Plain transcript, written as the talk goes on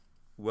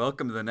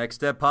Welcome to the Next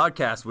Step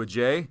Podcast with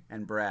Jay.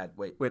 And Brad.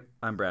 Wait,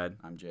 I'm Brad.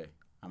 I'm Jay.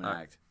 I'm an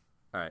act.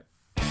 All right.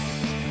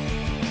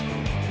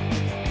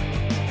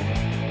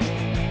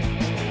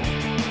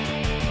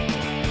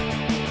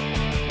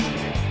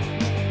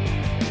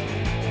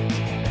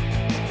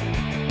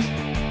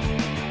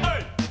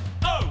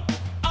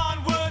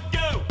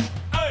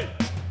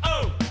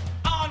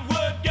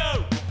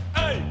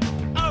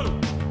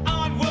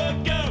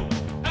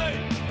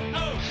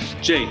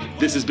 Jay,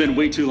 this has been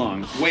way too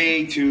long.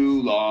 Way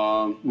too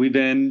long. We've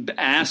been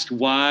asked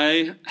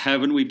why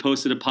haven't we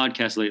posted a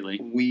podcast lately?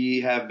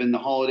 We have been the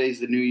holidays,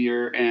 the new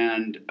year,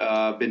 and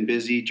been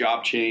busy.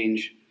 Job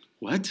change.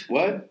 What?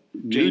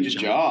 Change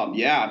of job.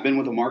 Yeah, I've been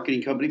with a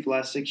marketing company for the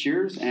last 6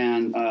 years,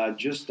 and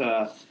just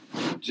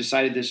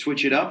decided to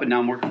switch it up, and now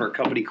I'm working for a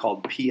company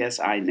called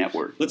PSI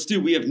Network.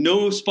 We have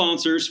no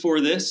sponsors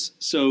for this,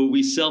 so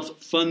we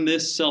self-fund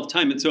this,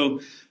 self-time it. So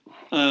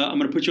I'm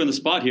going to put you on the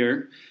spot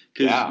here.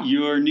 Because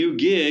your new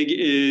gig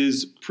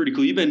is pretty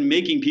cool. You've been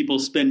making people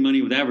spend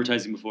money with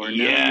advertising before, and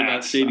now you're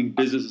about saving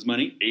businesses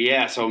money.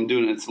 Yeah, so I'm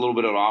doing it's a little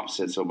bit of the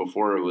opposite. So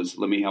before it was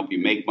let me help you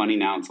make money.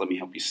 Now it's let me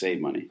help you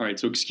save money. All right,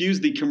 so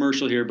excuse the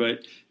commercial here,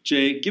 but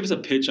Jay, give us a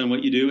pitch on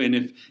what you do,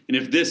 and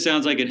if this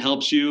sounds like it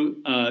helps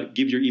you,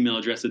 give your email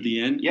address at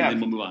the end, and then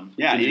we'll move on.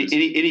 Yeah,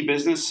 any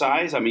business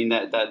size. I mean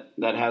that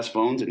has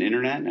phones and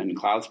internet and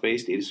cloud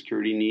space, data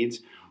security needs.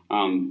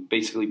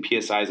 Basically,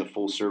 PSI is a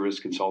full-service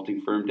consulting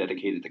firm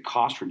dedicated to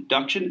cost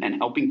reduction and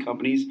helping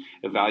companies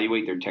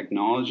evaluate their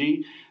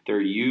technology,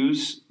 their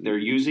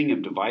using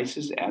of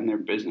devices, and their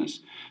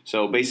business.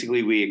 So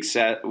basically, we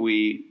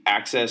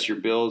access your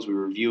bills, we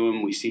review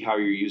them, we see how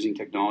you're using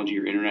technology,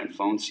 your internet and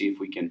phone, see if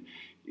we can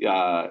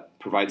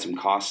provide some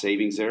cost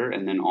savings there.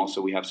 And then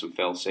also we have some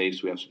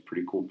fail-safes. We have some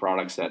pretty cool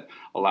products that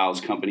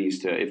allows companies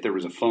to, if there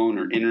was a phone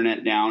or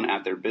internet down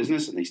at their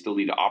business and they still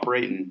need to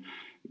operate and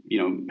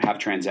have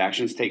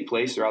transactions take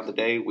place throughout the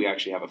day, we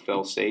actually have a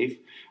fail-safe,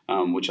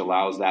 which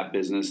allows that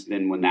business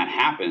then when that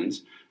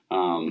happens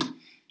to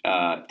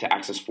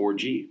access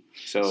 4G.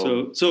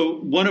 So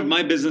one of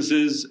my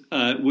businesses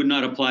would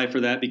not apply for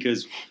that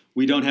because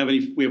we don't have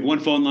any. We have one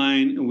phone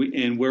line,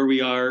 and where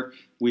we are,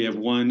 we have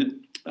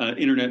one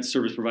internet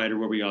service provider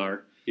where we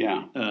are.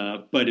 Yeah.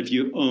 But if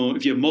you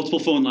have multiple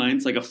phone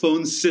lines, like a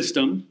phone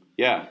system.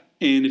 Yeah.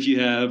 And if you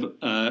have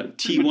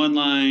T1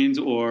 lines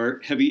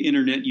or heavy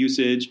internet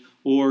usage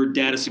or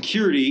data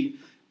security,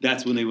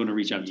 that's when they want to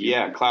reach out to you.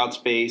 Yeah, cloud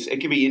space. It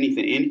could be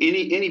anything.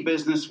 Any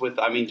business with,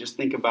 just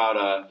think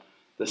about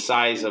the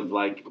size of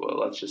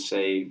let's just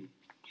say,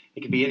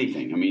 it could be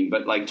anything.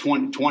 But like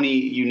 20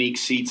 unique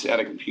seats at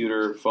a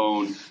computer,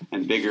 phone,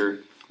 and bigger.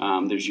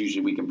 There's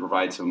usually, we can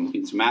provide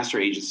it's a master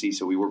agency,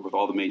 so we work with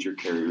all the major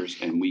carriers,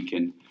 and we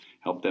can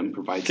help them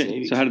provide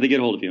savings. So how do they get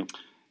a hold of you?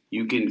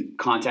 You can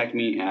contact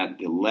me at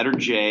the letter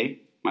J,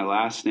 my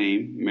last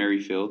name,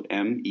 Merrifield,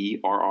 Merrifield,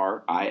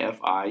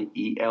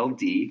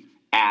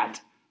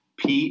 at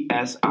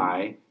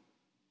PSI.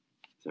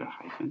 Is there a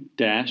hyphen?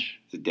 Dash.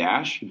 Is it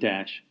dash?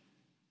 Dash.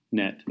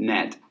 Net.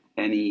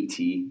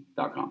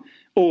 Net.com.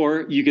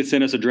 Or you could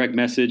send us a direct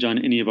message on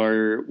any of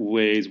our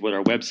ways with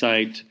our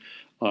website,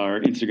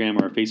 our Instagram,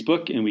 or our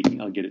Facebook, and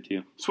I'll get it to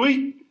you.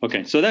 Sweet.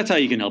 Okay, so that's how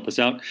you can help us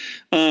out.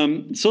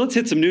 So let's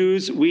hit some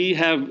news. We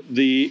have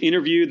the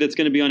interview that's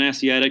going to be on Ask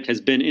the Addict has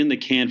been in the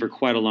can for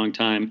quite a long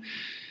time.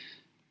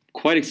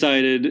 Quite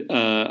excited.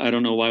 I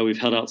don't know why we've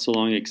held out so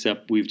long,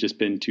 except we've just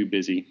been too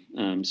busy.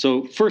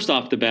 So first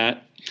off the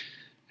bat,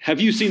 have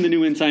you seen the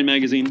new Ensign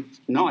magazine?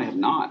 No, I have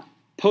not.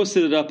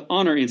 Posted it up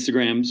on our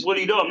Instagrams. What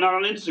do you do? I'm not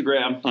on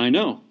Instagram. I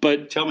know,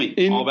 but tell me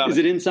all about it. Is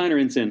it Ensign or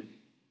Ensign?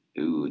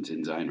 Ooh, it's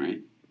Ensign, right?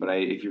 But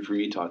if you're from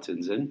Utah, it's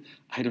Ensign.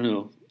 I don't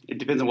know. It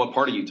depends on what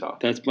part of Utah.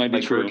 That might be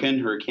true.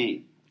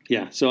 Hurricane.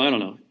 Yeah, so I don't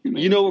know.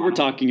 You know what we're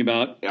talking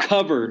about. Yeah.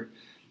 Cover,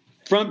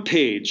 front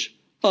page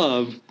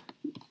of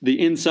the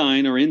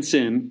Ensign or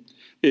Ensign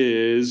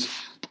is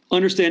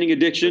understanding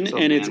addiction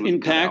and its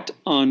impact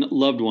on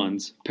loved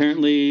ones.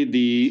 Apparently,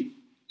 the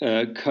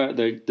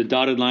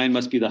dotted line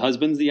must be the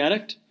husband's the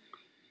addict.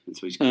 And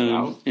so he's cut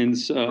out. And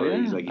so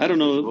I don't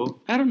know.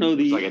 I don't know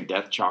it's like a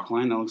death chalk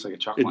line. That looks like a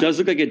chalk line. It does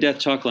look like a death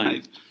chalk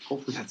line.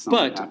 Hopefully that's not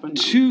what happened.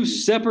 But two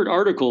separate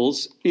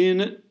articles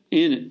in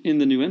the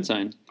new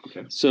Ensign.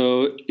 Okay.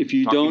 So if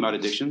you talking about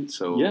addiction,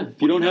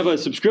 if you don't have a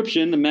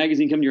subscription, the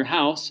magazine come to your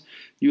house.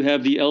 You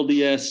have the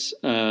LDS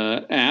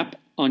app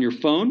on your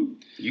phone.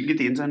 You can get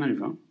the Ensign on your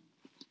phone.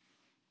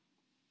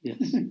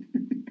 Yes.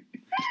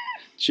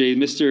 Jay,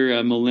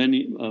 Mr.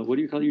 Millennial, what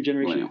do you call your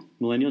generation?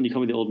 Millennial, and you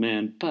call me the old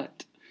man,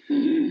 but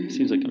it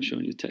seems like I'm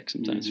showing you text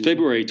sometimes. Mm-hmm.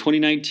 February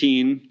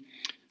 2019,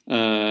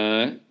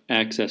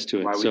 access to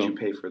it. Why would you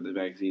pay for the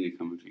magazine to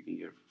come if you can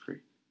get it for free?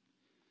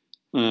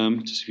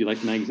 Just if you like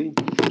the magazine.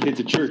 Kids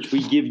at church,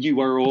 we give you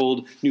our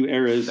old New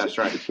Eras. That's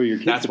right. For your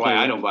kids. That's why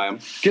I don't buy them.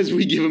 Because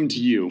we give them to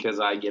you. Because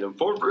I get them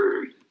for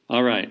free.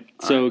 All right.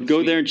 So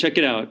go there and check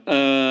it out.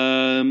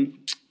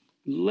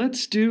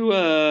 Let's do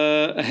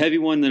a heavy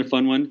one, then a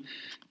fun one.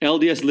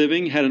 LDS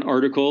Living had an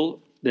article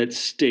that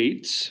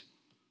states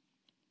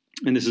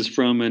And this is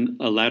from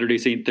a Latter-day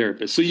Saint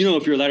therapist. So,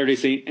 if you're a Latter-day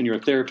Saint and you're a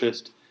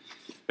therapist,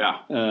 Yeah.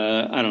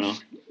 I don't know.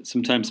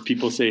 Sometimes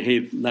people say,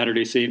 hey,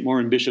 Latter-day Saint,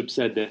 Warren Bishop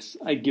said this.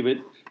 I give it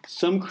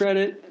some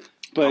credit,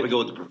 Probably but go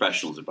with the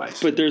professional's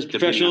advice. but there's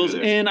depending on professionals, who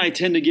they're- and I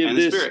tend to give And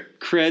the this spirit.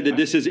 cred that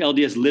this is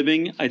LDS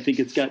living. I think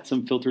it's got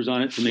some filters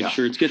on it to make Yeah.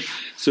 sure it's good.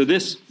 So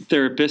this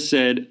therapist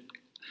said,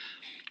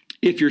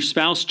 if your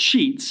spouse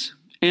cheats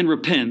and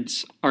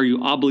repents, are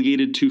you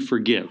obligated to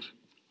forgive?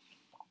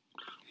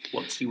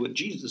 Let's see what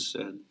Jesus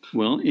said.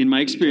 Well, in my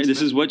experience,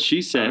 this is what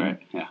she said. All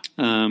right.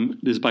 Yeah.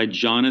 This is by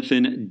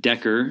Jonathan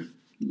Decker,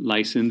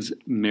 licensed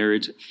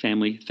marriage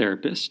family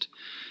therapist.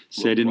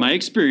 Said, in my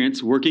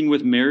experience, working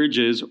with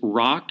marriages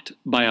rocked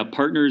by a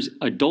partner's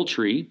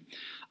adultery,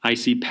 I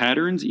see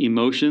patterns,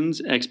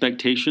 emotions,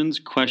 expectations,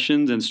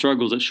 questions, and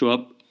struggles that show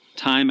up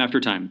time after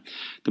time.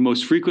 The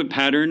most frequent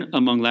pattern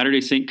among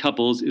Latter-day Saint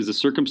couples is the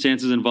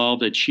circumstances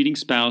involved a cheating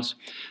spouse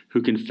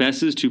who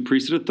confesses to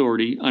priesthood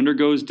authority,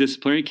 undergoes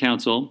disciplinary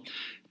counsel,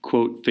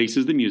 quote,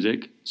 faces the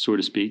music, so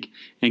to speak,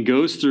 and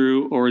goes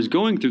through or is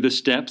going through the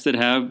steps that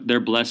have their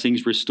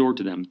blessings restored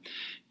to them.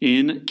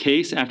 In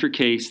case after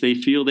case, they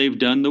feel they've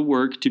done the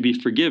work to be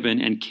forgiven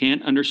and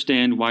can't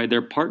understand why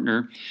their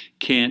partner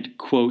can't,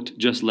 quote,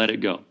 just let it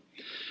go.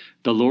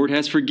 The Lord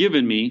has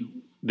forgiven me,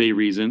 they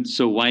reason,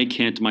 so why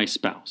can't my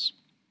spouse?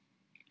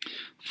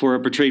 For a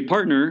betrayed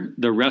partner,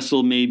 the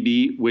wrestle may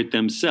be with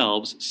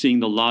themselves, seeing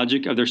the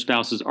logic of their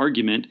spouse's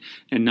argument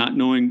and not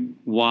knowing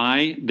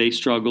why they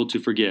struggle to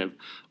forgive.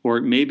 Or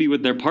it may be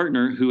with their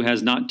partner who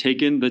has not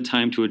taken the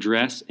time to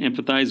address,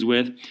 empathize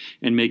with,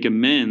 and make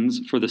amends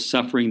for the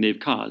suffering they've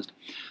caused.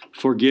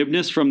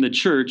 Forgiveness from the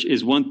church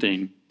is one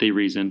thing, they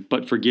reason,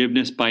 but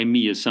forgiveness by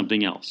me is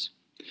something else.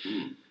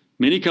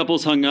 Many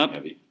couples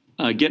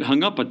get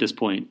hung up at this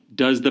point.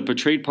 Does the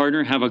betrayed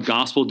partner have a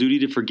gospel duty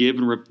to forgive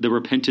the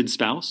repented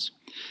spouse?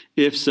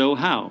 If so,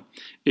 how?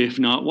 If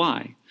not,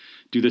 why?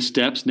 Do the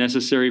steps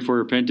necessary for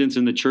repentance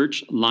in the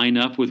church line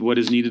up with what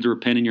is needed to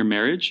repent in your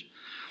marriage?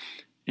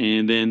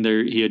 And then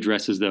he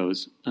addresses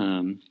those.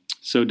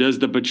 So does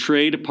the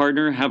betrayed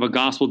partner have a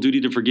gospel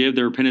duty to forgive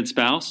their repentant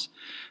spouse?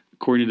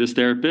 According to this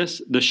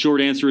therapist, the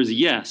short answer is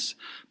yes,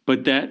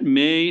 but that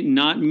may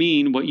not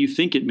mean what you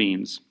think it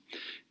means.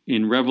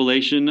 In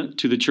Revelation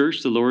to the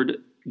church, the Lord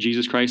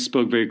Jesus Christ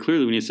spoke very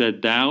clearly when he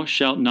said, thou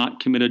shalt not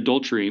commit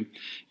adultery,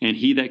 and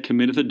he that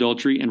committeth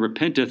adultery and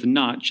repenteth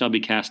not shall be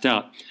cast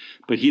out.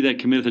 But he that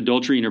committeth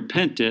adultery and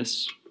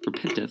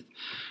repenteth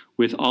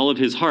with all of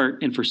his heart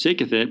and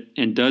forsaketh it,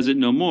 and does it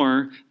no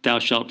more, thou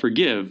shalt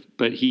forgive.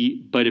 But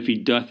if he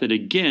doth it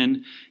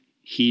again,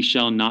 he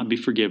shall not be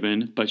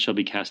forgiven, but shall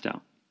be cast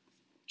out.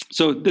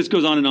 So this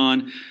goes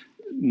on,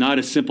 not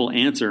a simple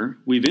answer.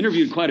 We've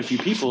interviewed quite a few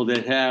people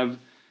that have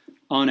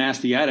on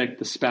Ask the Addict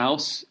the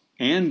spouse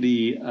and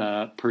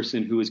the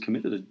person who has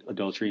committed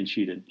adultery and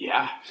cheated.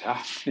 Yeah.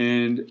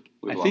 And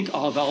I think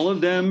of all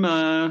of them,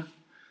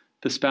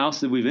 the spouse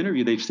that we've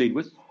interviewed, they've stayed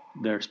with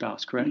their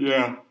spouse, correct?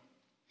 Yeah.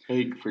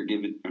 Hey,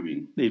 forgive it. I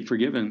mean, they've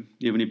forgiven.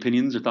 Do you have any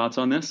opinions or thoughts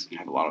on this? I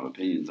have a lot of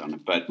opinions on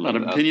it, but A lot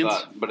of opinions?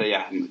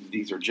 Yeah,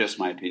 these are just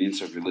my opinions.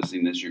 So if you're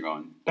listening to this, you're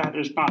going, that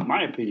is not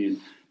my opinion.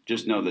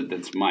 Just know that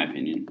that's my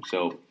opinion.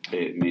 So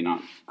it may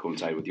not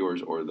coincide with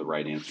yours or the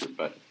right answer,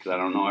 but because I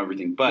don't know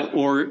everything. But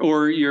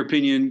or your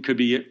opinion could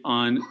be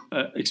on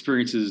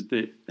experiences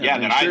that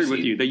have been shared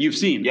with you that you've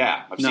seen.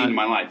 Yeah, I've seen in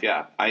my life.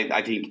 Yeah,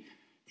 I think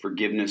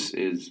forgiveness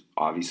is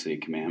obviously a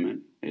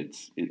commandment. It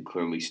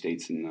clearly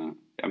states in the.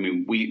 I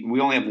mean, we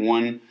only have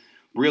one.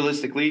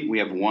 Realistically, we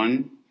have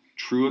one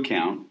true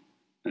account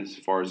as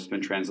far as it's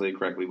been translated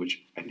correctly,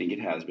 which I think it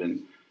has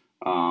been,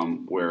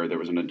 where there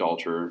was an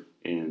adulterer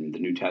in the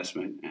New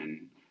Testament,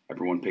 and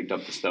everyone picked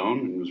up the stone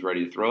and was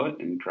ready to throw it,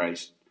 and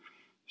Christ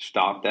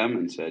stopped them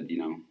and said,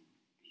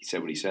 he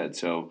said what he said.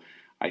 So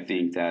I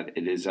think that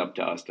it is up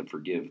to us to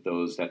forgive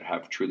those that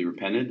have truly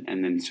repented.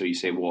 And then so you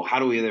say, well, how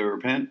do we ever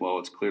repent? Well,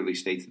 it clearly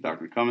states the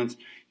Doctrine and Covenants,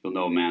 you'll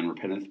know a man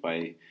repenteth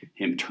by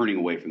him turning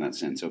away from that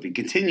sin. So if he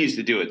continues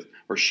to do it,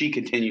 or she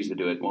continues to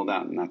do it, well,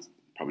 that's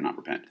probably not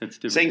repent. That's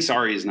different. Saying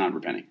sorry is not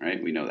repenting,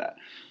 right? We know that.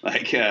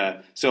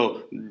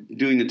 So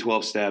doing the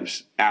 12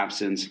 steps,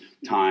 absence,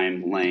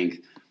 time,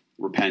 length,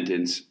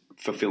 repentance,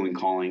 fulfilling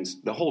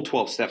callings, the whole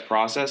 12-step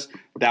process,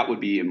 that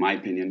would be, in my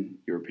opinion,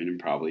 your opinion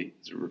probably,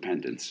 is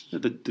repentance.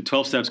 The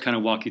 12 steps kind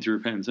of walk you through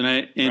repentance. And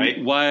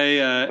right? Why...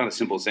 it's not a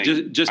simple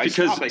saying. Just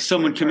because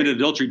someone committed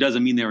adultery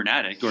doesn't mean they were an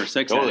addict or a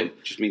sex addict.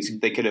 It just means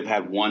they could have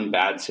had one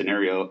bad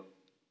scenario.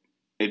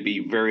 It'd be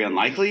very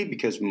unlikely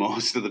because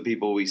most of the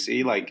people we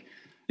see,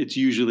 it's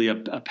usually a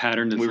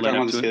pattern that's we were led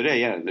talking up about this to the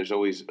it. other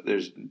day.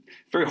 There's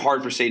very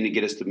hard for Satan to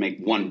get us to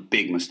make one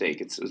big mistake.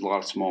 There's a lot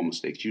of small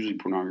mistakes. Usually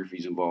pornography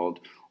is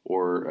involved,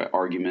 or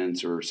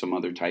arguments, or some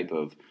other type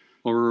of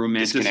or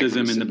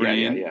romanticism in the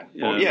brain.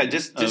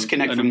 Just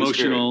disconnect from the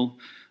spirit.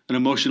 An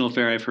emotional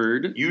affair, I've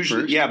heard.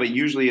 Usually, but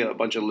usually a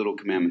bunch of little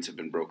commandments have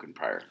been broken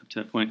prior to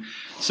that point.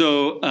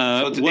 So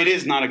it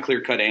is not a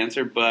clear cut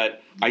answer,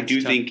 but I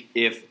do think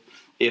if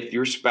if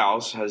your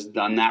spouse has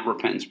done that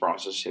repentance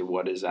process, say,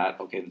 what is that?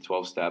 Okay, the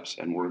 12 steps,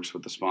 and works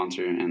with the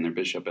sponsor and their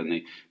bishop, and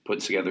they put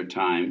together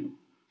time,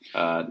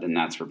 then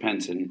that's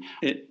repentance. And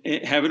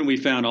haven't we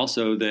found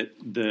also that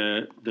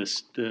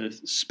the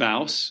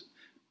spouse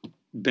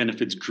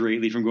benefits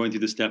greatly from going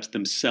through the steps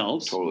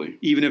themselves? Totally.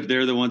 Even if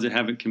they're the ones that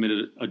haven't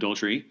committed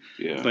adultery.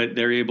 Yeah. But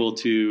they're able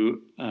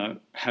to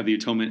have the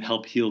atonement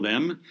help heal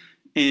them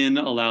and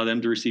allow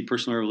them to receive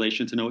personal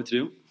revelation to know what to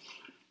do.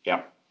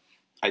 Yeah.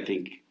 I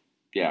think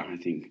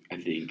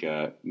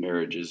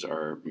marriages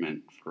are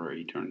meant for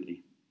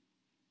eternity.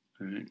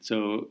 All right.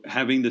 So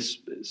having this,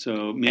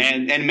 maybe,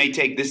 and it may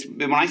take this.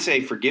 When I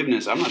say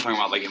forgiveness, I'm not talking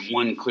about like in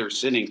one clear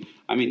sitting.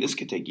 I mean, this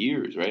could take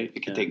years, right?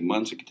 It could take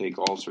months. It could take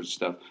all sorts of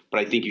stuff. But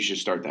I think you should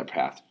start that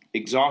path.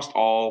 Exhaust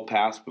all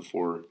paths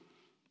before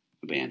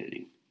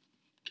abandoning.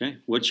 Okay.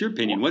 What's your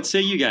opinion? What say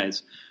you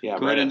guys? Yeah,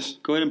 go ahead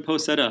and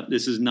post that up.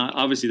 This is not,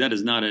 obviously that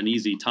is not an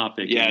easy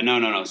topic. Yeah,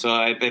 no. So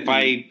if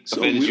I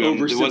offended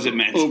you, it wasn't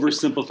meant.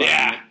 Oversimplifying.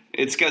 Yeah.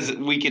 It's because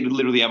we could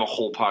literally have a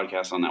whole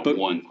podcast on that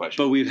one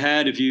question. But we've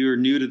had, if you're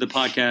new to the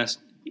podcast,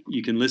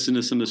 you can listen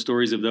to some of the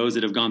stories of those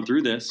that have gone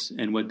through this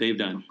and what they've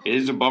done. It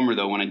is a bummer,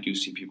 though, when I do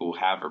see people who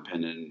have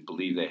repented and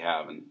believe they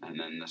have, and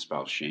then the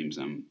spouse shames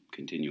them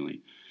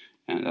continually.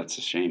 And that's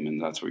a shame,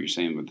 and that's what you're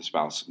saying with the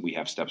spouse. We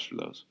have steps for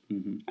those.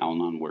 Mm-hmm.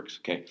 Al-Anon works.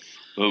 Okay.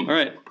 Boom. All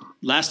right.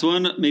 Last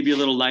one, maybe a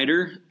little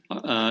lighter.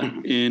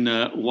 In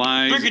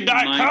Wise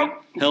Mind,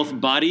 Health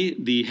Body,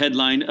 the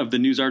headline of the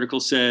news article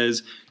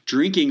says,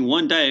 drinking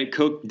one Diet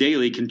Coke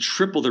daily can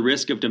triple the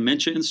risk of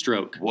dementia and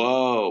stroke.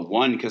 Whoa,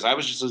 one, because I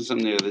was just listening to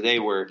something the other day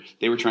where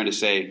they were trying to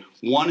say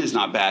one is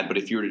not bad, but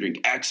if you were to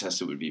drink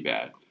excess, it would be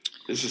bad.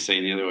 This is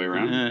saying the other way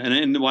around.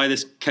 And why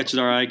this catches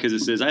our eye, because it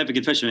says, I have a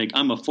confession to make.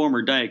 I'm a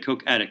former Diet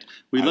Coke addict.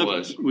 We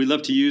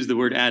love to use the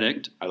word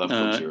addict. I love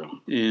Coke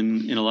Zero.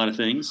 In a lot of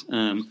things.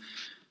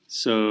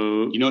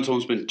 So you know, it's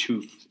almost been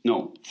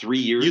 3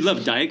 years. You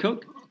love Diet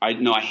Coke?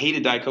 I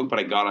hated Diet Coke, but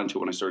I got onto it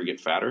when I started to get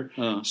fatter.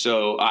 Oh.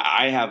 So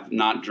I have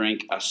not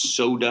drank a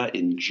soda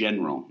in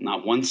general.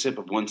 Not one sip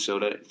of one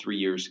soda 3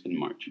 years in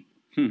March.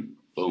 Boom.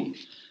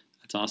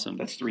 That's awesome.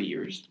 That's 3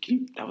 years.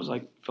 That was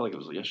like, I feel like it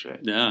was yesterday.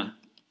 Yeah.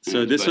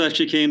 So this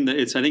actually came,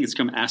 I think it's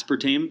come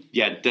aspartame.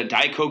 Yeah, the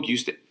Diet Coke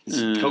used to,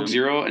 Coke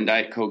Zero and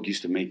Diet Coke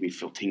used to make me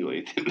feel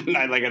tingly.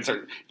 If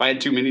I had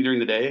too many during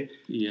the day,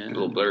 a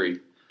little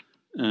blurry.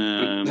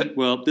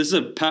 Well, this is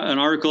an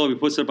article we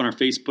posted up on our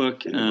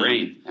Facebook. In the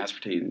brain,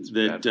 aspartame.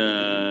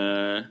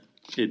 That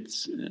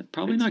it's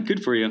probably not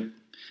good for you.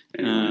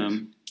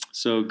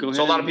 So go ahead.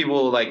 So a lot of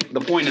people, like,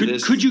 the point of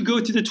this. Could you go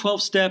through the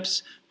 12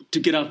 steps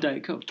to get off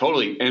Diet Coke?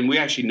 Totally. And we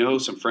actually know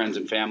some friends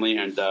and family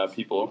and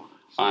people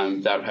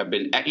that have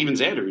been, even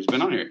Xander, who's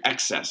been on here,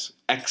 excess.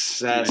 Right.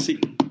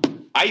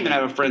 I even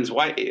have a friend's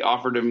wife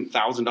offered her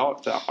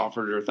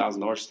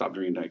 $1,000 to stop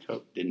drinking Diet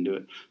Coke. Didn't do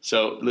it.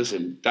 So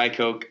listen, Diet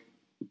Coke.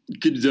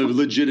 Could have a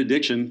legit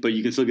addiction, but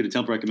you can still get a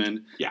temp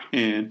recommend. Yeah.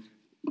 And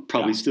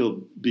probably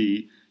still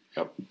be,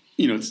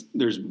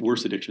 there's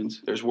worse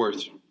addictions. There's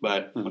worse.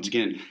 But once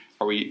again,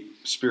 are we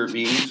spirit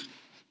beings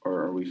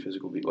or are we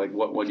physical beings? Like,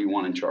 what do you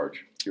want in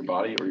charge? Your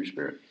body or your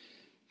spirit?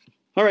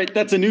 All right,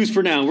 that's the news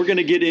for now. We're going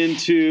to get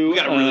into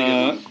we're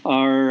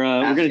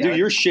going to do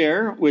your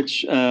share,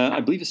 which I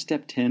believe is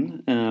step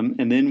 10,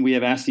 and then we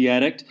have Ask the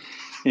Addict.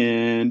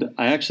 And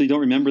I actually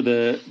don't remember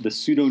the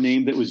pseudo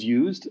name that was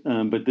used,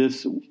 but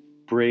this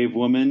brave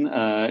woman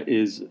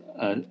is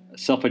a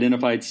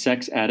self-identified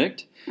sex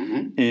addict,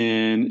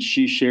 and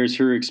she shares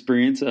her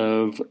experience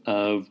of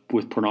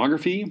with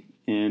pornography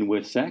and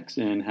with sex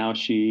and how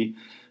she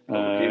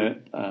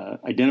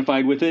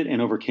identified with it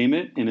and overcame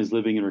it and is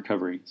living in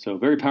recovery. So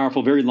very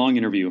powerful, very long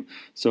interview.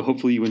 So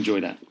hopefully you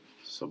enjoy that.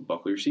 So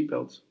buckle your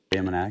seatbelts.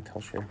 I'm an addict,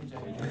 I'll share.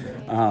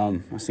 I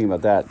was thinking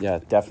about that. Yeah,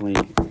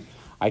 definitely.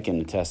 I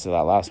can attest to that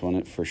last one.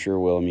 It for sure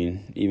will. I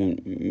mean,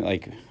 even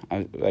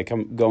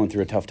I'm going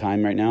through a tough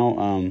time right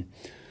now.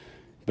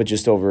 But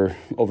just over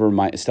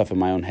my stuff in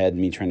my own head,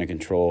 me trying to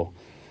control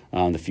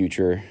the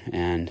future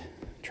and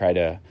try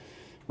to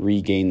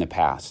regain the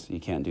past. You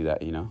can't do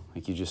that,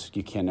 like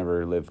you can't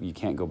never live, you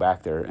can't go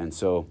back there. And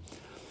so,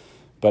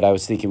 but I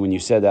was thinking when you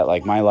said that,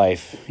 like my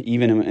life,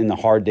 even in the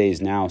hard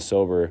days now,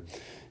 sober,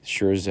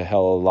 sure is a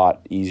hell of a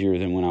lot easier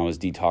than when I was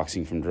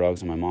detoxing from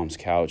drugs on my mom's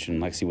couch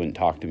and Lexi wouldn't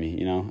talk to me,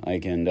 and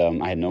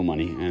I had no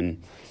money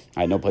and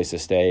I had no place to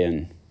stay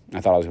and I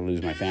thought I was going to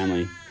lose my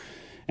family.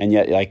 And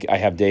yet, like, I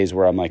have days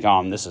where I'm like,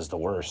 this is the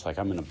worst. Like,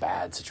 I'm in a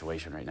bad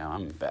situation right now.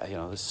 I'm bad,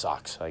 this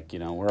sucks. Like,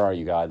 where are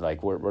you, God?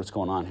 Like, what's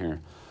going on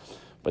here?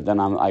 But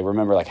then I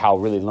remember, like, how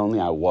really lonely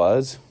I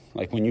was.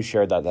 Like, when you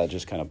shared that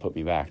just kind of put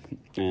me back.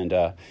 And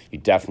you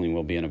definitely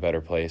will be in a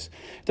better place.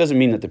 It doesn't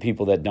mean that the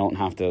people that don't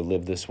have to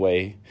live this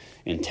way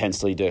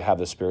intensely to have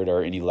the Spirit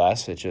are any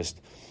less. It's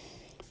just,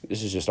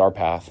 this is just our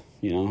path,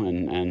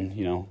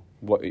 and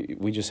what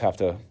we just have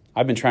to,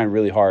 I've been trying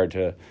really hard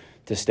to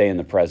stay in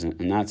the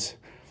present. And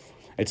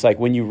it's like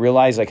when you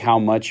realize, like, how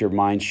much your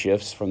mind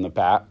shifts from the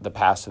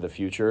past to the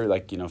future,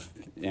 like,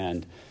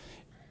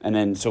 and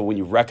then, so when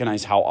you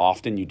recognize how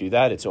often you do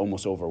that, it's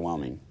almost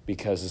overwhelming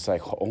because it's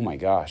like, oh my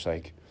gosh,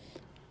 like,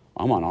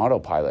 I'm on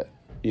autopilot.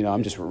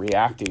 I'm just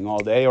reacting all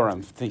day, or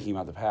I'm thinking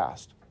about the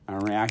past. I'm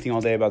reacting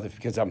all day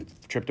because I'm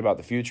tripped about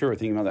the future or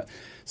thinking about that.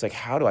 It's like,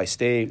 how do I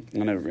stay?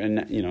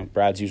 And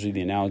Brad's usually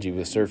the analogy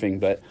with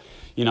surfing, but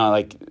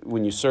like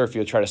when you surf,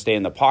 you'll try to stay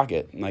in the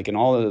pocket. Like, and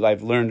all that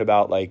I've learned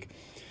about, like,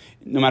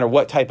 no matter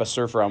what type of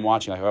surfer I'm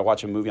watching, like if I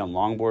watch a movie on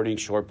longboarding,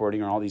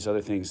 shortboarding, or all these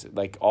other things,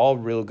 like all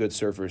real good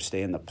surfers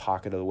stay in the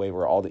pocket of the wave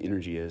where all the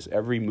energy is.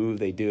 Every move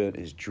they do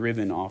is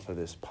driven off of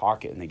this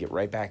pocket, and they get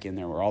right back in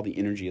there where all the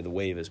energy of the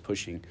wave is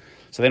pushing,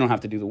 so they don't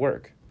have to do the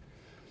work.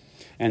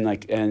 And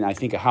I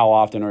think of how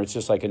often, or it's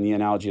just like in the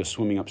analogy of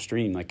swimming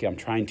upstream, like I'm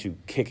trying to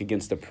kick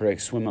against the prick,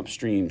 swim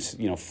upstream,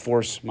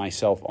 force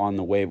myself on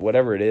the wave,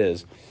 whatever it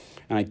is.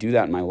 And I do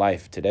that in my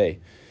life today.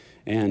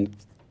 And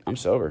I'm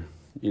sober,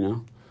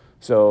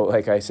 So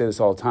like I say this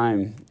all the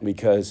time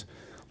because,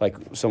 like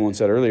someone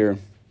said earlier,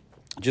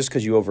 just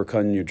because you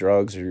overcome your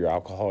drugs or your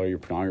alcohol or your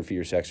pornography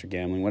or sex or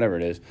gambling, whatever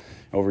it is,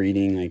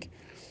 overeating, like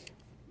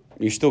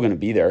you're still going to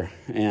be there.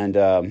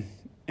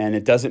 And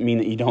it doesn't mean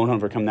that you don't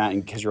overcome that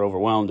because you're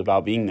overwhelmed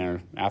about being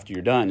there after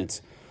you're done. It's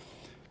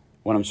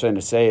what I'm trying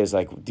to say is,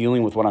 like,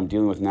 dealing with what I'm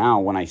dealing with now.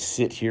 When I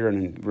sit here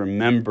and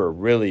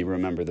really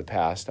remember the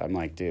past, I'm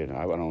like, dude,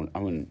 I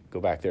wouldn't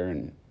go back there.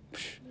 And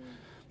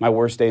my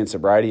worst day in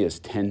sobriety is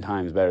 10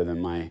 times better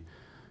than my,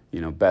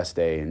 best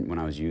day when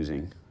I was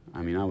using.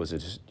 I mean,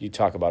 you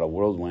talk about a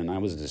whirlwind. I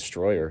was a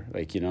destroyer.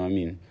 Like,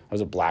 I was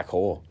a black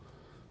hole.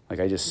 Like,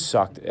 I just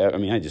sucked.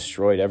 I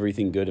destroyed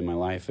everything good in my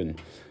life, and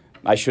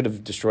I should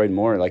have destroyed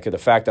more. Like, the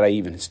fact that I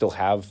even still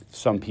have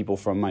some people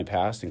from my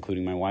past,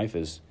 including my wife,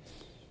 is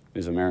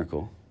a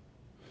miracle.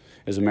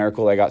 It was a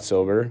miracle I got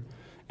sober,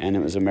 and it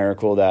was a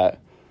miracle that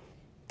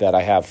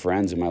I have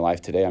friends in my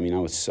life today. I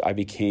mean, I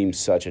became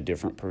such a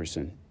different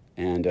person.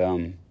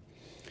 And,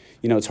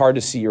 it's hard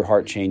to see your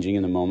heart changing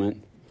in the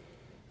moment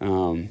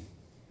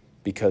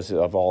because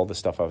of all the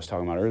stuff I was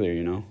talking about earlier,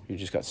 You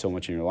just got so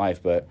much in your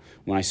life. But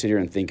when I sit here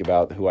and think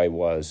about who I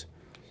was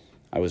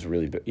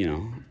really,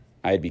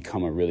 I had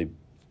become a really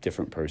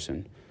different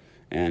person,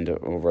 and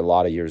over a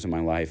lot of years of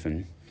my life,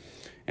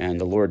 and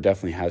the Lord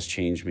definitely has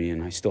changed me,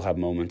 and I still have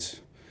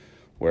moments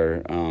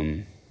where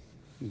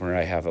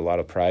I have a lot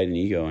of pride and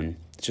ego, and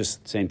it's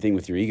just the same thing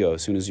with your ego.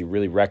 As soon as you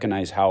really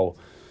recognize how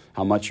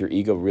much your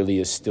ego really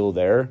is still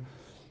there,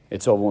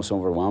 it's almost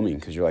overwhelming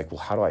because you're like, well,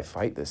 how do I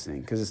fight this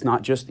thing? Because it's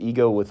not just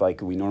ego with,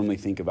 like, we normally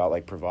think about,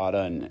 like,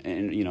 bravada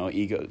and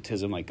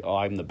egotism, like, oh,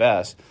 I'm the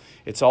best.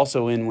 It's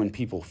also in when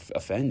people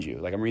offend you.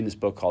 Like, I'm reading this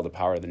book called The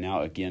Power of the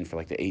Now again for,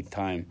 like, the 8th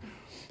time,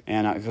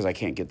 and because I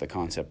can't get the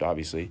concept,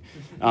 obviously.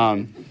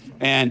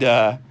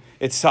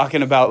 It's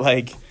talking about,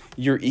 like,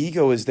 your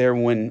ego is there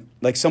when,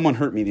 like, someone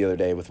hurt me the other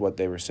day with what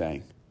they were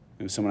saying.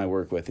 It was someone I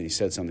work with, and he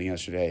said something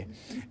yesterday,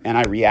 and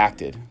I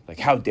reacted. Like,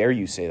 how dare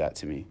you say that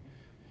to me?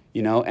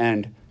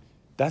 And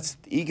that's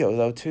ego,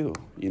 though, too,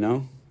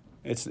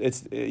 It's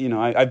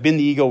I've been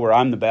the ego where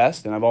I'm the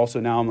best,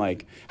 and now I'm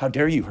like, how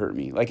dare you hurt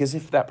me? Like, as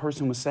if that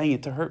person was saying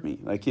it to hurt me.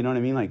 Like, you know what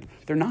I mean? Like,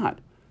 they're not.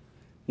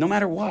 No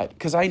matter what.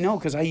 Because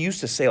I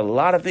used to say a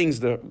lot of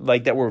things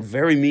that were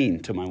very mean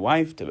to my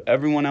wife, to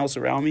everyone else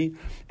around me,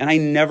 and I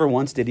never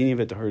once did any of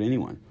it to hurt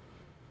anyone.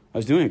 I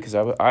was doing it because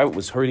I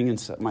was hurting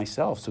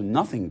myself, so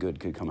nothing good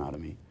could come out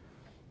of me.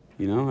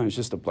 I was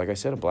just, like I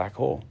said, a black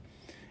hole.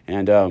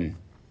 And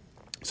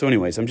so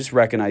anyways, I'm just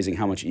recognizing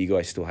how much ego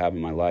I still have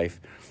in my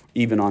life,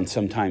 even on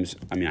sometimes,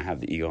 I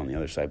have the ego on the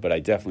other side, but I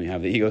definitely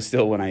have the ego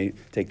still when I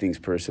take things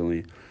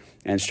personally.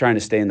 And it's trying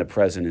to stay in the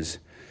present is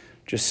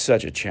just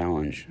such a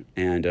challenge.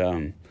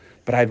 And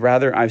but I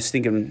was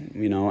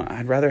thinking,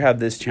 I'd rather have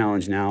this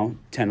challenge now,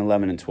 10,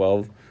 11, and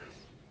 12,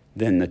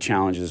 than the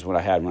challenges what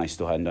I had when I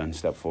still hadn't done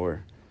step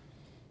 4.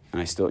 And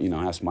I still,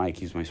 asked Mike,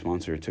 he's my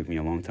sponsor. It took me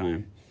a long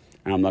time.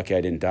 And I'm lucky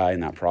I didn't die in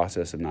that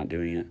process of not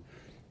doing it.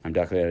 I'm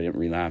lucky I didn't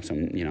relapse.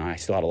 I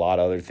still had a lot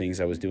of other things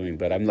I was doing,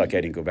 but I'm lucky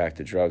I didn't go back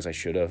to drugs. I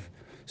should have,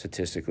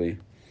 statistically.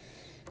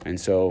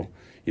 And so,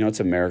 it's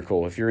a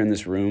miracle. If you're in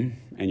this room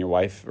and your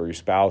wife or your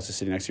spouse is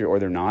sitting next to you, or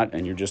they're not,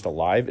 and you're just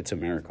alive, it's a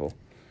miracle.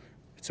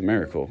 It's a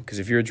miracle. Because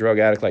if you're a drug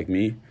addict like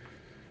me,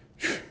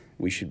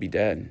 we should be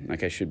dead.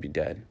 Like, I should be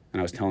dead. And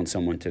I was telling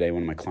someone today,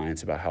 one of my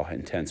clients, about how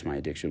intense my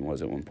addiction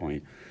was at one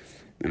point.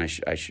 And I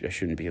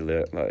shouldn't be,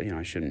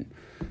 I shouldn't.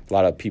 A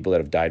lot of people that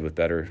have died with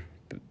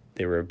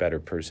they were a better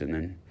person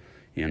than,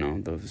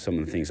 some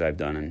of the things I've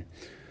done.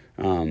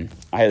 And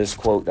I had this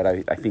quote that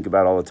I think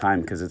about all the time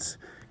because it's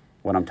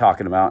what I'm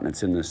talking about, and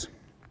it's in this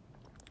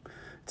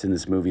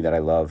movie that I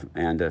love,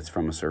 and it's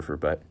from a surfer.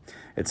 But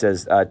it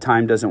says,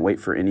 time doesn't wait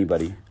for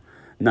anybody.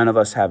 None of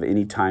us have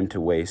any time to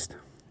waste.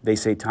 They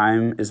say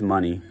time is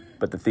money,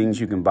 but the things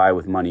you can buy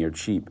with money are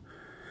cheap.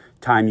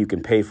 Time you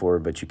can pay for,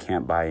 but you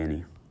can't buy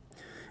any.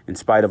 In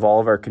spite of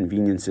all of our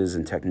conveniences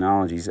and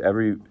technologies,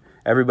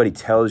 everybody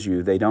tells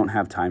you they don't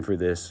have time for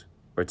this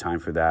or time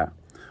for that.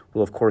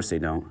 Well, of course they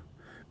don't,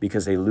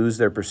 because they lose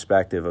their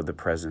perspective of the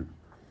present.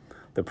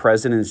 The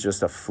present is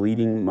just a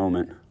fleeting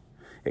moment.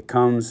 It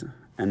comes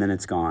and then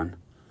it's gone,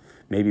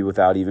 maybe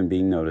without even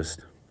being noticed.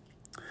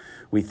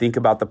 We think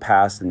about the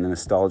past and the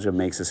nostalgia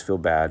makes us feel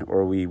bad,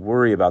 or we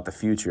worry about the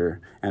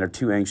future and are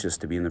too anxious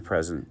to be in the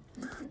present.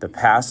 The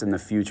past and the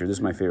future, this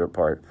is my favorite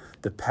part,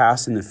 the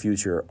past and the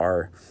future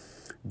are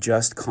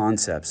just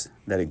concepts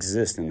that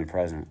exist in the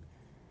present.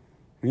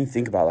 When you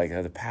think about like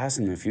the past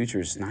and the future,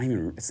 it's not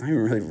even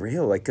really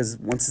real. Like, because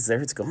once it's there,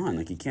 it's gone.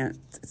 Like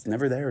it's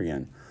never there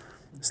again.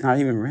 It's not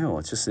even real.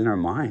 It's just in our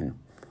mind.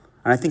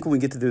 And I think when we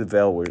get to the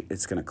veil,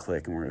 it's going to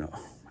click and we're going to,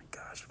 oh my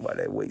gosh, why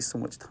did I waste so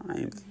much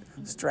time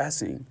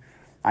stressing?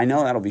 I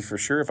know that'll be for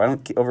sure. If I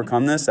don't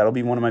overcome this, that'll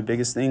be one of my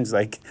biggest things.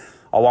 Like,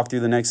 I'll walk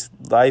through the next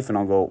life and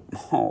I'll go,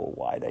 oh,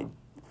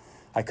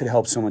 I could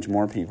help so much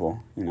more people,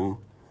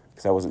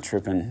 because I wasn't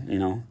tripping,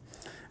 And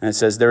it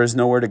says, there is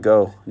nowhere to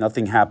go.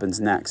 Nothing happens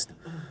next.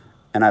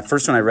 And at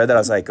first when I read that, I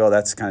was like, oh,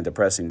 that's kind of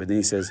depressing. But then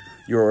he says,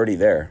 you're already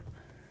there.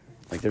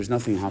 Like, there's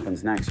nothing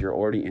happens next. You're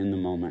already in the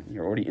moment.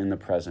 You're already in the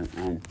present.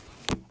 And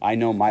I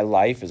know my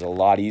life is a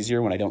lot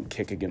easier when I don't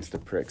kick against the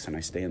pricks and I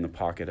stay in the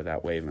pocket of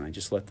that wave and I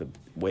just let the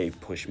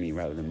wave push me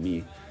rather than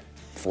me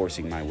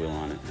forcing my will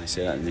on it. And I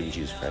say that in the name of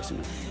Jesus Christ.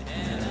 Amen.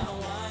 And I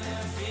want to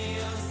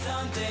feel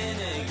something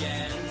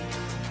again.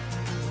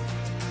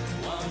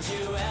 Won't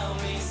you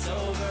help me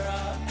sober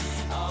up?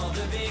 All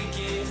the big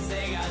kids,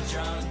 they got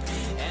drunk.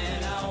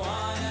 And I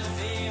want to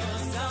feel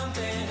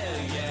something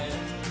again.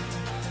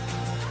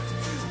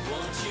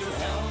 Won't you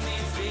help me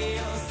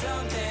feel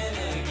something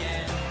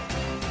again?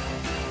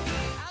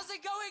 How's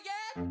it go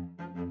again?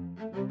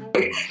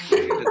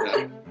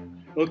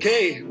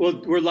 Okay,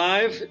 well, we're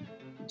live.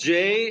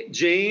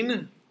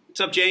 Jane. What's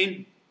up,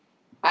 Jane?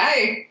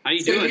 Hi. How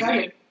you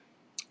doing?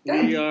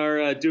 We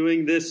are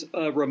doing this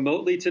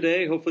remotely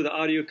today. Hopefully the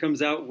audio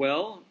comes out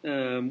well.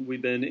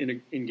 We've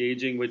been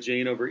engaging with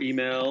Jane over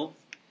email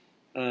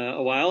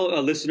a while,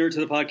 a listener to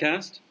the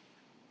podcast.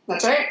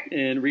 That's right.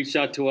 And reached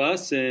out to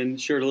us and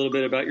shared a little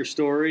bit about your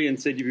story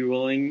and said you'd be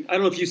willing. I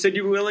don't know if you said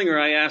you were willing or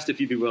I asked if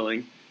you'd be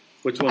willing.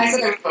 Which one? I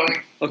said I was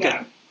willing.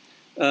 Okay.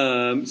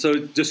 Yeah.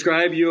 So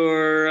describe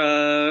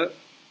your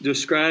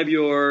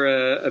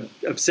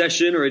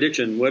obsession or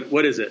addiction.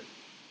 What is it?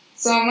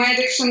 So my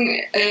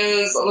addiction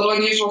is a little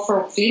unusual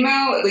for a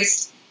female, at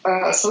least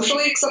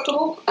socially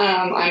acceptable.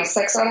 I'm a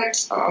sex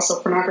addict,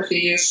 also pornography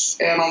use,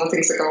 and all the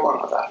things that go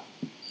along with that.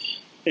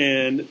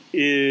 And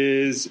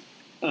is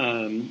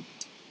when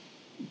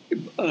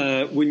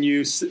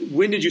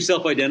did you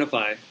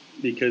self-identify?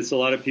 Because a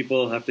lot of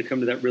people have to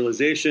come to that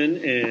realization,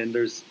 and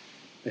I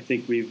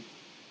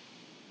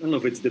don't know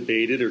if it's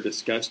debated or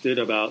discussed it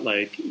about,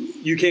 like,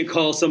 you can't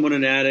call someone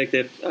an addict.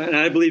 And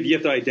I believe you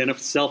have to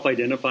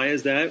self-identify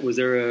as that.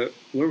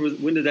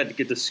 When did that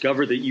get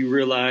discovered that you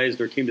realized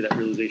or came to that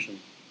realization?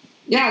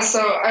 Yeah, so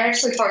I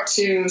actually talked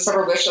to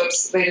several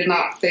bishops. They did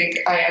not think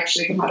I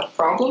actually even had a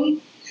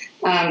problem.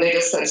 They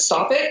just said,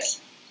 stop it.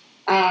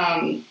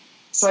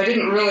 So I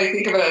didn't really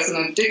think of it as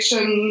an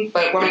addiction,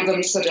 but one of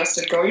them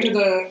suggested going to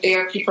the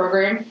ARP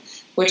program,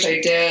 which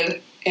I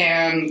did,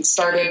 and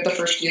started the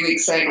first few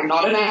weeks saying, I'm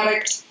not an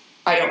addict,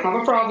 I don't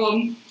have a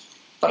problem,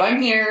 but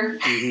I'm here.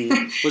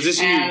 Mm-hmm. Was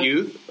this in your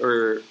youth?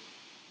 Or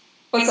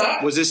what's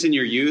that? Was this in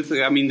your youth?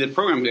 I mean, the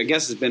program, I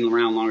guess, has been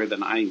around longer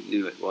than I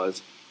knew it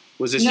was.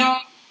 Was this? No,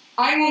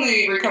 I'm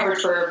only recovered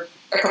for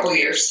a couple of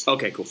years.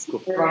 Okay, cool.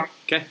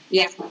 Okay.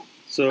 Yeah.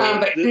 So,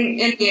 but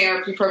in the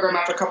ARP program,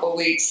 after a couple of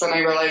weeks, then I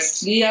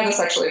realized, this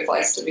actually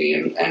applies to me,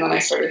 and then I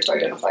started to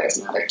identify as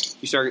an addict.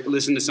 You start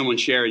listening to someone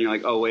share, and you're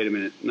like, oh, wait a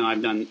minute. No,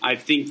 I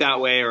think that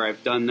way, or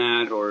I've done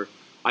that, or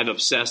I've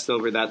obsessed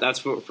over that. That's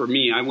for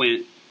me. I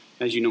went,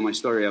 as you know my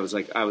story, I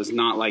was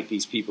not like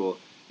these people.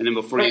 And then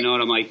before you know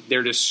it, I'm like,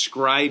 they're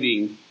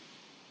describing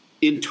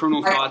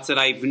internal thoughts that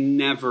I've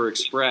never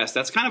expressed.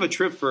 That's kind of a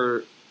trip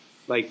for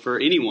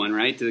anyone,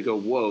 right? To go,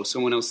 whoa,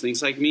 someone else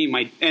thinks like me.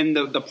 And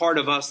the part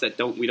of us that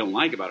we don't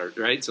like about it,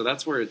 right? So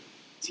that's where it's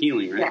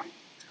healing, right? Yeah.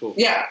 It's cool.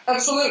 Yeah,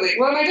 absolutely.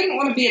 Well, and I didn't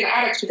want to be an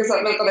addict because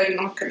that meant that I didn't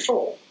have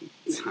control.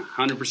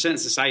 100%.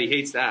 Society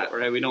hates that,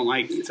 right? We don't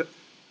like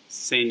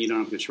saying you don't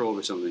have control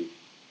over something.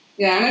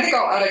 Yeah, and I think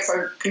all addicts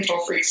are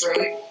control freaks,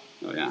 really.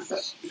 Oh, yeah.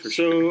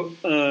 So,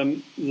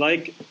 I'm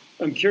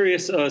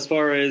curious as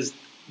far as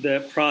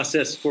the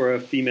process for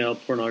a female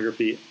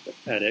pornography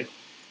addict.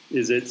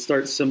 Is it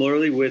start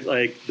similarly with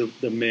like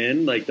the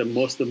men? Like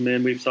most of the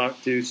men we've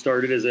talked to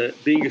started as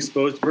being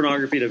exposed to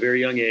pornography at a very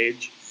young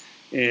age,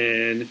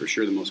 and for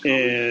sure the most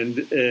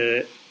common.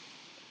 And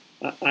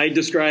I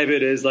describe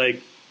it as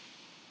like,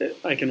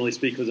 I can only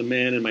speak as a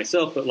man and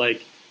myself, but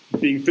like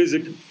being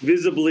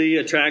visibly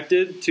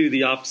attracted to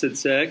the opposite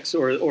sex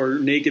or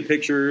naked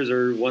pictures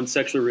or one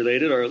sexually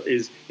related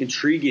is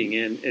intriguing,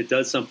 and it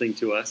does something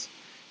to us,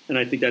 and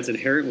I think that's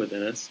inherent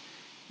within us,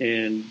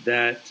 and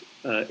that.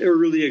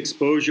 Early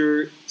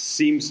exposure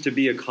seems to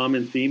be a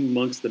common theme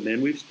amongst the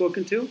men we've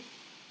spoken to.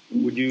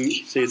 Would you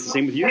say it's the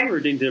same with you, or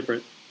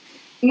different?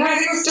 No, I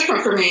think it was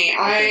different for me.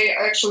 I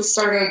actually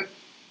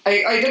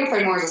I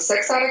identify more as a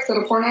sex addict than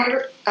a porn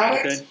addict,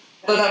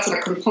 but that's a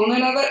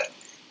component of it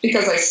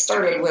because I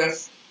started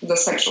with the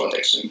sexual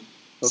addiction.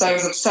 Okay. So I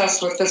was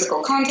obsessed with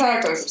physical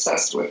contact. I was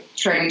obsessed with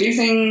trying to do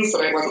things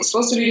that I wasn't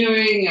supposed to be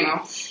doing,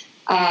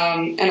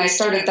 And I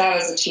started that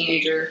as a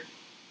teenager.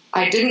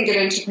 I didn't get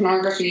into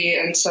pornography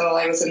until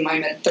I was in my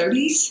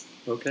mid-30s.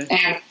 Okay.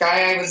 And the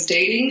guy I was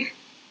dating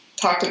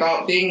talked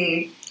about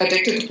being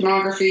addicted to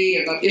pornography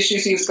and the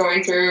issues he was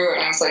going through.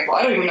 And I was like, well,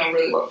 I don't even know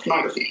really what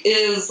pornography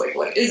is. Like,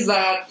 what is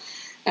that?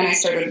 And I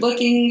started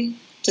looking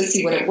to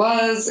see what it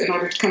was in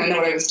order to kind of know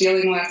what I was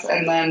dealing with.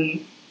 And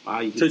then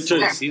you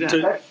see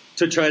that.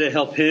 To try to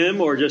help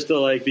him, or just to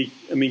like be,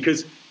 I mean,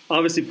 because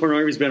obviously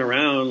pornography's been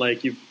around,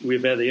 like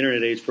we've had the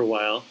internet age for a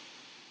while.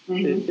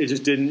 Mm-hmm. It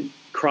just didn't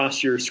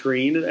cross your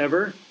screen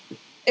ever?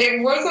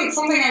 It wasn't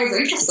something I was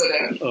interested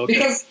in. Okay.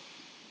 Because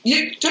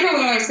generally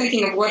when I was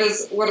thinking of what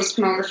is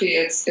pornography,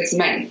 it's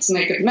men. It's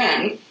naked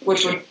men,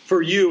 which would...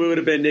 For you, it would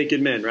have been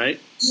naked men, right?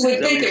 You would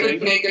think it would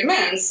be naked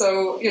men,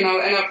 so,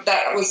 and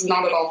that was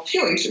not at all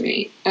appealing to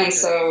me. And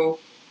so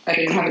I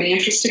didn't have any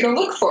interest to go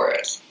look for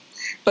it.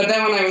 But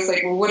then when I was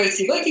like, well, what is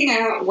he looking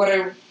at?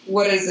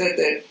 What is it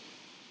that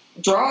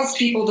draws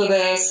people to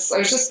this? I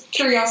was just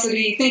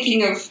curiosity,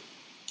 thinking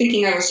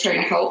I was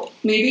trying to help,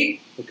 maybe.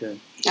 Okay.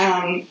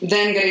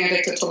 Then getting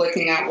addicted to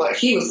looking at what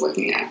he was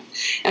looking at.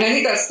 And I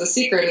think that's the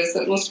secret, is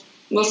that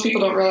most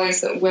people don't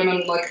realize that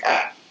women look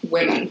at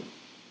women.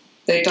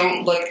 They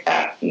don't look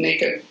at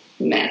naked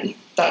men.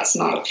 That's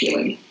not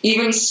appealing.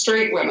 Even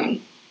straight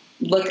women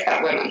look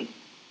at women.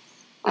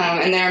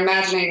 And they're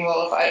imagining,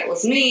 well, if it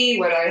was me,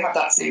 would I have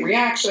that same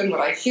reaction?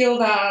 Would I feel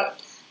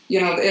that?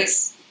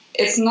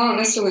 It's not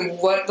necessarily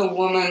what the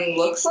woman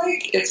looks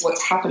like. It's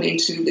what's happening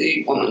to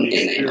the woman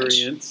in the image.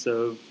 Experience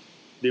of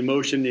the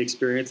emotion, the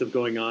experience of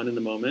going on in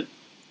the moment.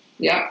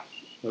 Yeah.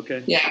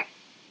 Okay. Yeah.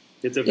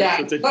 It's a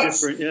different,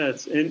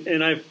 it's,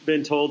 and I've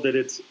been told that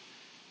it's,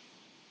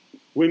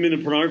 women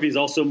in pornography is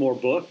also more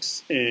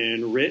books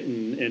and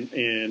written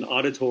and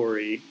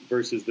auditory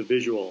versus the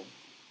visual.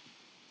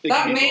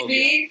 That may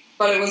be,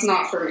 but it was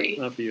not for me.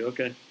 Not for you,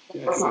 okay.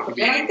 It was not for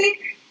me. And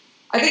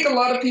I think a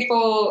lot of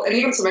people, and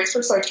even some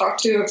experts I've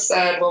talked to, have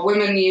said, well,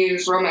 women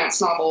use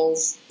romance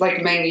novels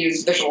like men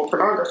use visual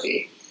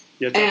pornography.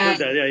 Yeah, I've heard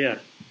that, yeah.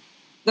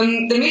 The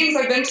meetings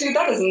I've been to,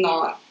 that is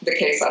not the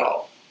case at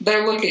all.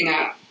 They're looking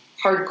at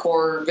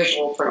hardcore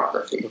visual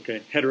pornography.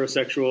 Okay.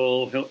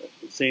 Heterosexual,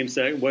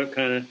 same-sex, what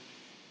kind of...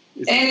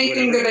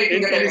 Anything that they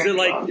can get their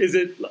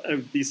hands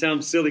on. These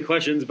sound silly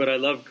questions, but I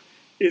love...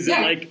 Is it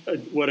like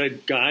what a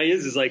guy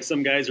is? Is like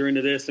some guys are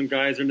into this, some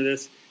guys are into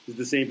this? Is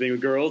the same thing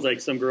with girls? Like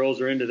some girls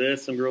are into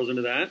this, some girls are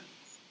into that?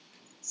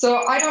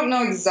 So I don't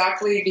know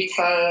exactly,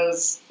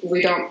 because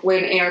when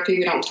ARP,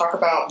 we don't talk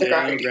about the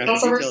graphic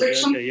details of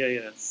restriction. Okay,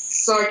 yeah.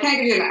 So I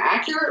can't give you an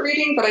accurate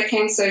reading, but I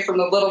can say from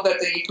the little bit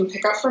that you can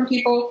pick up from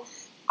people,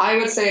 I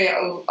would say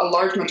a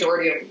large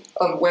majority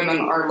of women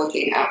are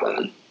looking at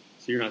women.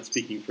 So you're not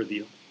speaking for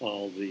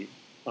all the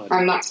audience.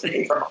 I'm not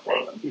speaking for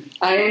all of them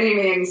by any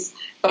means,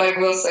 but I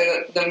will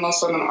say that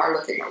most women are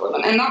looking at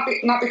women, and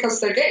not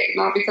because they're gay,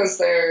 not because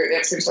they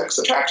have same-sex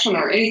attraction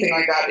or anything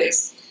like that.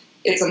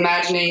 It's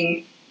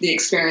imagining the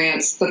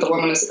experience that the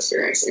woman is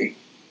experiencing.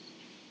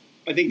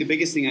 I think the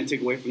biggest thing I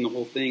took away from the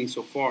whole thing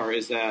so far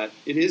is that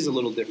it is a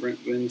little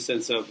different in the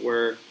sense of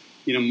where,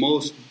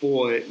 most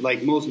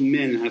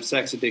men have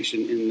sex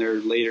addiction in their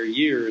later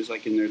years,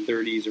 like in their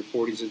 30s or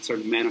 40s. It sort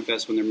of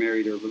manifests when they're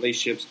married or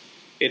relationships.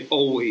 It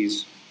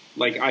always,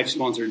 I've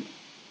sponsored,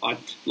 I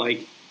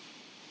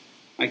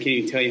can't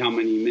even tell you how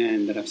many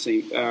men that have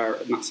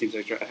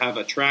have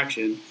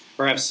attraction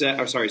or have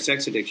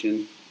sex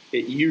addiction.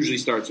 It usually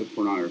starts with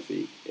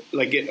pornography.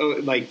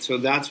 So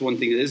that's one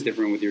thing that is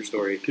different with your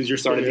story, because you're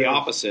starting the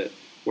opposite,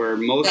 where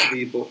most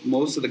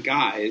of the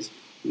guys,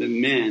 the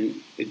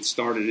men, it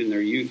started in their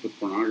youth with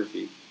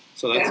pornography.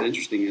 So that's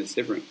interesting. It's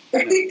different.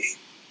 I think,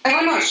 and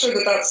I'm not sure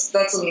that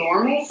that's a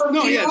normal for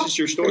people. No, yeah, it's just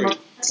your story.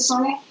 It's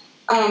normal.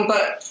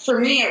 But for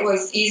me, it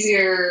was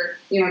easier,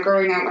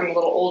 growing up, I'm a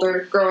little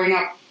older. Growing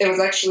up, it was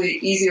actually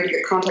easier to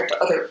get contact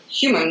to other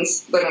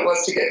humans than it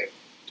was to get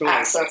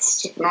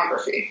access to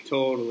pornography.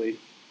 Totally.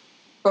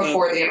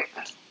 Before the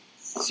internet.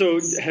 So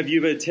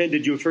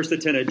did you first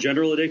attend a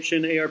general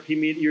addiction ARP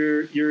meeting?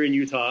 You're in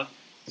Utah,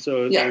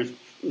 so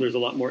there's a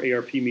lot more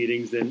ARP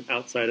meetings than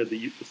outside of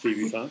the state of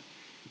Utah.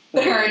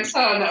 There are a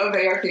ton of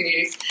ARP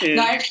meetings. I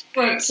actually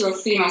went to a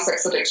female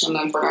sex addiction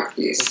and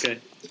pornography use.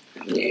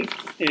 Okay.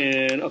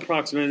 And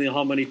approximately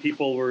how many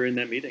people were in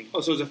that meeting?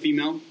 Oh, so it was a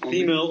female?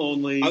 Female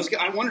only.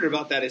 I wondered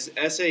about that. As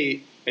SA,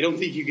 I don't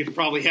think you could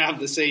probably have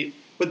the same.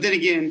 But then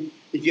again,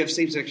 if you have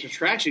same-sex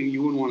attraction,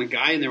 you wouldn't want a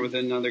guy in there with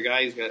another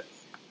guy who's got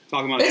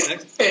talking about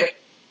sex.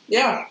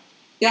 Yeah,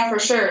 for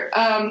sure.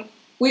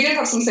 We did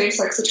have some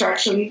same-sex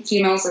attraction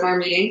females in our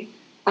meeting.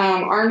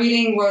 Our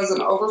meeting was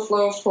an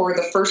overflow for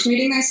the first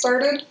meeting they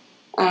started.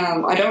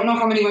 I don't know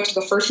how many went to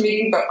the first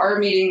meeting, but our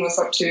meeting was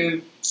up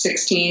to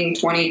 16,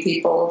 20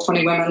 people,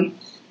 20 women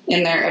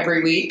in there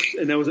every week.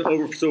 And that was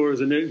so it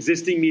was an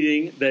existing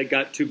meeting that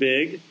got too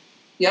big.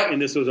 Yep.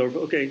 And this was over.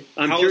 Okay.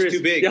 How curious. Was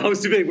too big? Yeah, how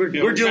was too big? We're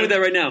dealing with that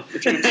right now. We're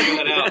trying to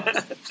figure that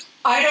out.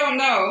 I don't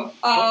know.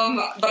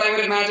 But I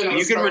would imagine it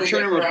was You can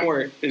return a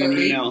report in an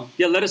email.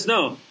 Yeah, let us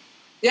know.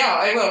 Yeah,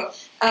 I will.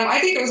 I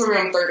think it was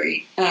around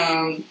 30.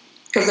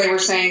 because they were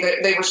saying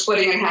that they were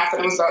splitting in half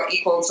and it was about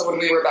equal. So when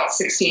we were about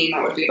 16,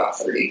 that would be about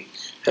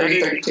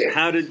 32.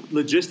 How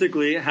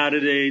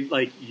did they,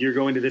 like, you're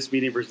going to this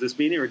meeting versus this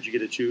meeting, or did you get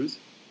to choose?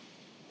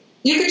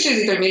 You could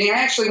choose either meeting. I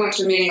actually went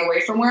to a meeting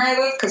away from where I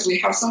live because we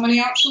have so many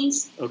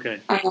options. Okay.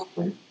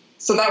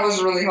 So that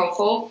was really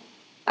helpful.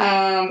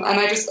 And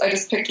I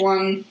just picked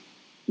one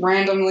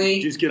randomly.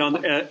 Did you just get on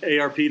the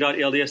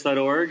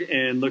arp.lds.org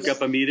and look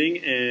up a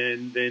meeting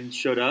and then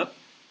showed up?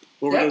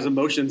 What were those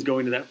emotions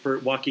going to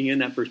that walking in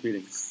that first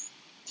meeting?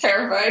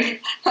 Terrified.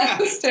 I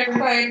was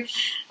terrified.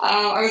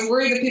 I was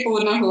worried that people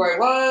would know who I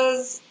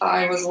was.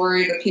 I was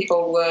worried that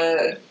people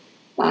would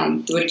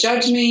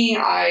judge me.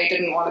 I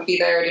didn't want to be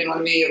there. I didn't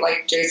want to be,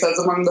 like Jay says,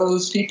 among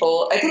those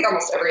people. I think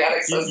almost every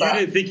addict says that. You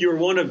didn't think you were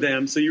one of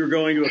them, so you were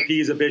going to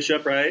appease a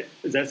bishop, right?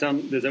 Is that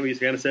what you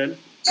kind of said?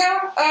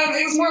 Yeah,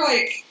 it was more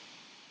like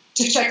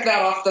to check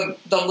that off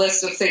the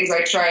list of things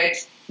I tried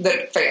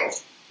that failed.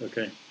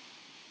 Okay.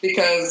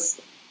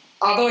 Because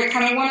although I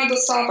kind of wanted to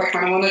stop, I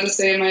kind of wanted to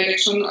stay in my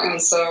addiction,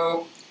 and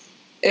so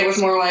it was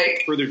more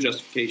like... Further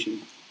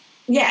justification.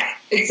 Yeah,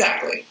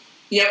 exactly.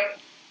 Yep.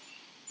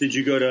 Did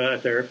you go to a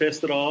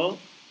therapist at all?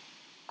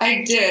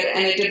 I did,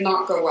 and it did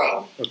not go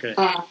well. Okay.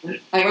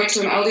 I went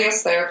to an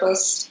LDS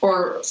therapist,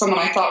 or someone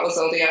I thought was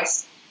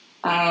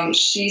LDS.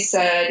 She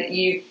said,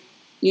 you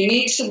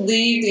need to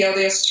leave the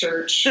LDS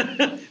church.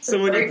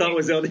 Someone you thought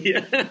was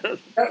LDS.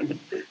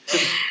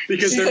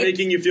 Because they're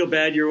making you feel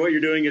bad. What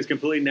you're doing is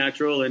completely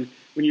natural, and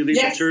when you leave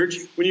the church,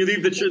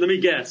 let me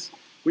guess.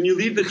 When you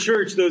leave the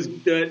church,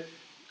 that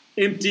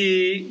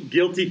empty,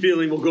 guilty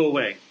feeling will go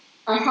away.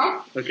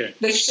 Uh-huh. Okay.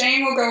 The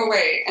shame will go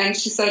away. And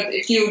she said,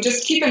 if you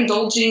just keep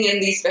indulging in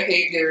these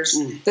behaviors,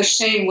 the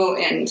shame will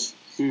end.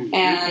 And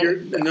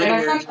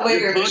I found out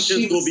later your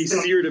conscience will be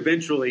seared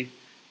eventually.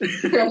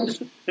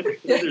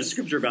 There's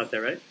scripture about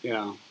that, right?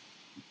 Yeah.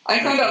 I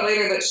found out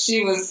later that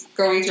she was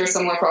going through a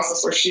similar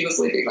process where she was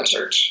leaving the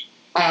church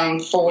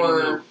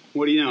for...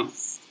 What do you know?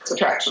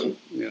 Attraction.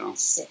 Yeah.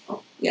 So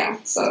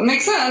it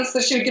makes sense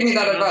that she would give me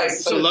that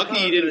advice. So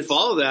lucky you didn't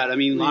follow that. I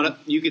mean,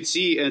 you could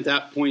see at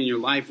that point in your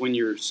life when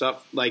you're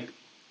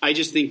I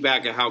just think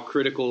back at how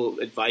critical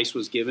advice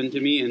was given to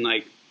me, and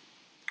like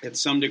at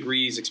some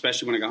degrees,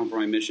 especially when I got home from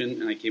my mission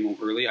and I came home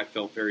early, I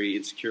felt very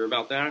insecure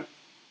about that.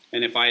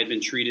 And if I had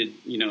been treated,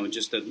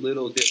 just a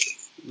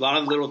lot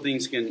of little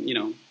things can,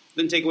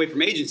 doesn't take away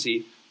from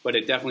agency, but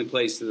it definitely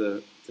plays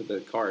to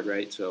the card,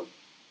 right? So.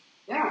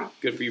 Yeah.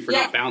 Good for you for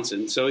not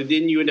bouncing. So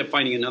didn't you end up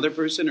finding another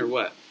person or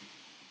what?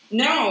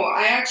 No,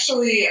 I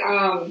actually,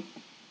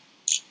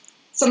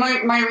 so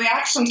my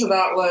reaction to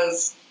that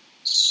was,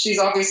 she's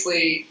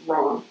obviously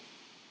wrong.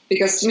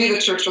 Because to me, the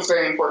church was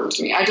very important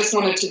to me. I just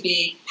wanted to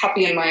be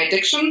happy in my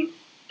addiction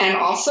and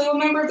also a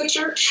member of the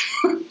church.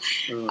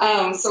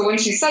 So when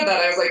she said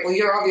that, I was like, well,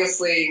 you're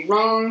obviously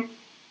wrong.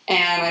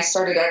 And I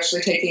started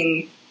actually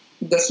taking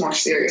this more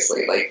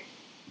seriously. Like,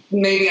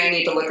 maybe I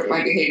need to look at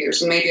my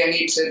behaviors. Maybe I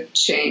need to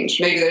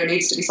change. Maybe there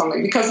needs to be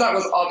something. Because that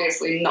was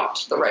obviously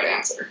not the right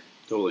answer.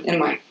 Totally. In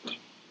my...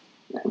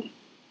 Yeah.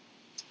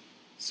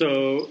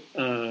 So,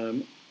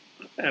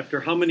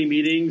 after how many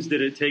meetings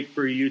did it take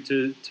for you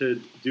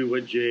to do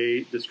what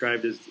Jay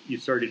described as you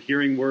started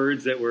hearing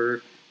words that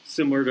were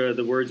similar to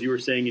the words you were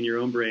saying in your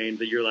own brain,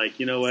 that you're like,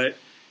 you know what,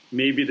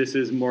 maybe this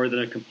is more than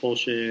a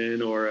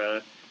compulsion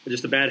or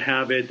just a bad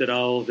habit that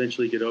I'll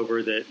eventually get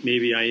over, that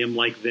maybe I am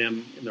like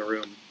them in the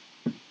room?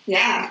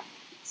 Yeah.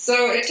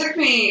 So it took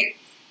me...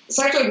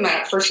 So I have to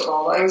admit, first of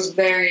all, I was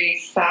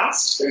very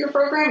fast through the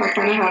program. I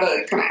kind of had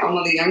a kind of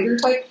Alma the Younger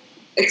type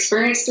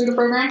experience through the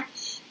program.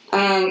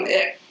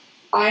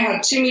 I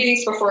had 2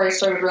 meetings before I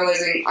started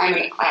realizing I'm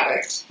an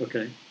addict.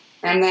 Okay.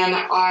 And then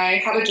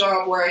I had a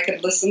job where I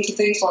could listen to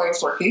things while I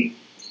was working.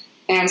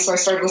 And so I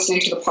started listening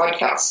to the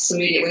podcasts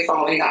immediately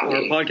following that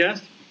meeting. Or a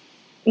podcast?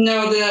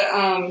 No,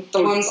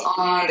 the ones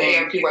on the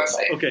ARP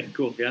website. Okay,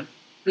 cool, yeah.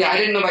 Yeah, I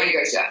didn't know about you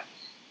guys yet.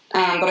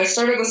 But I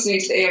started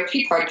listening to the ARP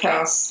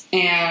podcasts,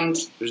 and...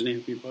 There's an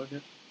ARP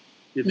podcast?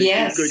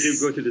 Yes.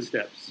 Go through the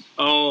steps.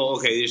 Oh,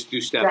 okay, they just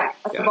do steps. Yeah,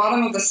 at the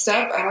bottom of the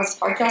step, it has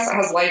podcasts,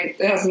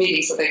 it has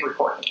meetings that they've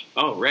recorded.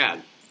 Oh,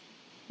 rad.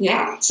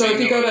 Yeah, so if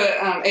you go to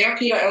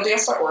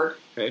arp.lds.org,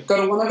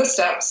 go to one of the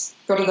steps,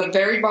 go to the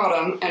very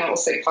bottom, and it will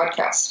say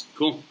podcast.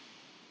 Cool.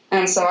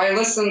 And so I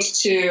listened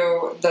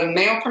to the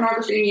male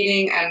pornography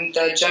meeting and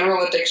the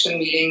general addiction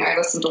meeting. I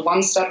listened to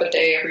one step a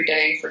day every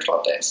day for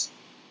 12 days.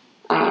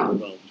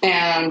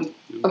 And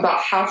about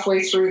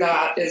halfway through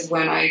that is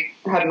when I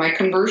had my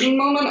conversion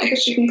moment, I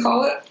guess you can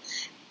call it,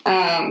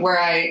 where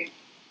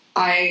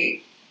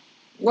I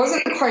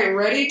wasn't quite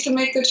ready to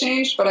make the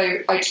change, but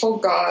I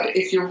told God,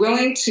 if you're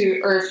willing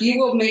to, or if you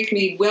will make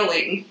me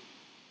willing,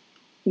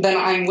 then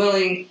I'm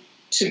willing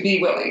to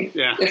be willing,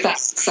 if that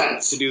makes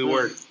sense. To do the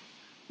work.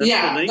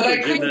 That's but I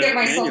couldn't get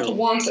myself to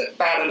want it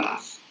bad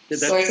enough.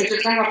 So I said,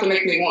 you're going to have to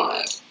make me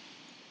want it.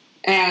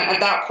 And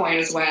at that point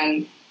is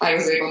when I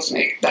was able to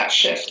make that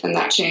shift and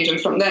that change. And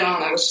from then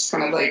on, it was just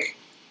kind of like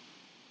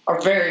a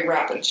very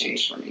rapid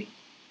change for me.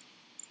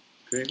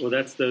 Great. Well,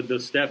 that's the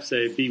steps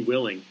say be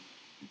willing.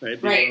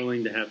 right? Right.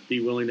 Be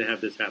willing to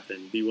have this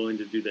happen. Be willing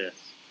to do this.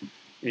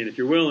 And if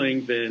you're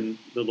willing, then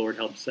the Lord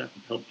helps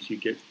you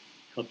get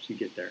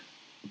there.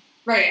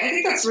 Right. I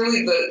think that's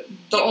really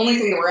the only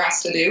thing that we're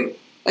asked to do.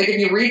 Like if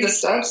you read the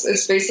steps,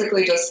 it's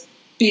basically just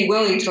be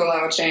willing to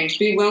allow change.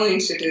 Be willing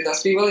to do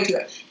this. Be willing to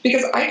that.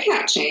 Because I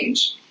can't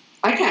change.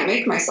 I can't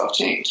make myself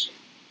change.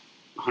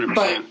 100%.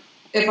 But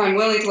if I'm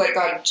willing to let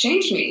God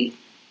change me,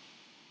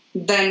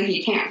 then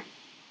He can.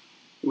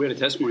 We had a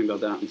testimony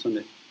about that on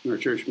Sunday in our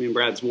church. Me and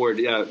Brad's ward.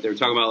 Yeah, they were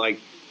talking about like,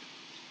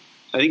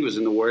 I think it was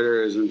in the word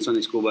or it was in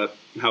Sunday school, but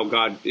how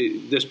God,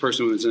 this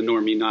person was a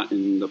normie, not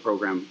in the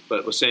program,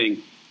 but was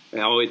saying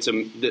how it's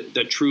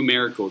the true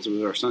miracles. It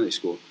was our Sunday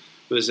school.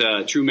 It was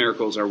true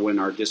miracles are when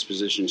our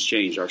dispositions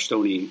change, our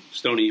stony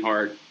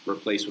heart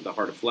replaced with a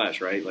heart of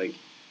flesh, right? Like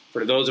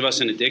for those of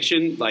us in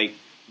addiction, like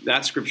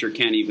that scripture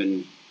can't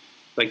even,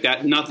 like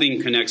that,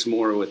 nothing connects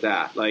more with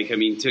that. Like, I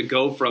mean, to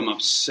go from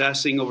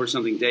obsessing over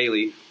something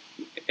daily,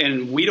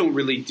 and we don't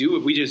really do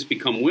it. We just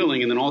become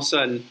willing, and then all of a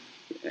sudden,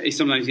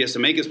 sometimes He has to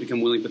make us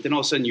become willing, but then all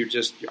of a sudden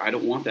I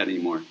don't want that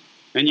anymore.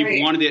 And you've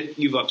Right. wanted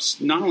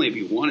it, not only have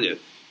you wanted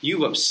it,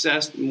 you've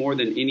obsessed more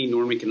than any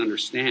normie can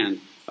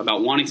understand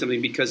about wanting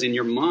something, because in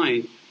your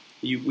mind,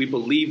 we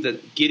believe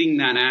that getting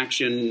that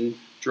action,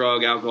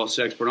 drug, alcohol,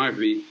 sex,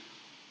 pornography,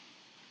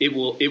 it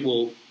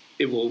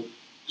will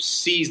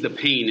seize the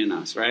pain in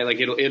us, right? Like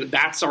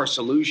that's our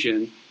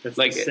solution. That's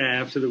like the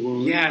salve to the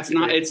wound. Yeah, it's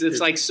not. It's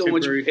like so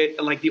temporary.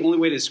 much. Like the only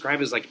way to describe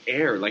it is like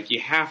air. Like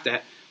you have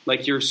to.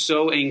 Like you're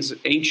so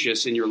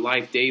anxious in your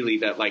life daily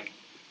that like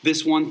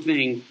this one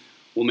thing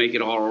will make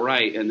it all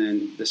right, and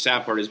then the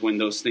sad part is when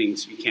those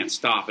things you can't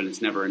stop and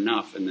it's never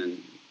enough, and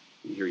then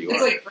here you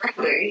It's are. like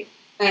grounding.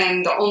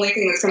 And the only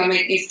thing that's going to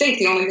make you think,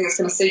 the only thing that's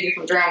going to save you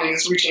from drowning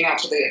is reaching out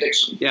to the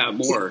addiction. Yeah,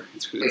 more.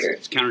 It's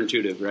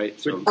counterintuitive, right?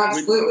 So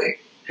Absolutely.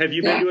 Have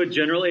you been to a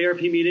general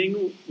ARP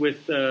meeting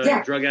with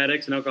drug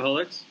addicts and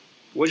alcoholics?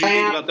 what do you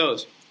think about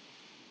those?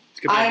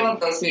 I love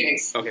those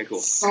meetings. Okay, cool.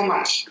 So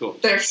much. Cool.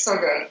 They're so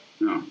good.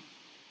 No.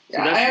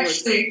 Yeah, I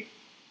actually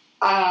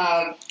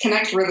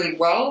connect really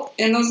well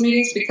in those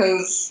meetings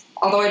because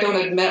although I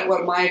don't admit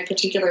what my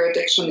particular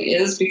addiction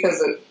is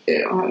because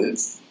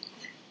it's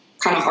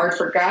kind of hard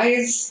for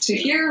guys to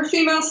hear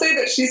females say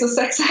that she's a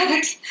sex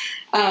addict.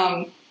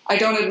 I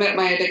don't admit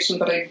my addiction,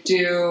 but I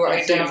do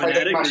identify an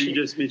addict, much. or you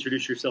just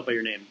introduce yourself by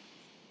your name?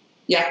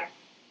 Yeah.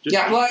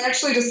 Well, I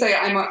actually just say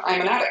I'm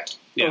an addict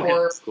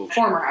or cool.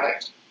 former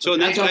addict. So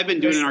and that's what I've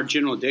been doing in our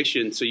general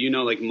addiction. So,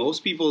 like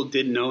most people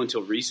didn't know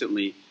until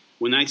recently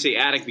when I say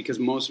addict, because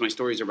most of my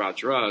stories are about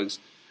drugs.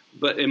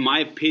 But in my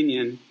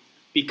opinion,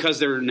 because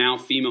there are now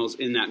females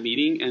in that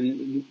meeting,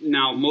 and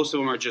now most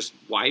of them are just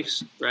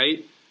wives,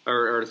 right,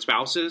 or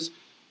spouses.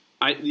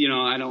 I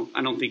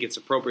don't think it's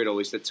appropriate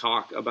always to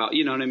talk about,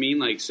 you know what I mean?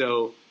 Like,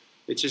 so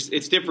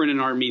it's different in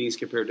our meetings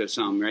compared to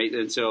some, right?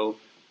 And so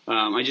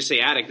I just say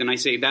addict, and I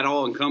say that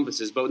all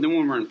encompasses. But then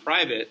when we're in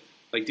private,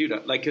 like, dude,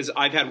 like, because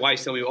I've had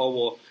wives tell me, oh,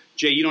 well,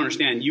 Jay, you don't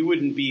understand. You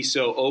wouldn't be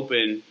so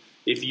open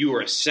if you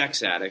were a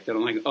sex addict. And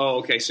I'm like, oh,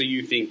 okay, so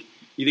you think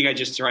I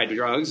just tried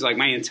drugs? Like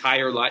my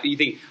entire life? You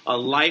think a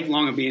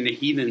lifelong of being a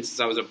heathen since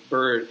I was a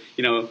bird,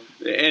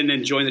 and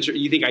then join the church?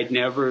 You think I'd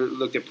never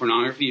looked at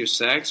pornography or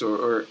sex?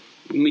 Or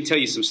let me tell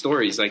you some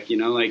stories. Like,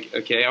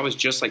 okay, I was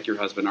just like your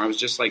husband, or I was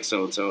just like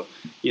so-and-so,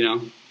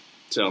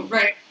 so.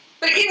 Right.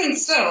 But even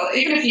still,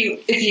 even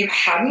if you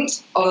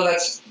hadn't, although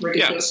that's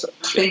ridiculous to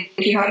think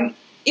if you hadn't,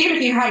 even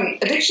if you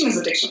hadn't, addiction is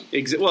addiction.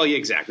 Well, yeah,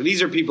 exactly.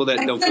 These are people that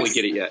don't fully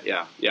get it yet.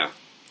 Yeah.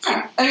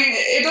 I mean,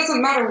 it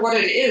doesn't matter what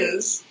it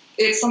is.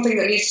 It's something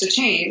that needs to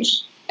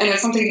change, and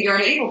it's something that you're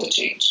unable to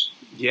change.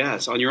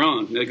 Yes, on your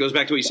own. It goes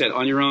back to what you said.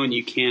 On your own,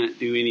 you can't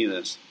do any of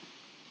this.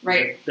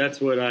 Right.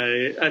 That's what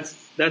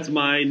that's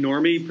my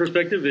normie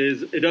perspective.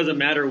 Is it doesn't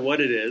matter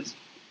what it is.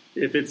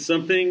 If it's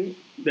something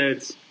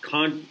that's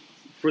on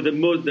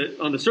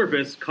the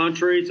surface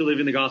contrary to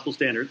living the gospel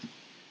standards,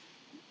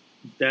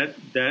 that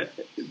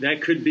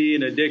could be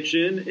an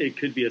addiction. It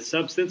could be a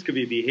substance. Could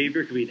be a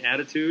behavior. Could be an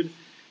attitude.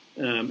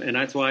 And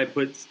that's why I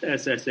put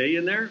SSA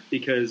in there,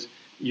 because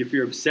if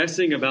you're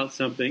obsessing about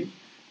something,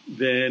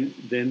 then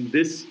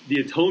the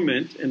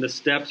atonement and the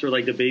steps are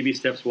like the baby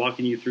steps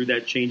walking you through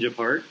that change of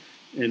heart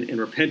and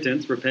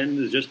repentance. Repentance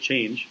is just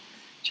changing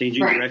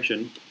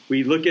direction.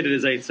 We look at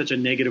it as such a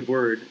negative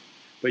word,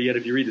 but yet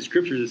if you read the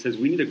scriptures, it says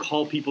we need to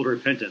call people to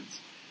repentance.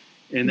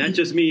 And that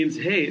just means,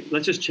 hey,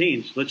 let's just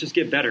change. Let's just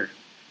get better.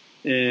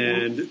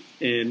 And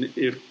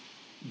if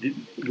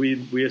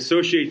we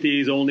associate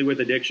these only with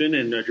addiction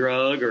and a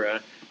drug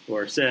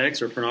or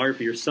sex or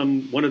pornography or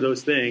one of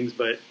those things,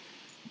 but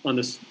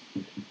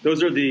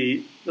those are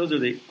the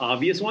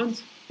obvious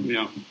ones.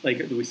 Yeah, like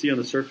we see on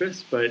the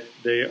surface, but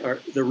the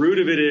root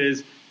of it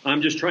is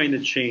I'm just trying to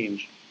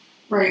change.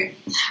 Right.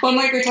 Well,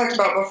 and like we talked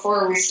about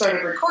before we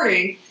started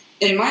recording,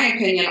 in my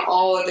opinion,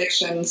 all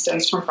addiction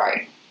stems from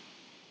pride,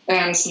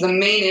 and so the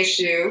main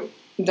issue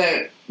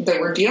that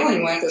we're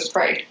dealing with is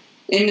pride,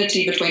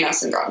 enmity between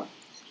us and God.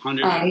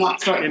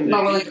 Not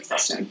willing to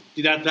trust Him.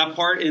 That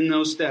part in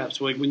those steps,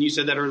 like when you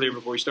said that earlier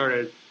before we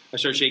started, I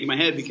started shaking my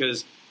head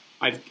because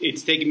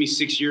it's taken me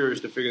 6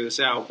 years to figure this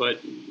out, but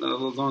as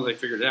long as I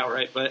figured it out,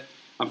 right? But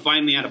I'm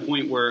finally at a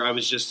point where I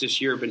was just this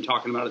year been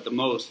talking about it the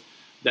most,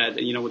 that,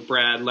 with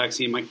Brad,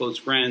 Lexi, and my close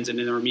friends, and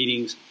in our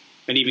meetings,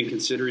 and even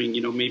considering,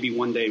 maybe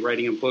one day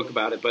writing a book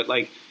about it. But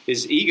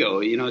is ego,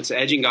 it's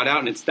edging God out,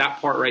 and it's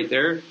that part right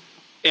there.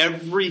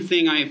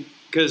 Everything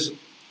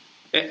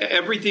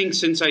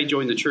since I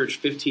joined the church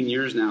 15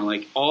 years now,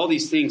 all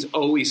these things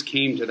always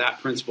came to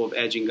that principle of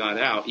edging God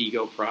out,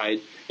 ego, pride,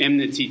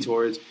 enmity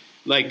towards,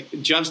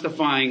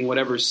 justifying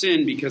whatever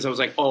sin, because I was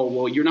like, oh,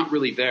 well, you're not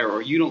really there,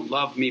 or you don't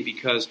love me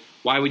because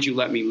why would you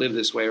let me live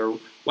this way, or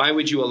why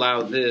would you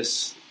allow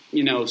this,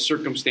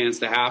 circumstance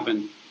to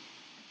happen?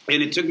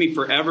 And it took me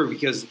forever,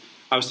 because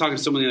I was talking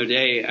to someone the other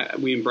day.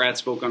 We and Brad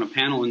spoke on a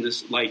panel in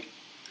this,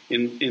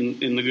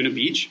 in Laguna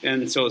Beach,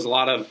 and so it was a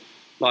lot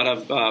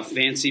of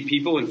fancy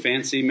people and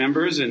fancy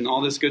members and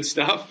all this good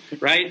stuff,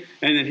 right?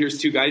 And then here's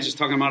two guys just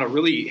talking about a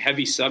really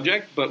heavy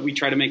subject, but we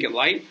try to make it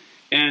light.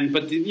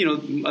 But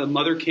a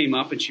mother came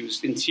up and she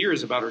was in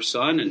tears about her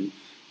son,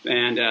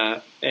 and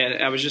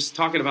I was just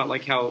talking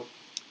about how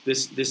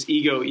this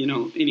ego,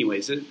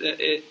 anyways,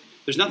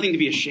 there's nothing to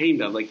be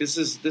ashamed of. This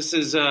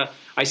is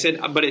I said,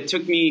 but it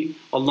took me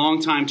a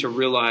long time to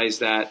realize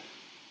that,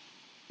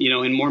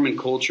 in Mormon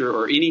culture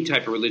or any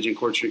type of religion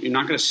culture, you're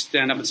not going to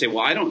stand up and say, well,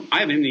 I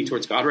have enmity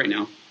towards God right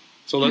now.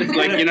 So you know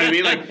what I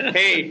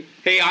mean?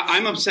 Hey,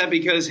 I'm upset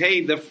because,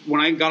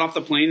 when I got off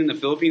the plane in the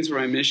Philippines for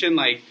my mission,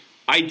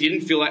 I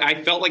didn't feel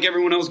I felt like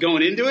everyone else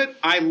going into it.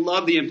 I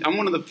love I'm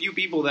one of the few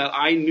people that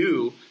I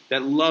knew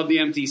that loved the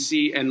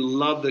MTC and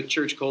loved the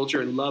church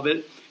culture and love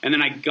it. And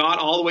then I got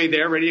all the way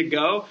there, ready to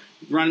go,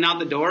 running out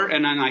the door,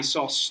 and then I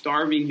saw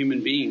starving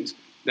human beings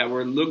that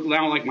looked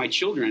now like my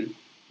children,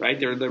 right?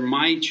 They're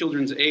my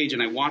children's age,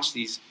 and I watched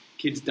these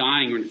kids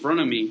dying in front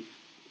of me.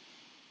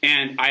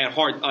 And I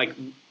had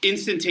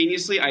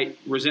instantaneously,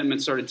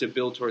 resentment started to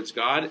build towards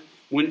God,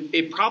 when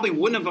it probably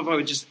wouldn't have if I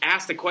would just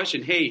ask the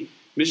question, hey,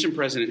 mission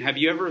president, have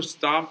you ever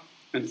stopped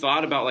and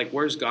thought about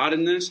where's God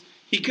in this?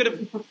 He could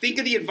have think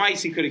of the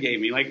advice he could have gave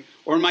me,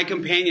 or my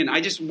companion. I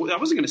wasn't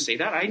going to say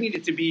that. I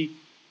needed to be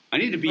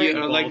you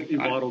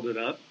bottled it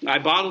up. I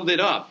bottled it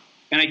up,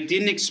 and I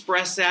didn't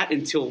express that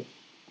until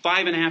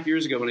 5.5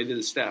 years ago when I did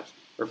the steps,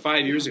 or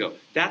 5 years ago.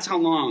 That's how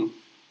long,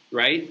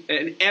 right?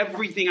 And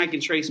everything I can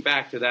trace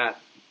back to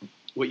that.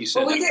 What you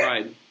said,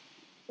 pride.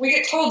 We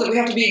get told that we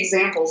have to be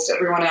examples to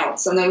everyone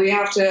else, and that we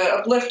have to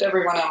uplift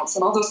everyone else,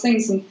 and all those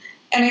things. And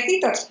I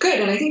think that's good,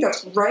 and I think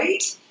that's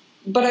right.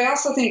 But I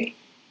also think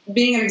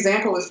being an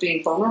example is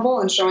being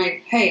vulnerable and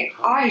showing, hey,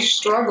 I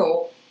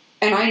struggle,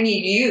 and I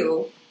need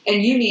you,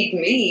 and you need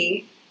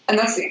me, and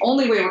that's the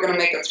only way we're going to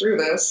make it through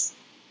this.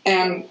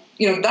 And,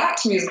 that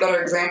to me is a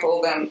better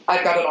example than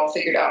I've got it all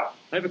figured out.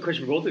 I have a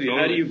question for both of you.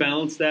 How do you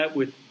balance that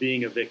with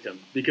being a victim?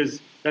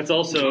 Because that's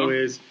also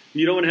is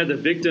you don't want to have the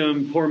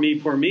victim, poor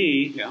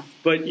me,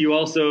 but you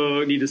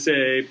also need to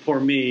say, poor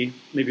me,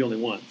 maybe only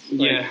once.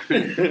 Yeah.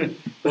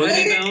 Well,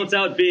 do you balance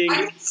out being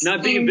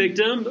not being a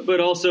victim, but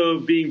also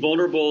being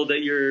vulnerable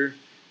that you're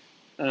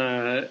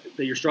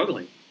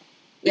struggling?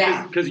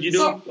 Yeah. Because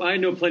I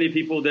know plenty of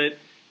people that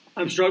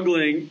I'm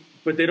struggling,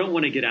 but they don't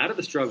want to get out of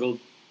the struggle.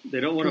 They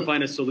don't want to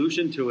find a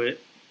solution to it.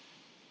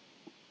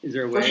 Is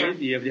there a way? Sure.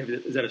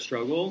 Is that a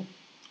struggle?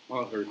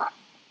 Well,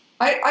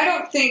 I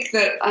don't think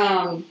that.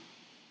 I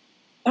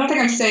don't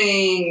think I'm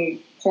saying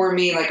poor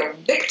me like a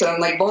victim,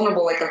 like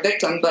vulnerable like a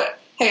victim. But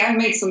hey, I've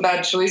made some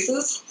bad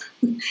choices,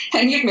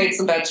 and you've made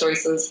some bad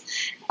choices.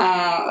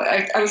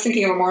 I was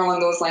thinking of it more along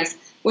those lines.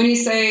 When you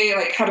say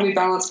how do we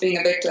balance being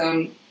a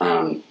victim?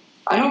 I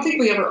don't think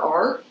we ever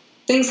are.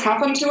 Things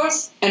happen to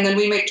us, and then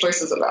we make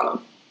choices about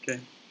them. Okay,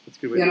 that's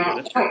a good way to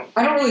put it.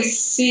 I don't really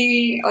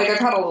see, I've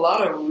had a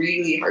lot of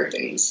really hard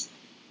things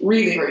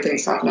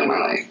happen in my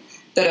life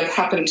that have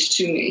happened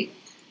to me.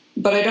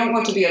 But I don't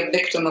want to be a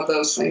victim of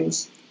those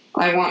things.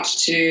 I want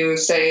to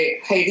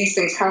say, hey, these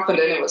things happened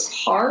and it was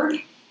hard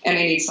and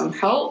I need some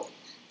help,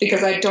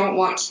 because I don't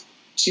want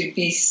to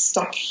be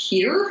stuck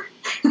here.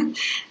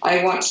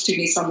 I want to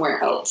be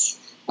somewhere else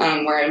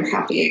where I'm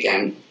happy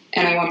again.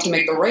 And I want to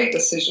make the right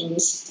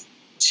decisions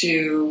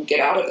to get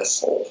out of this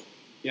hole.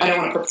 Yeah. I don't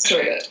want to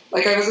perpetuate it.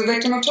 I was a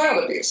victim of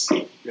child abuse.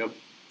 Yep.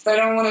 I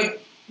don't want to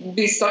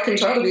be stuck in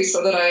child abuse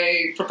so that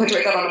I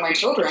perpetuate that onto my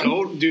children.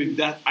 Oh,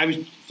 dude, I was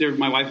there.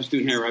 My wife was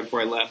doing hair right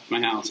before I left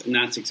my house, and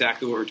that's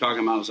exactly what we're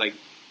talking about. It was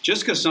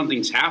just because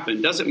something's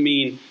happened doesn't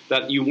mean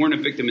that you weren't a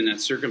victim in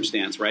that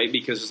circumstance, right?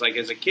 Because it's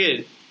as a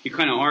kid, you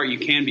kind of are. You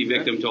can be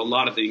victim to a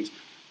lot of things.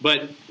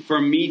 But for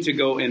me to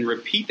go and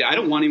repeat that, I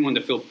don't want anyone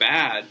to feel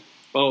bad.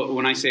 Oh,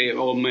 when I say,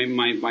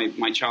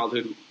 my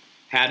childhood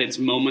had its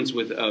moments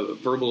with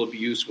verbal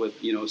abuse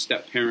with, a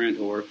step parent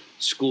or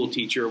school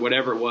teacher or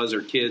whatever it was,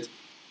 or kids.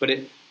 But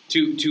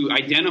to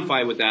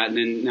identify with that, and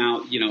then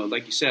now,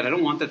 like you said, I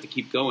don't want that to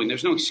keep going.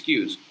 There's no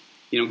excuse.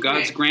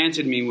 God's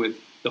granted me with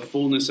the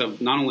fullness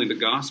of not only the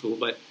gospel,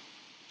 but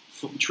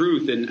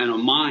truth and a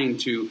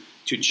mind to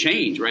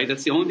change, right?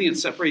 That's the only thing that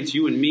separates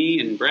you and me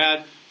and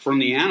Brad from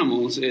the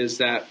animals, is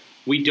that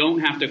we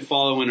don't have to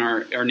follow in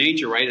our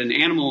nature, right? An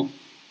animal,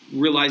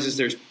 realizes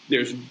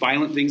there's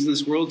violent things in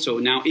this world, so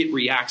now it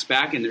reacts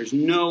back, and there's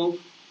no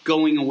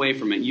going away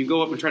from it. You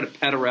go up and try to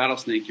pet a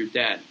rattlesnake, you're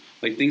dead.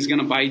 Like, things going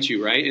to bite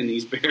you, right? And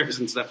these bears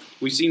and stuff.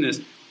 We've seen this.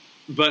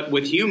 But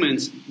with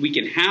humans, we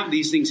can have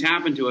these things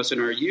happen to us in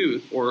our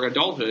youth or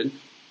adulthood,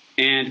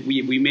 and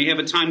we may have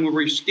a time where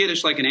we're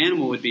skittish like an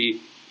animal would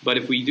be, but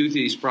if we do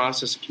these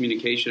process of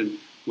communication,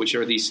 which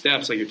are these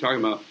steps like you're talking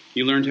about,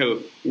 you learn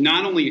to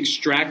not only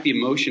extract the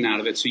emotion out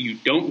of it so you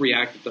don't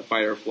react to the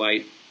fight or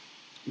flight,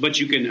 but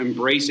you can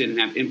embrace it and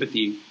have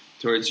empathy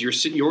towards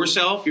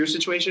yourself, your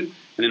situation,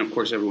 and then, of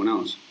course, everyone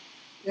else.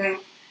 Yeah.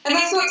 And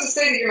that's not to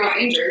say that you're not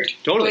injured.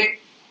 Totally.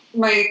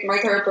 Like, my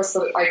therapist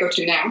that I go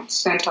to now,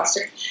 it's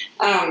fantastic,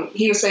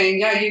 he was saying,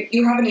 yeah,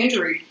 you have an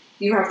injury.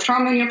 You have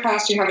trauma in your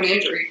past, you have an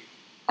injury.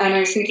 And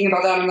I was thinking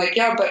about that. I'm like,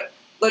 yeah, but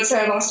let's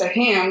say I lost a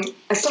hand.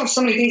 I still have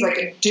so many things I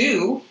could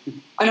do.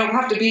 I don't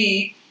have to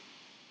be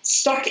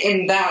stuck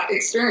in that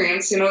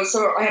experience,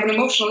 so I have an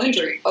emotional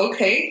injury.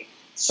 Okay,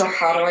 so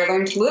how do I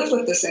learn to live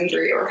with this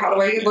injury? Or how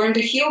do I learn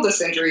to heal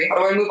this injury? How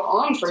do I move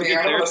on from here?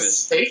 I don't want to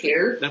stay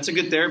here. That's a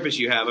good therapist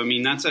you have. I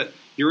mean,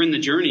 you're in the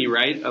journey,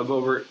 right, of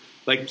over,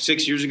 like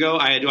 6 years ago,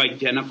 I had to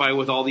identify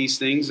with all these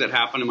things that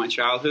happened in my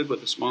childhood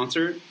with a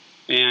sponsor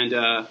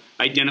and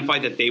identify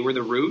that they were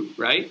the root,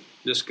 right?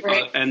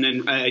 Right. And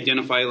then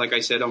identify, like I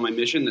said, on my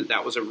mission,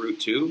 that was a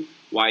root too.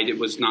 Why it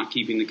was not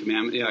keeping the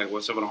commandment. Yeah, I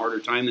was having a harder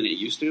time than it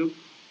used to.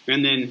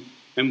 And then,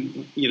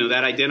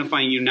 that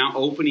identifying you now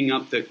opening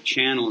up the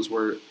channels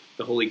where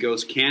the Holy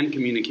Ghost can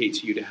communicate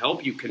to you to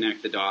help you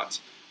connect the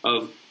dots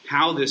of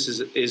how this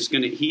is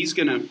going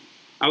to,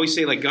 I always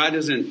say, like, God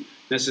doesn't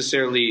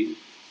necessarily,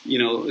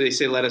 they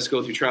say, let us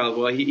go through trials.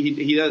 Well,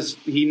 he does,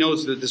 he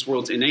knows that this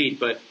world's innate,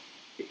 but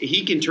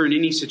he can turn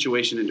any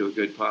situation into a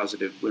good,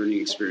 positive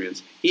learning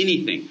experience.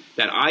 Anything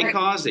that I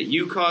cause, that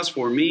you cause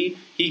for me,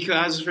 he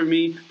causes for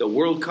me, the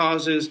world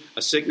causes,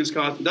 a sickness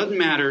causes, it doesn't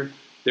matter.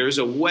 There's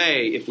a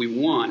way, if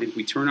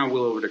we turn our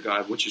will over to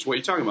God, which is what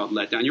you're talking about,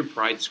 let down your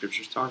pride. The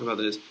scriptures talk about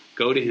this.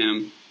 Go to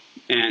him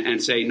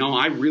and say, no,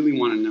 I really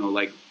want to know,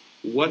 like,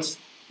 what's,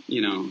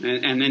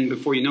 and then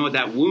before you know it,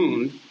 that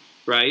wound,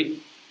 right?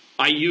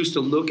 I used to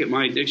look at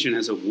my addiction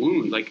as a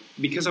wound, like,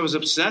 because I was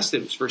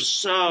obsessive for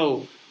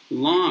so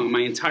long,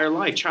 my entire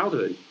life,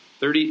 childhood,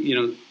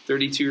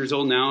 32 years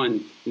old now,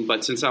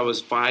 but since I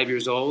was 5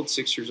 years old,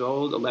 6 years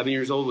old, 11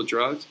 years old with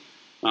drugs,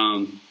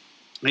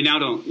 I now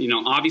don't,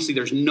 obviously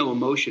there's no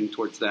emotion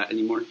towards that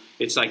anymore.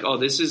 It's like,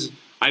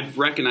 I've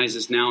recognized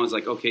this now as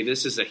like, okay,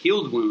 this is a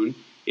healed wound.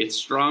 It's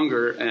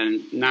stronger,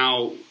 and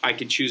now I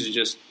could choose to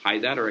just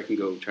hide that, or I can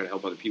go try to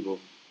help other people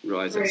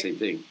realize that same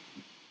thing.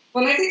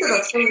 Well, and I think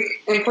that's really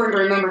important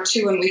to remember,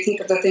 too, when we think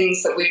of the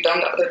things that we've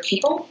done to other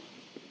people,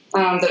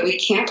 that we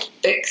can't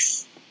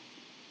fix,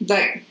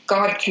 that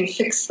God can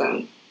fix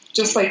them.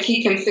 Just like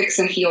he can fix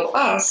and heal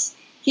us,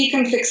 he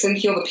can fix and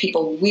heal the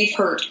people we've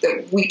hurt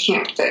that we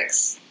can't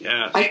fix.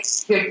 Yeah. I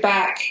give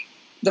back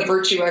the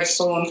virtue I've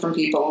stolen from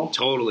people.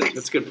 Totally.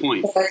 That's a good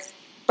point.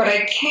 But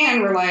I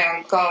can rely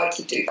on God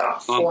to do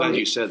that for me. I'm glad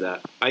you said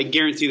that. I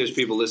guarantee there's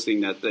people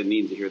listening that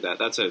need to hear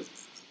that.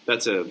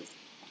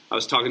 I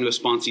was talking to a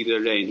sponsor the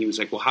other day, and he was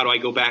like, well, how do I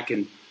go back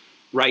and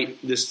write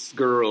this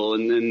girl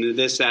and then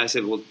this, that? I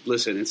said, well,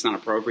 listen, it's not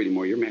appropriate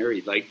anymore. You're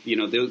married. Like,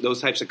 those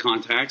types of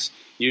contacts,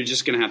 you're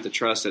just going to have to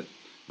trust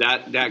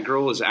that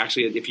girl is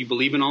actually, if you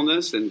believe in all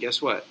this, then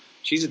guess what?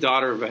 She's a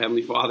daughter of a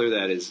Heavenly Father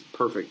that is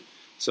perfect.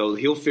 So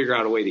he'll figure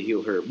out a way to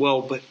heal her.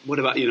 Well, but what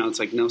about, it's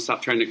like, no,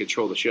 stop trying to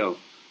control the show.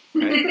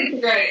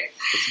 Right? Right.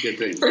 That's a good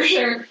thing. For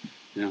sure.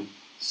 Yeah.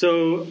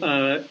 So,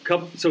 a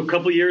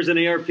couple years in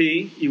ARP,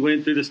 you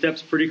went through the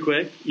steps pretty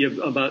quick. You have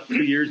about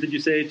 2 years, did you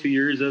say? 2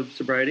 years of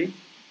sobriety?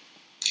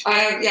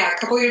 A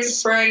couple years of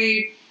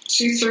sobriety,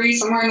 2, 3,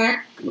 somewhere in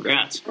there.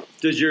 Congrats.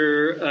 Does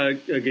your,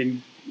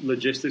 again,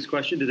 logistics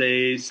question, do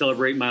they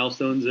celebrate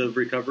milestones of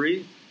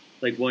recovery?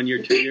 Like 1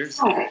 year, 2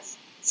 years?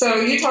 So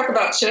you talk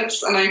about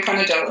chips, and I'm kind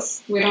of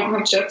jealous. We don't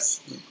have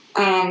chips.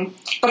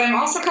 But I'm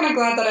also kind of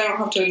glad that I don't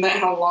have to admit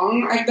how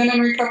long I've been in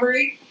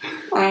recovery,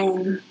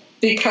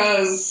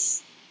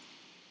 because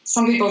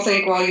some people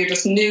think, well, you're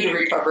just new to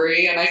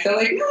recovery, and I feel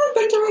like, no, I've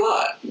been through a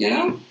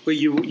lot, But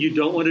you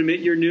don't want to admit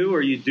you're new,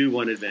 or you do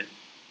want to admit?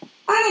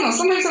 I don't know.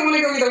 Sometimes I want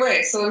to go either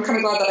way, so I'm kind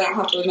of glad that I don't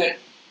have to admit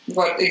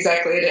what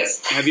exactly it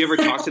is. Have you ever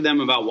talked to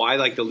them about why,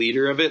 like the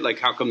leader of it, like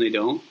how come they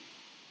don't?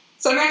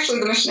 So I'm actually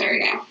the missionary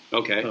now.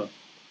 Okay. Oh.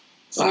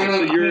 So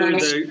You're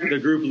the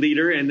group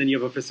leader, and then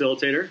you have a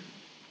facilitator?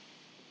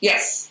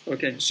 Yes.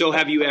 Okay. So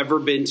have you ever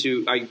been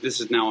to,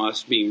 this is now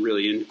us being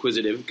really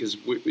inquisitive because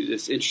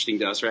it's interesting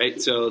to us, right?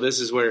 So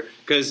this is where,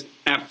 because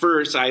at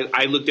first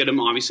I looked at them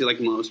obviously like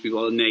most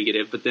people,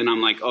 negative, but then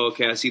I'm like, oh,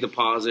 okay, I see the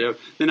positive.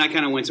 Then I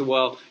kind of went to,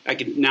 well, I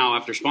can now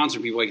after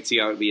sponsoring people, I can see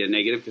how it would be a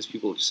negative because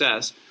people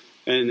obsess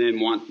and then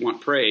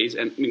want praise,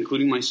 and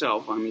including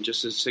myself. I'm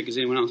just as sick as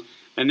anyone else.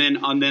 And then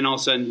all of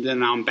a sudden,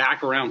 then I'm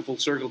back around full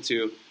circle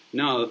to,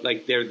 no,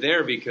 like they're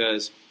there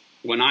because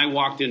when I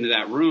walked into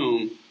that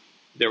room,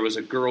 there was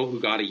a girl who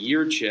got a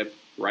year chip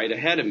right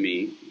ahead of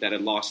me that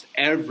had lost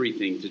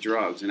everything to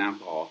drugs and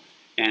alcohol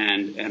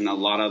and a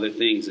lot of other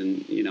things.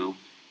 And,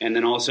 And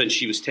then all of a sudden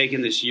she was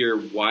taken this year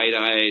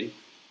wide-eyed,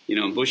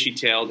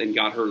 bushy-tailed, and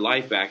got her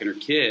life back and her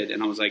kid.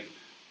 And I was like,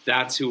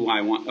 that's who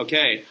I want.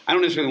 Okay, I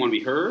don't necessarily want to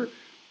be her,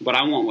 but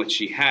I want what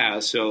she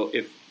has. So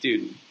it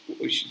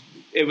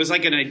was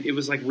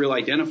like real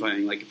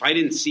identifying. Like if I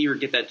didn't see her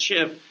get that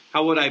chip,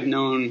 how would I have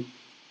known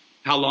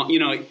how long?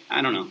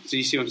 I don't know. So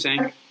you see what I'm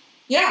saying?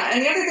 Yeah,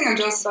 and the other thing I'm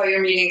jealous about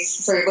your meetings,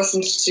 so I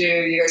listened to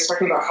you guys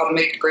talking about how to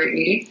make a great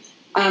meeting.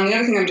 The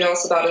other thing I'm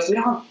jealous about is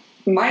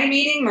my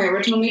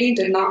original meeting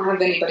did not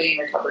have anybody in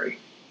recovery.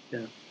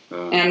 Yeah.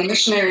 And the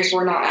missionaries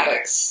were not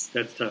addicts.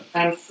 That's tough.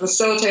 And the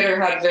facilitator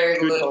had very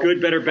little. Good,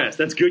 better, best.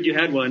 That's good you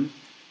had one.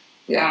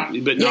 Yeah.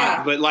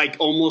 But like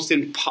almost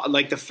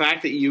like the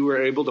fact that you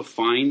were able to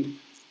find,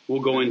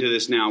 we'll go into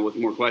this now with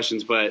more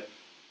questions, but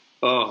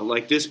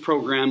like this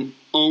program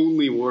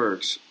only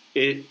works.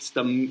 It's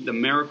the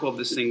miracle of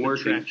this thing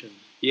working. Attraction.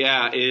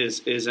 Yeah,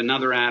 is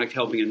another addict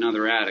helping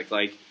another addict.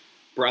 Like,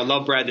 I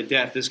love Brad to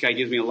death. This guy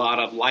gives me a lot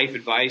of life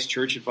advice,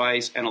 church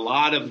advice, and a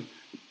lot of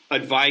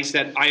advice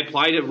that I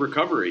apply to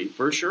recovery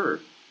for sure.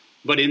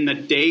 But in the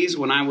days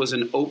when I was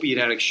an opiate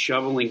addict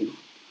shoveling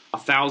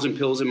 1,000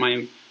 pills in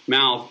my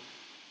mouth,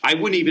 I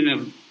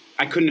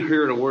couldn't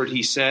hear a word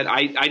he said.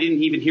 I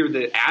didn't even hear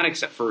the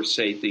addicts at first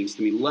say things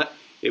to me.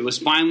 It was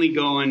finally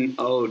going,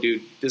 oh,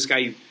 dude, this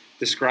guy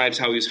describes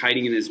how he was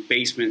hiding in his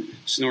basement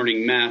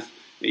snorting meth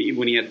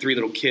when he had 3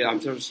 little kids. I'm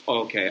just,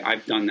 okay,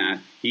 I've done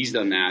that. He's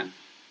done that.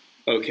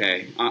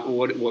 Okay,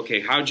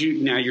 okay,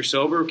 now you're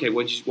sober? Okay,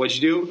 what'd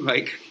you do?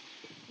 Like,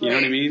 you know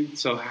what I mean?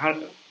 So how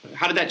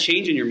did that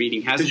change in your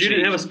meeting? Because you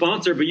didn't have a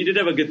sponsor, but you did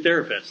have a good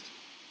therapist.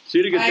 So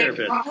you had a good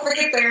therapist. I did not have a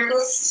good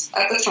therapist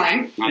at the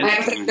time. I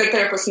have a good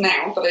therapist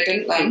now, but I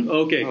didn't then.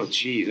 Okay. Oh,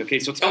 geez. Okay,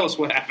 so tell us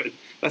what happened.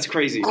 That's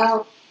crazy.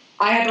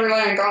 I had to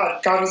rely on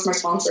God. God was my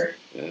sponsor.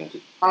 Yeah.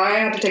 I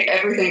had to take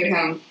everything to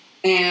him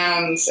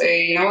and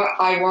say, you know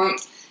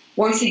what,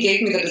 once he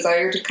gave me the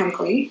desire to come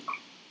clean,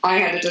 I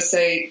had to just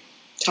say,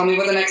 tell me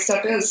what the next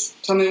step is.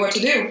 Tell me what to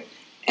do.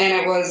 And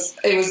it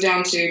was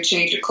down to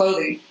change your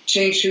clothing,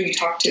 change who you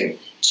talk to,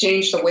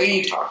 change the way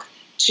you talk,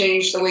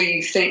 change the way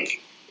you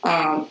think.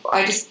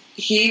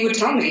 He would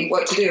tell me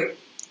what to do.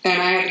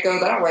 And I had to go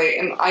that way.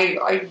 And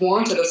I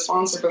wanted a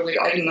sponsor, but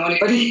I didn't know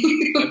anybody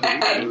who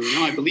had.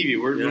 No, I believe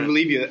you. We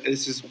believe you.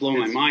 This is blowing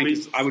my mind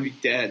because I would be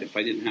dead if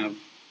I didn't have.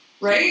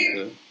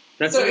 Right?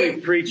 That's why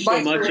we preach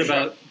so much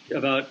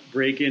about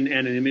breaking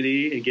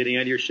anonymity and getting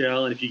out of your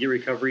shell. And if you get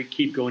recovery,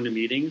 keep going to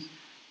meetings.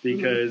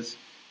 Because,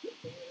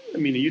 I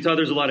mean, in Utah,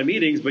 there's a lot of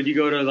meetings, but you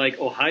go to like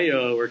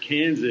Ohio or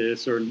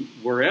Kansas or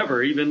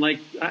wherever, even like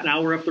an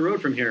hour up the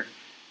road from here.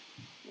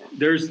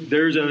 There's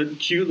a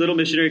cute little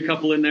missionary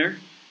couple in there.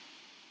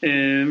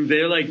 And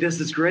they're like, this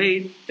is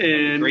great.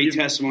 And great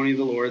testimony of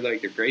the Lord. Like,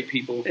 they're great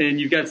people. And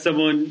you've got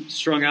someone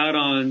strung out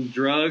on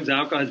drugs,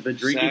 alcohol, has been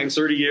drinking for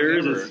 30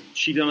 years, is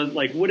cheating on,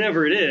 like,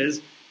 whatever it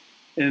is.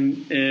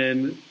 And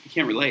you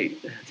can't relate.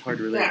 It's hard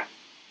to relate. Yeah.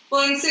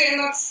 Well, and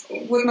that's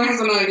with my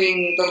husband and I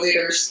being the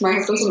leaders. My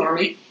husband's a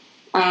normie.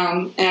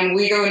 And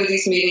we go into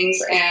these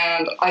meetings,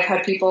 and I've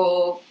had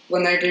people,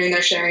 when they're doing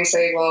their sharing,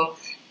 say, well,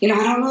 I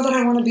don't know that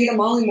I want to be the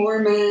Molly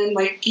Mormon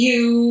like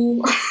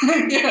you,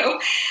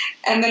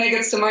 And then it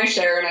gets to my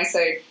share, and I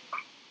say,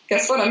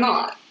 guess what? I'm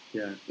not.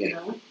 Yeah.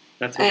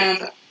 That's and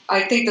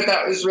I think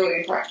that was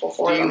really impactful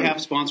for them. Do you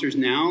have sponsors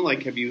now?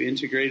 Like, have you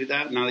integrated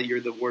that now that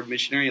you're the ward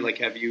missionary? Like,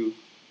 how do you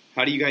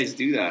guys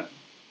do that?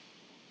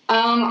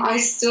 I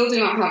still do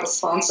not have a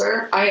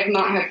sponsor. I have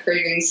not had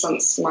cravings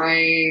since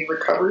my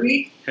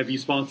recovery. Have you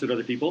sponsored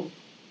other people?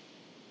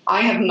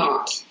 I have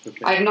not.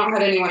 Okay. I have not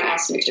had anyone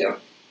ask me to.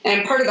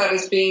 And part of that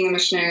is being a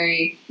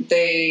missionary,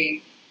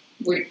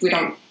 we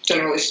don't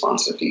generally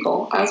sponsor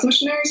people as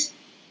missionaries.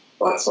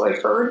 Well, that's what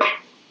I've heard.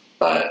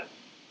 But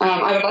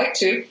I would like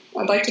to.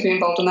 I'd like to be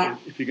involved in that.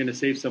 If you're going to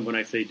save someone,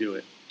 I say do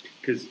it.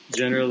 Because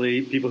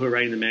generally, people who are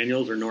writing the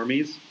manuals are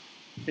normies.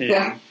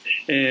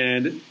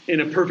 And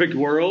in a perfect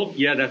world,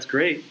 yeah, that's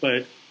great.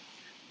 But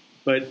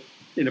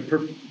we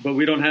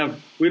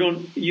don't.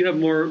 You have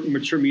more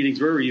mature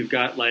meetings where you've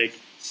got like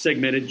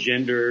segmented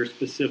gender,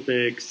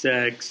 specific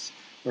sex,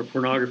 or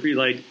pornography.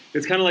 Like,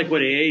 it's kind of like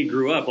what AA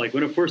grew up. Like,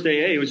 when it first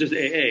AA, it was just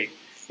AA.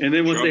 And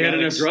then once they had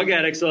enough drug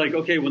addicts, they're like,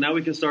 okay, well, now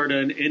we can start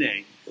an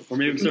NA. Or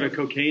maybe we can start a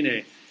cocaine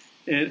A.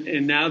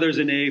 And now there's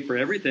an A for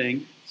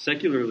everything,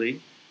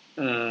 secularly.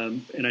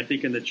 And I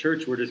think in the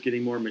church, we're just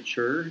getting more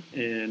mature.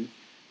 And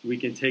we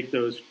can take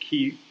those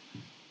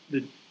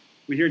we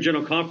hear in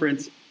General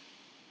Conference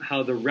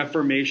how the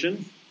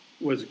Reformation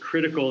was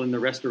critical in the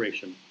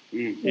Restoration.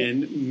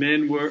 Mm-hmm.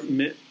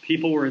 And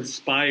people were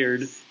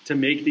inspired to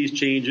make these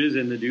changes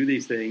and to do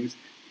these things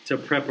to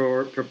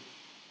prepare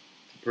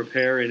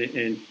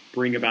and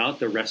bring about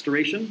the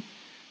restoration.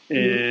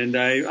 Mm-hmm.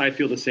 And I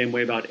feel the same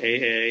way about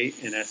AA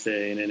and SA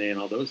and NA and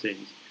all those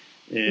things.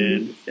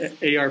 And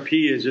ARP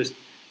is just,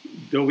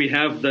 though we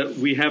have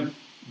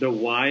the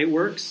why it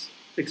works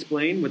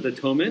explained with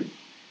atonement,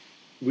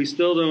 we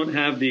still don't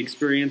have the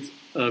experience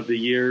of the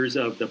years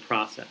of the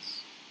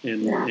process.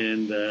 And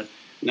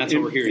that's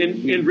what we're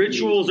hearing. And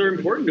rituals are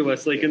important to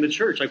us, like in the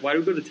church. Like, why do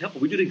we go to the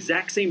temple? We do the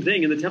exact same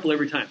thing in the temple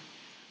every time.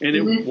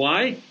 And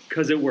why?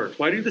 Because it works.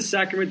 Why do the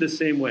sacrament the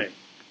same way?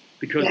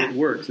 Because it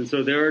works. And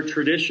so there are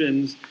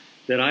traditions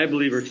that I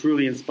believe are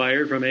truly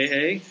inspired from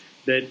AA.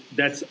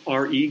 That's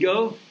our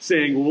ego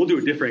saying, well, we'll do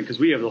it different because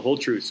we have the whole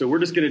truth. So we're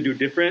just going to do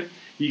different.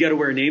 You got to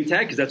wear a name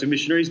tag because that's what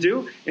missionaries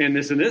do, and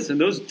this and this.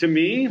 And those, to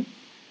me,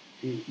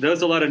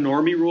 there's a lot of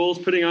normie rules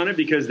putting on it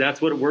because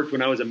that's what it worked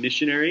when I was a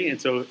missionary.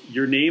 And so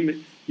your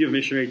name, you have a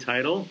missionary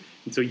title.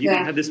 And so you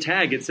have this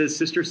tag. It says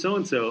Sister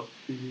So-and-so.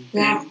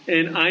 Yeah.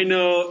 And I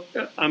know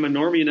I'm a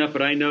normie enough,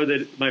 but I know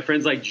that my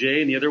friends like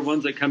Jay and the other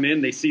ones that come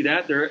in, they see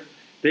that.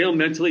 They'll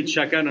mentally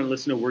check out and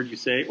listen to a word you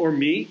say. Or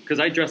me, because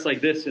I dress like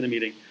this in a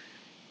meeting.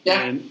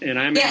 Yeah. And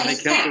I'm in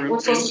the counter room. We're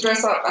supposed to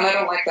dress up, and I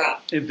don't like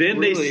that. And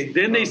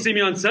then they see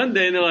me on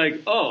Sunday, and they're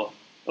like, oh,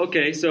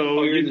 okay,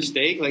 so you're in the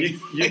stake? Like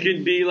you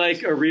can be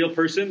like a real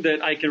person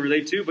that I can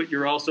relate to, but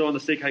you're also on the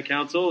Stake High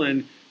Council,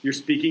 and you're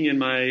speaking in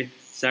my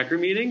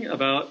sacrament meeting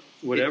about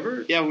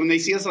whatever. Yeah, when they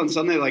see us on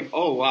Sunday, like,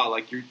 oh, wow,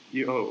 like,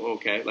 oh,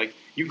 okay. Like,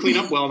 you clean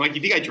up well. I'm like,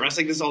 you think I dress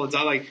like this all the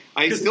time? Like,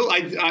 I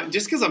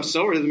just because I'm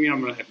sober doesn't mean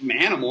I'm an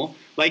animal.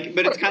 Like,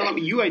 but it's kind of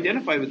like you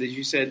identified with this.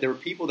 You said there were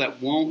people that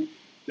won't.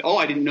 Oh,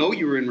 I didn't know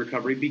you were in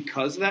recovery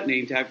because of that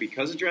name tag,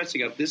 because of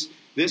dressing up. This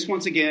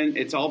once again,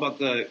 it's all about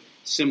the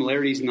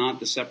similarities, not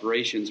the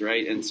separations,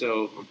 right? And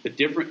so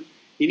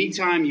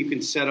anytime you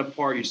can set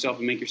apart yourself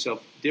and make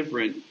yourself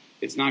different,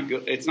 it's not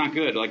good. It's not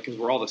good, like, because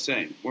we're all the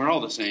same. We're all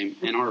the same,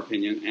 in our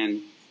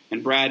opinion.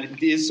 And Brad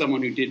is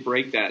someone who did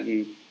break that.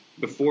 And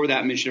before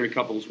that, missionary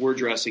couples were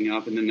dressing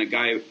up, and then the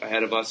guy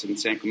ahead of us in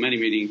San Clemente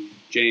meeting,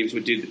 James,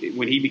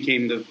 when he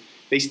became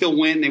they still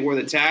went and they wore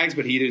the tags,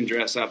 but he didn't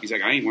dress up. He's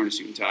like, I ain't wearing a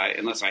suit and tie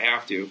unless I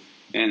have to.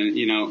 And,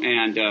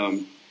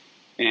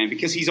 and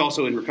because he's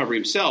also in recovery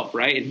himself,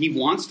 right? And he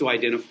wants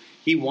to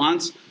he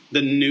wants the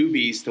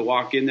newbies to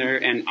walk in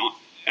there and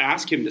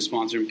ask him to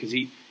sponsor him because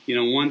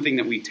one thing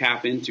that we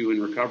tap into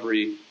in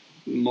recovery,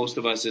 most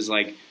of us, is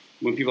like,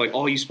 when people are like,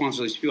 oh, you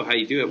sponsor these people, how do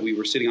you do it? We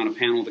were sitting on a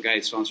panel with a guy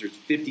that sponsors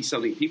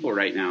 50-something people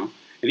right now,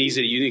 and he's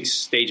at a unique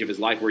stage of his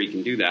life where he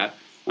can do that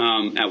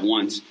at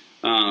once.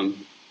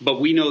 But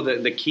we know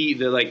that the key,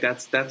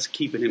 that's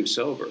keeping him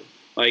sober.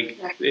 Like,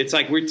 it's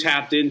like we're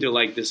tapped into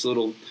like this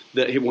little.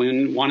 When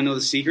you want to know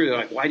the secret, they're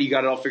like, why do you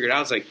got it all figured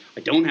out? It's like, I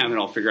don't have it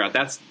all figured out.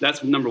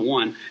 That's number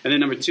one. And then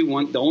number two,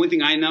 the only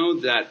thing I know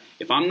that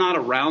if I'm not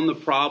around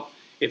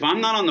if I'm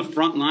not on the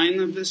front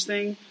line of this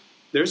thing,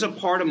 there's a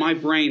part of my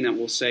brain that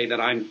will say that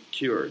I'm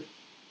cured.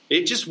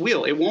 It just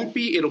will. It won't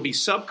be. It'll be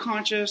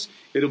subconscious.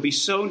 It'll be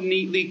so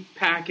neatly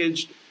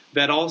packaged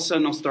that all of a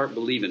sudden I'll start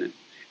believing it.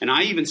 And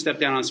I even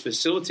stepped down as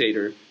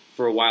facilitator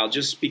for a while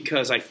just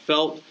because I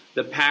felt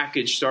the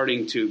package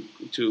starting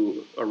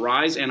to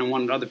arise, and I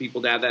wanted other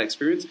people to have that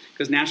experience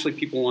because naturally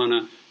people want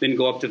to then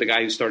go up to the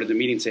guy who started the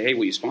meeting and say, hey,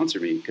 will you sponsor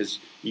me? Because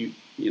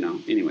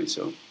anyway,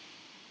 so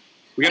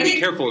we got to be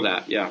careful of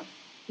that, yeah.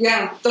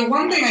 Yeah, the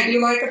one thing I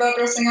do like about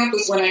dressing up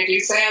is when I do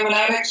say I'm an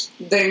addict,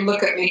 they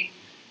look at me.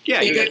 Yeah,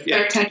 they get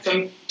their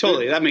attention.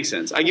 Totally, that makes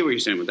sense. I get what you're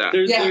saying with that.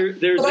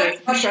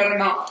 I'd much rather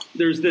not.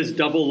 There's this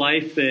double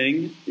life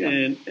thing,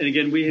 and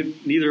again,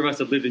 neither of us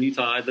have lived in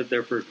Utah. I lived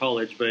there for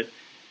college, but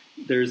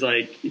there's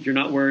like, if you're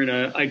not wearing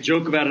I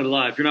joke about it a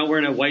lot. If you're not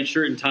wearing a white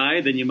shirt and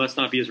tie, then you must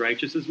not be as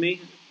righteous as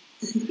me.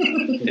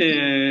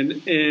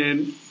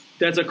 and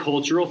that's a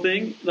cultural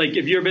thing. Like,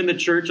 if you ever been to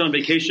church on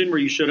vacation where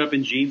you showed up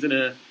in jeans and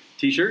a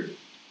t-shirt?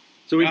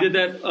 So we did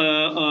that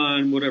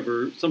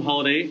on some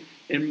holiday,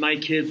 and my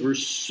kids were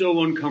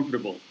so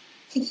uncomfortable.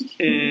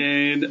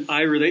 And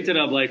I related,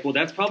 I'm like, well,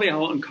 that's probably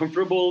how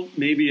uncomfortable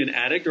maybe an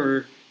addict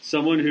or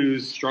someone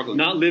who's struggling,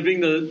 not living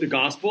the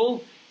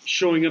gospel,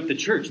 showing up to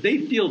church. They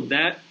feel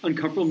that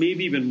uncomfortable,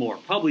 maybe even more,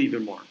 probably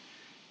even more.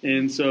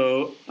 And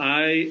so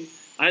I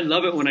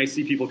love it when I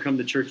see people come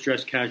to church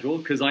dressed casual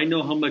because I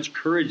know how much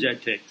courage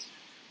that takes.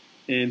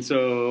 And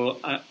so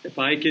if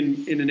I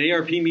can, in an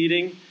ARP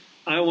meeting,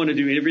 I want to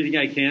do everything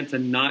I can to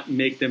not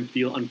make them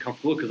feel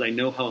uncomfortable because I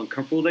know how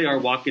uncomfortable they are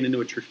walking into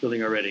a church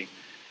building already.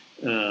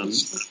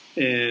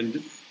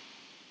 And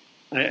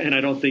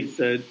I don't think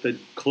that the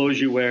clothes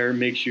you wear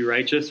makes you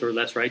righteous or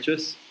less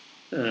righteous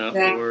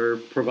or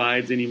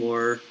provides any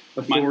more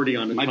authority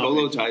on the my topic.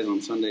 bolo ties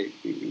on Sunday.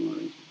 I'm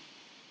going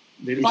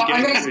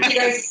to see you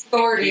guys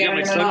authority.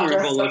 My son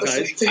wears bolo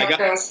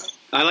ties.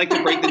 I like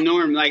to break the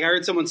norm. Like, I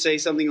heard someone say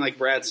something like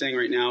Brad's saying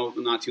right now,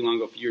 not too long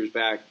ago, a few years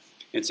back,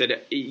 and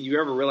said, you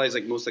ever realize,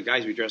 like, most of the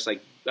guys we dress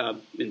like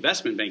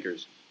investment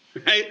bankers,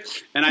 right?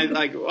 And I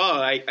like,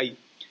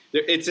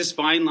 it's this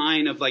fine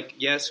line of, like,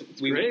 yes,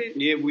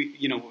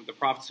 the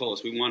prophets told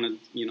us we want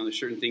to, there's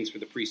certain things for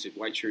the priesthood,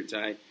 white shirt,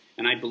 tie,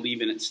 and I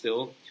believe in it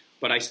still.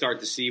 But I start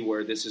to see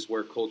where this is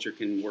where culture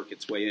can work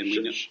its way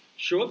in.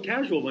 Show up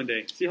casual one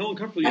day. See how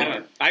uncomfortable you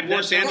are. I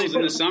wore sandals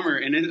in the summer,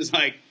 and it is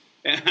like,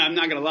 I'm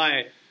not going to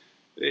lie,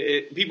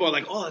 people are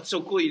like, oh, that's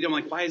so cool. I'm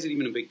like, why is it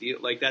even a big deal?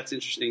 Like, that's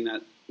interesting.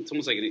 That it's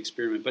almost like an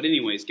experiment. But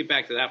anyways, get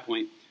back to that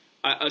point.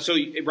 So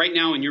right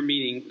now in your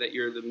meeting that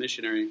you're the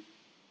missionary,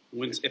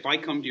 if I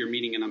come to your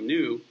meeting and I'm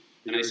new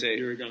and I say,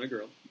 you're a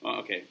girl.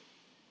 Okay.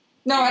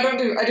 No, I don't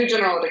do. I do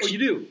general Oh, addiction. you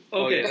do?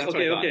 Okay, That's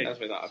what I thought. That's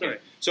what I thought. Okay. Sorry.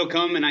 So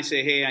come and I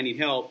say, hey, I need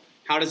help.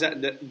 How does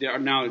that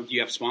now? Do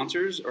you have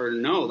sponsors or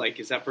no? Like,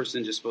 is that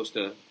person just supposed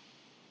to?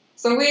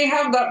 So we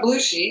have that blue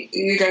sheet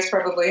you guys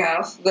probably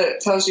have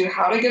that tells you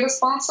how to get a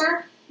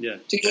sponsor. Yeah.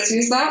 Do you guys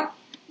use that?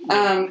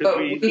 Because But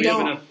we have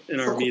don't. enough in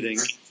our meeting.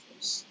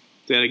 Say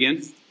that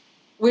again.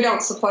 We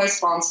don't supply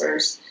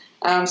sponsors.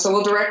 So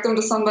we'll direct them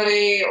to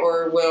somebody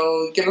or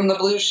we'll give them the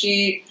blue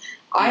sheet.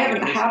 I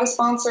haven't had a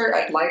sponsor.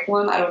 I'd like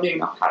one. I don't even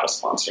know how to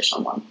sponsor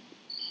someone.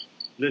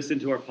 Listen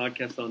to our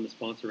podcast on the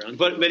sponsor round.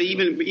 But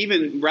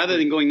even rather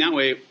than going that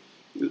way,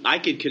 I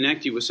could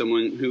connect you with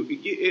someone who.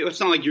 It's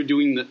not like you're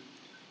doing the.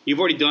 You've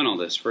already done all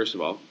this. First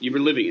of all, you're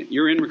living it.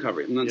 You're in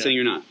recovery. I'm not saying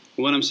you're not.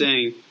 What I'm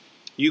saying,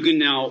 you can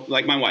now,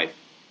 like my wife,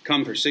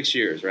 come for 6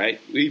 years. Right?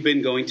 We've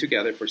been going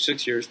together for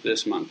 6 years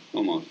this month,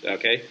 almost.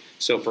 Okay.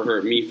 So for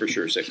her, me for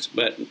sure 6.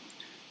 But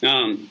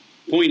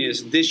point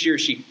is, this year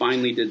she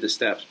finally did the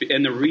steps,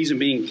 and the reason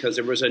being because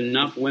there was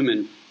enough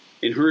women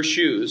in her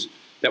shoes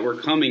that were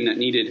coming that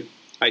needed.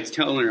 I was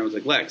telling her, I was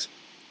like, Lex,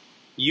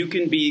 you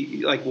can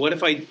be like, what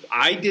if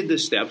I did the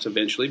steps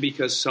eventually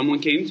because someone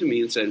came to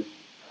me and said,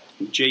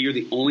 Jay, you're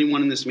the only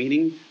one in this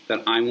meeting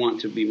that I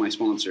want to be my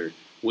sponsor.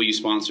 Will you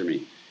sponsor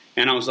me?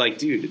 And I was like,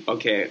 dude,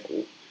 okay,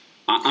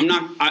 I'm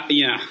not.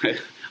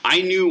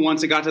 I knew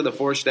once it got to the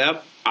 4th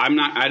step,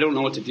 I don't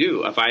know what to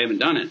do if I haven't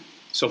done it.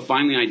 So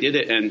finally I did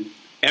it, and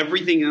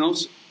everything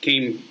else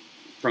came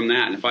from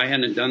that. And if I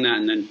hadn't done that,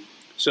 and then,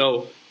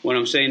 so what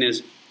I'm saying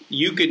is,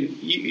 you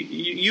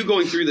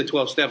going through the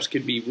 12 steps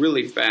could be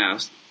really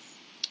fast,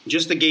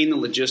 just to gain the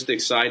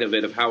logistics side of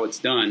it, of how it's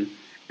done,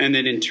 and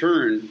then in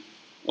turn,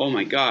 oh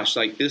my gosh,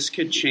 like this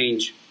could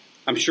change.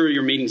 I'm sure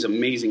your meeting's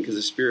amazing because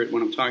the Spirit,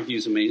 when I'm talking to you,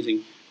 is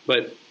amazing.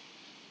 But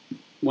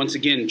once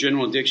again,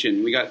 general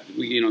addiction. We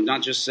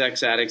not just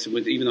sex addicts.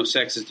 Even though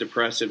sex is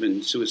depressive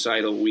and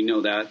suicidal, we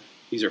know that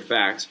these are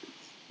facts.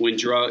 And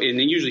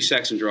then usually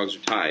sex and drugs are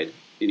tied,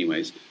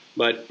 anyways.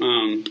 But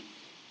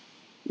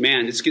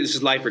man, this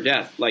is life or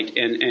death. Like,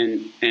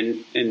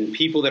 and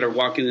people that are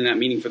walking in that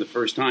meeting for the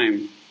first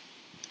time.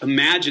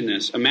 Imagine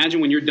this.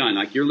 Imagine when you're done.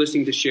 Like you're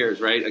listening to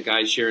shares, right? A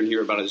guy's sharing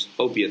here about his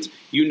opiates.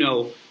 You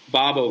know,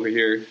 Bob over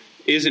here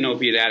is an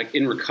opiate addict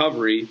in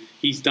recovery.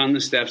 He's done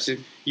the steps.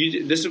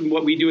 This is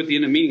what we do at the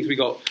end of meetings. We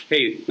go,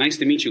 hey, nice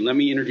to meet you. Let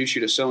me introduce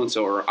you to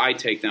so-and-so, or I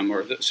take them.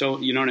 So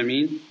you know what I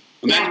mean?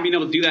 Imagine being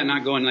able to do that and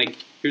not going like,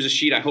 here's a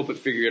sheet. I hope it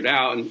figured it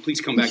out. And please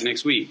come back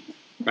next week.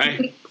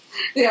 Right?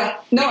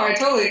 Yeah. No, I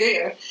totally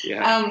get you.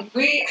 Yeah.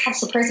 We have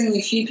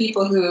surprisingly few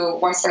people who,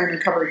 once they're in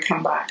recovery,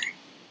 come back,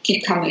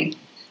 keep coming.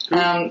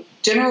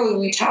 Generally,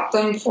 we tap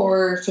them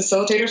for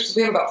facilitators because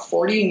we have about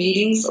 40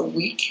 meetings a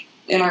week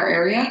in our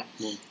area.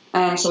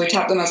 So we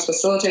tap them as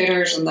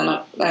facilitators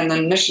and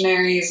then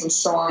missionaries and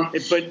so on.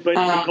 But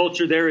the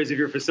culture there is if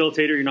you're a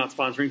facilitator, you're not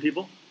sponsoring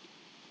people?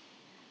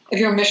 If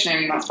you're a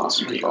missionary, you're not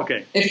sponsoring people.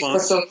 Okay. If you're a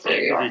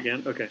facilitator, you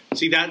are. Okay.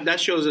 See, that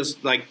shows us,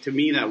 like, to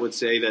me, that would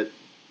say that,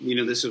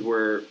 this is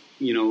where,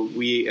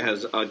 we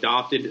has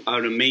adopted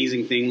an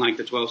amazing thing like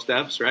the 12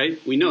 steps, right?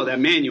 We know that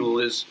manual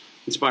is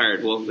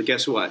inspired. Well,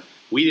 guess what?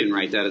 We didn't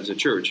write that as a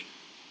church.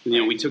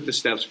 We took the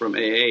steps from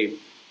AA,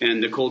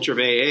 and the culture of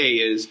AA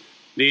is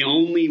the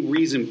only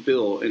reason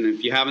Bill, and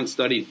if you haven't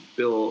studied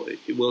Bill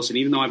Wilson,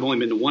 even though I've only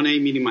been to one AA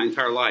meeting my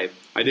entire life,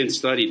 I didn't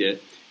study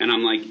it, and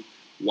I'm like,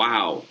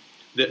 wow.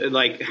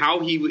 Like how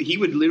he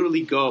would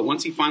literally go,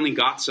 once he finally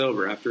got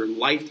sober after a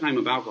lifetime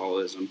of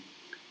alcoholism,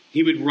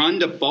 he would run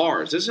to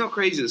bars. This is how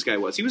crazy this guy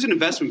was. He was an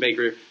investment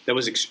banker that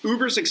was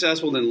uber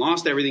successful, then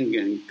lost everything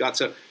and got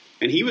so.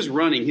 And he was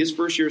running his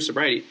first year of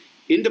sobriety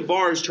into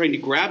bars trying to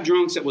grab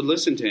drunks that would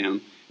listen to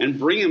him and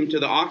bring them to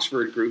the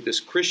Oxford group, this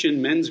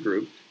Christian men's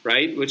group,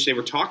 right, which they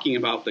were talking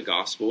about the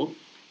gospel,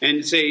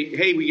 and say,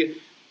 hey,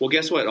 well,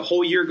 guess what? A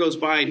whole year goes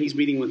by and he's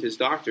meeting with his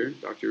doctor,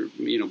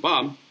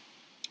 Bob,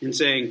 and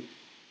saying,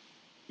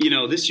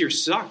 this year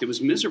sucked. It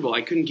was miserable.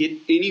 I couldn't get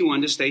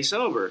anyone to stay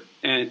sober.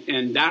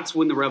 And that's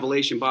when the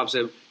revelation, Bob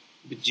said,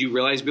 did you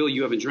realize, Bill,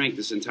 you haven't drank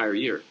this entire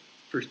year?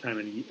 First time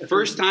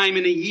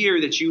in a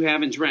year that you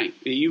haven't drank.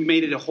 You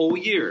made it a whole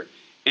year.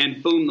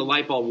 And boom, the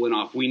light bulb went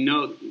off. We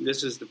know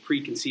this is the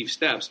preconceived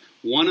steps.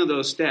 One of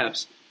those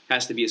steps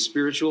has to be a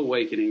spiritual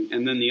awakening,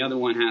 and then the other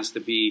one has to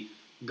be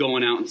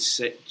going out and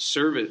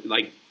serve it,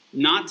 like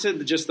not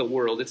to just the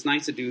world. It's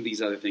nice to do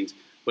these other things.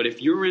 But if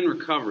you're in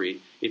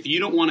recovery, if you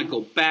don't want to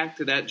go back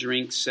to that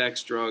drink,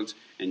 sex, drugs,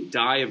 and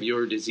die of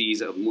your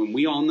disease, when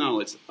we all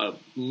know it's a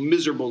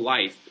miserable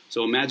life,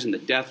 so imagine the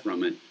death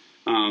from it,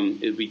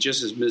 it would be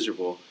just as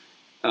miserable.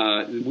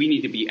 We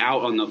need to be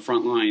out on the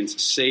front lines,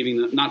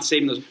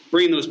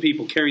 bringing those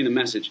people, carrying the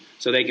message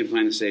so they can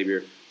find the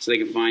Savior, so they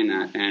can find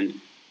that.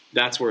 And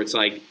that's where it's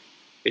like,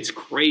 it's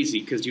crazy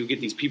because you get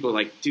these people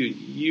like, dude,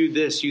 you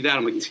this, you that.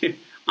 I'm like,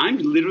 I'm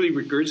literally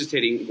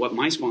regurgitating what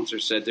my sponsor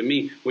said to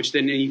me, which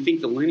then you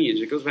think the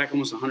lineage, it goes back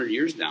almost 100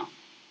 years now,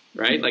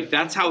 right? Like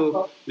that's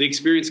how the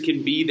experience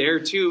can be there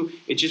too.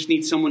 It just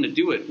needs someone to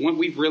do it. What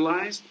we've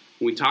realized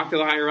when we talk to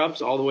the higher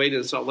ups all the way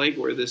to Salt Lake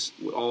where this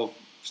all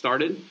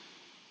started,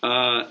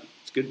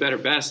 it's good, better,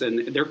 best,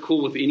 and they're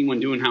cool with anyone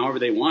doing however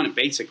they want it.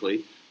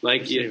 Basically,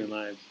 like saving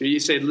lives. You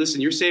say,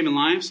 listen, you're saving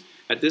lives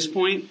at this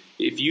point.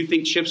 If you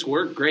think chips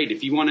work, great.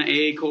 If you want an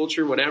AA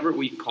culture, whatever,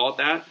 we can call it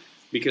that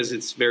because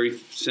it's very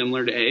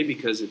similar to AA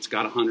because it's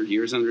got 100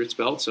 years under its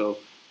belt. So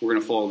we're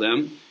going to follow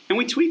them. And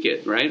we tweak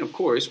it, right? Of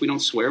course, we don't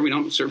swear, we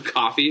don't serve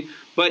coffee,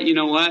 but you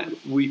know what?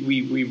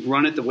 We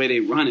run it the way they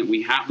run it.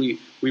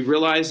 We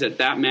realize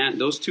that man,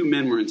 those two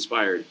men were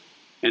inspired,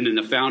 and then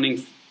the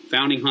founding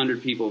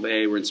 100 people of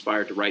AA were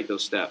inspired to write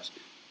those steps.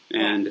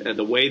 And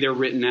the way they're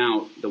written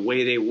out, the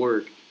way they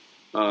work,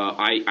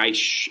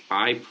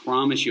 I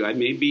promise you, I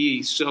may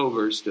be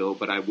sober still,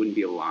 but I wouldn't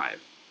be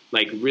alive,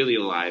 like really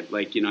alive.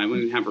 Like I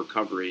wouldn't have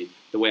recovery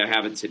the way I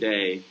have it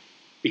today,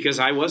 because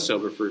I was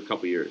sober for a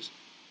couple years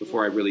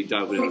before I really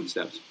dove into the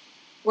steps.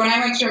 When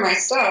I went through my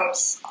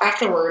steps,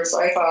 afterwards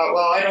I thought,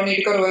 well, I don't need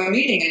to go to a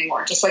meeting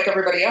anymore, just like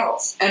everybody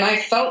else. And I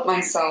felt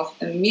myself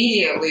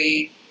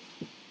immediately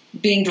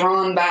being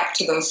drawn back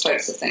to those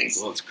types of things.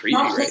 Well, it's creepy,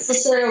 Not right?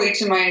 necessarily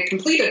to my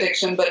complete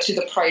addiction, but to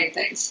the pride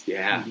things.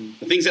 Yeah,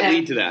 the things that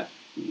lead to that.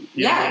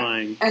 Yeah.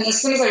 And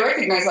as soon as I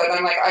recognized that,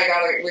 I'm like,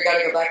 we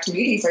gotta go back to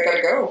meetings. I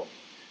gotta go.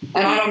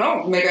 And I don't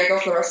know, maybe I go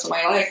for the rest of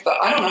my life, but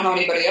I don't know how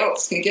anybody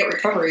else can get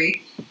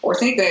recovery or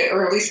think that,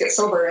 or at least get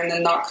sober and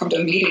then not come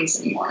to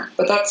meetings anymore.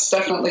 But that's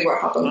definitely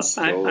what happens.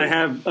 I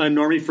have a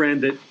normie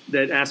friend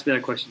that asked me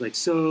that question. Like,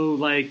 so,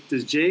 like,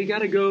 does Jay got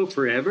to go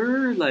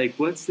forever? Like,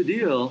 what's the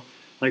deal?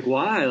 Like,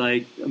 why?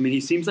 Like, I mean, he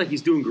seems like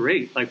he's doing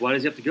great. Like, why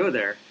does he have to go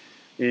there?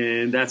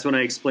 And that's when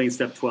I explained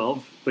step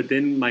 12. But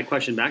then my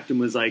question back to him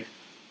was like,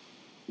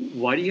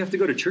 why do you have to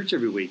go to church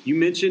every week? You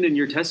mentioned in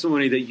your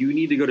testimony that you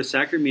need to go to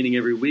sacrament meeting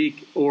every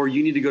week, or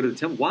you need to go to the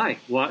temple. Why?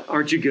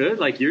 Aren't you good?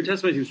 Like, your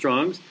testimony seems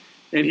strong.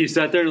 And he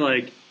sat there and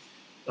like,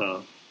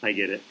 oh, I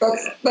get it.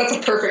 That's a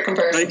perfect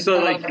comparison. Like, so,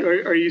 like,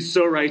 are you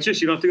so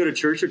righteous you don't have to go to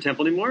church or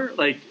temple anymore?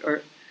 Like,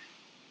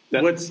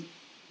 That's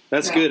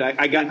good.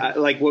 I got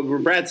like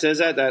when Brad says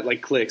that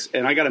like clicks,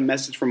 and I got a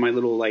message from my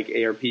little like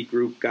ARP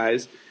group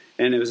guys,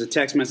 and it was a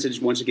text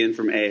message once again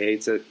from AA.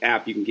 It's an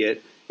app you can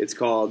get. It's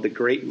called the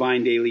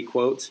Grapevine Daily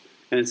Quotes,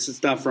 and it's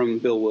stuff from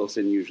Bill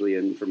Wilson usually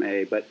and from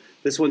AA. But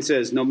this one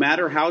says, "No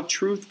matter how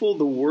truthful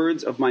the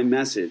words of my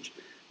message,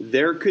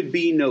 there could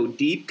be no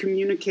deep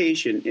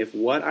communication if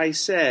what I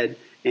said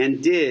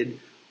and did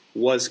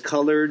was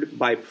colored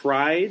by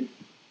pride,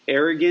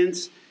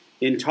 arrogance,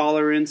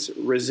 intolerance,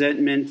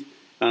 resentment,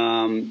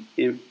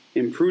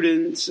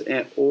 imprudence,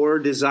 or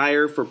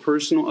desire for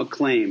personal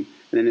acclaim."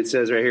 And then it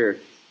says right here,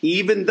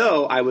 "Even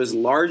though I was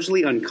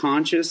largely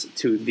unconscious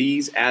to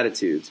these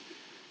attitudes."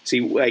 See,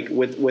 like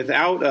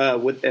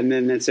and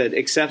then it said,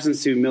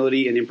 "Acceptance to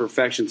humility and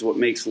imperfections, what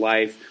makes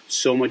life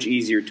so much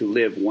easier to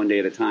live one day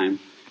at a time."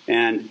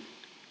 And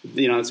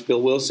it's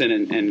Bill Wilson,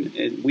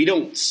 and we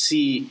don't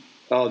see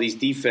all these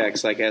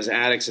defects like as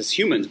addicts, as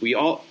humans.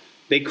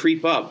 They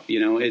creep up.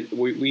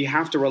 We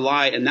have to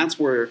rely, and that's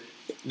where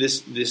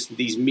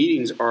these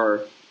meetings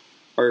are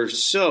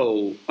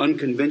so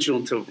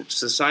unconventional to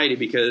society,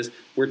 because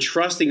we're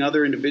trusting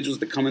other individuals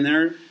to come in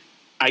there.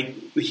 I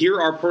hear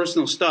our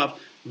personal stuff.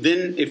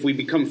 Then if we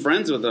become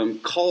friends with them,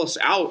 call us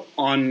out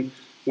on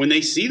when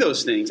they see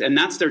those things, and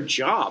that's their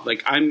job.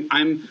 Like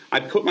I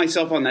put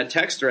myself on that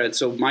text thread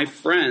so my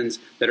friends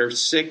that are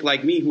sick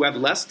like me, who have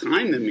less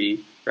time than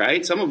me,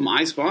 right? Some of them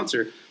I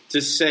sponsor,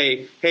 to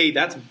say, hey,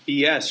 that's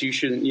BS. You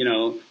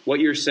shouldn't, what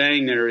you're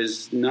saying there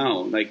is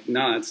no,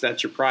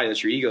 that's your pride,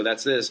 that's your ego,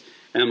 that's this.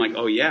 And I'm like,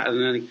 oh yeah,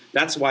 and then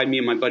that's why me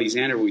and my buddy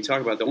Xander, when we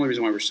talk about the only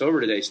reason why we're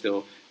sober today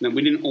still, and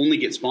we didn't only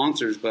get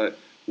sponsors, but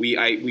we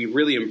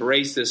really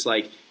embrace this,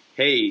 like,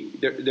 hey,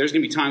 there's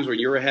going to be times where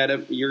you're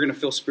going to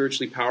feel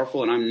spiritually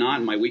powerful, and I'm not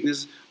in my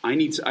weakness. I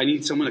need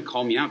someone to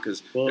call me out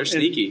because they're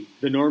sneaky.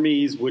 The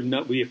normies would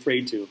not be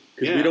afraid to,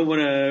 because we don't want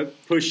to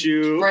push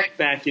you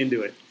back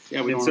into it.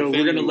 Yeah, and so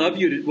we're going to love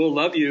you. We'll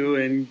love you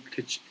and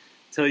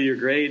tell you you're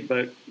great,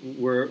 but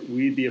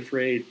we'd be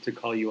afraid to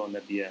call you on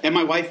that BS. And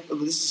my wife,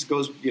 this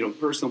goes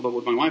personal, but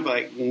with my wife,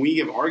 like when we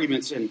give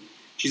arguments, and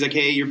she's like,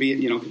 hey, you're being,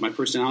 because my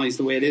personality is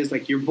the way it is.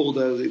 Like, you're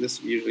bulldozing. This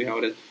is usually how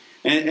it is,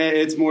 and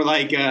it's more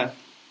like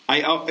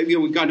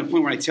we've gotten to a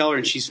point where I tell her,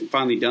 and she's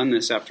finally done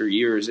this after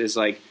years, is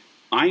like,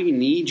 I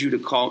need you to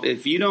call.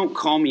 If you don't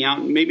call me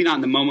out, maybe not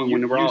in the moment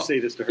when we're all. You say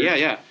this to her.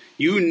 Yeah.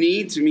 You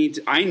need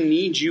I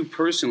need you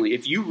personally.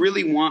 If you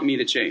really want me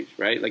to change,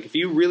 right? Like, if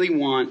you really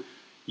want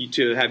you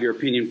to have your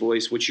opinion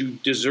voiced, which you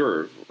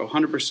deserve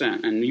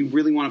 100%, and you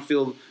really want to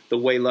feel the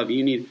way love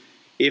you need,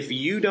 if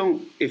you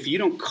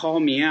don't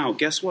call me out,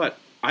 guess what?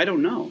 I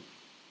don't know.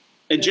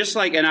 And just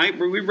like, and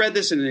we read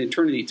this in the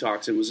Eternity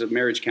Talks. It was a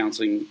marriage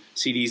counseling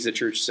CDs the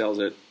church sells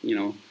at,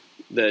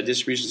 the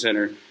distribution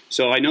center.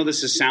 So I know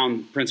this is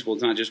sound principle.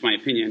 It's not just my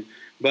opinion,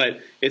 but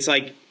it's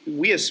like,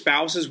 we as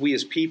spouses, we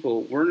as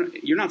people,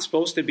 you're not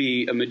supposed to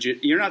be a magician.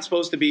 You're not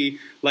supposed to be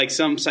like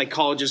some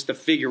psychologist to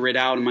figure it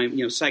out.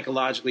 And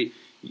psychologically,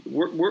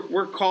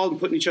 we're called and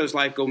put in each other's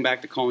life, going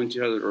back to calling each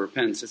other to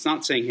repentance. It's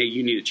not saying, hey,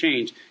 you need to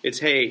change. It's,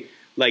 hey,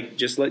 like,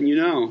 just letting you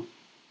know,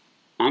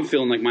 I'm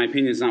feeling like my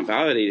opinion is not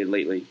validated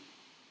lately.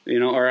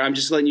 or I'm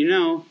just letting you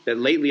know that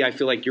lately I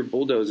feel like you're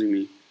bulldozing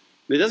me.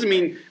 It doesn't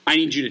mean I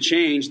need you to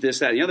change this,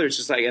 that, and the other. It's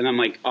just like, and I'm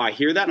like, oh, I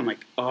hear that. I'm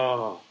like,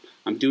 oh,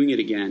 I'm doing it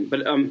again.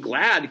 But I'm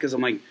glad because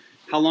I'm like,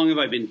 how long have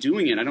I been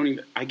doing it?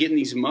 I get in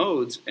these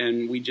modes,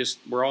 and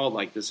we're all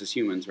like this as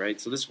humans, right?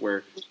 So this is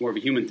where more of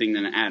a human thing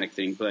than an addict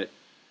thing. But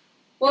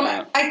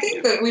I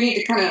think that we need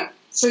to kind of,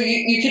 so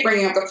you keep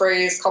bringing up the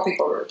phrase, call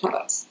people to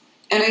repentance.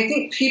 And I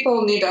think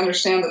people need to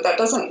understand that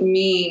doesn't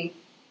mean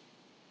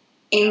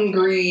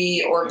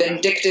angry or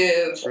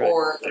vindictive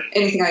or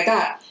anything like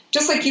that.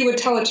 Just like you would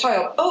tell a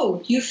child,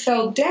 oh, you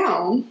fell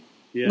down,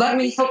 let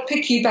me help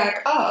pick you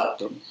back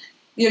up.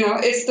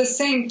 It's the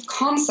same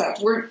concept.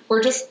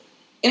 We're just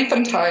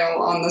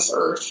infantile on this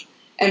earth,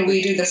 and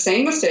we do the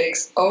same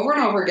mistakes over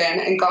and over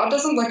again, and God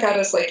doesn't look at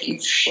us like, you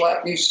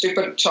schlep, you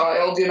stupid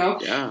child,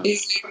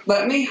 He's like,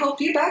 let me help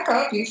you back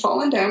up, you've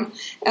fallen down.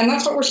 And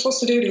that's what we're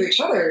supposed to do to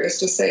each other, is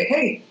to say,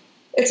 hey,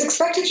 it's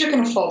expected you're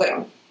going to fall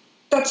down.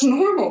 That's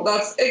normal.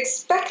 That's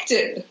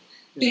expected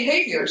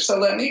behavior. So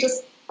let me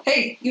just,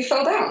 hey, you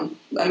fell down.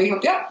 Let me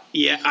help you up.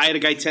 Yeah, I had a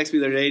guy text me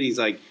the other day, and he's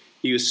like,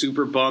 he was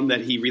super bummed that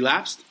he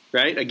relapsed,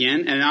 right,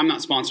 again. And I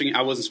wasn't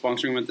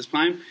sponsoring him at this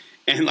time.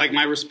 And, like,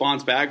 my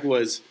response back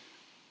was,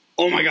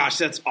 oh, my gosh,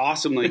 that's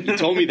awesome. Like, you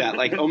told me that.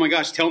 Like, oh, my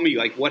gosh, tell me,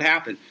 like, what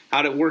happened?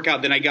 How did it work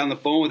out? Then I got on the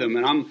phone with him,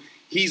 and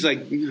he's,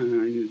 like,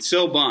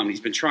 so bummed. He's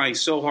been trying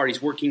so hard.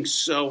 He's working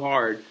so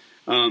hard.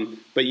 But,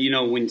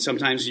 when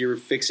sometimes you're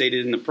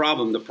fixated in the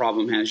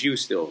problem has you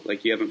still.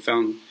 Like, you haven't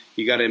found –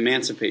 you got to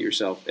emancipate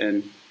yourself.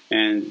 And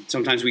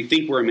sometimes we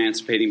think we're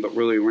emancipating, but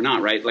really we're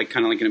not, right? Like,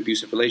 kind of like an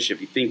abusive relationship.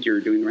 You think you're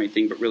doing the right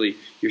thing, but really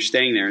you're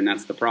staying there, and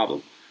that's the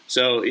problem.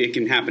 So it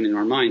can happen in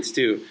our minds,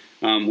 too.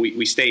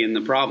 We stay in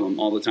the problem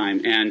all the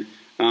time, and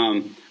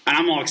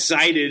I'm all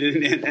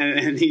excited,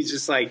 and he's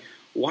just like,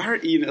 "Why are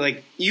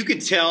like?" I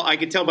could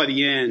tell by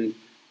the end,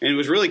 and it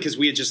was really because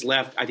we had just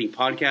left, I think,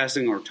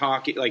 podcasting or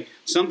talking, like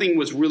something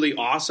was really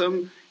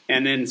awesome,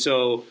 and then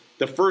so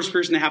the first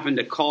person that happened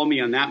to call me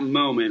on that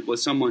moment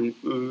was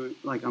someone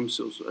like, "I'm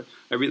so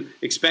sorry,"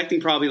 expecting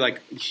probably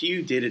like,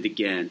 "You did it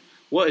again.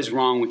 What is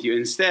wrong with you?"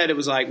 Instead, it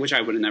was like, which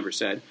I would have never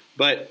said,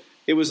 but.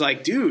 It was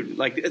like, dude,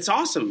 like, it's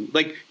awesome.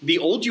 Like, the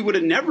old you would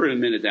have never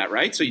admitted that,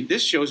 right? So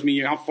this shows me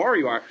how far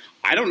you are.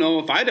 I don't know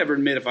if I'd ever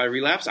admit if I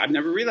relapsed. I've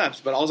never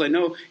relapsed. But all I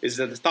know is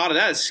that the thought of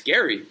that is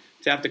scary,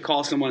 to have to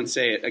call someone and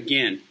say it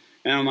again.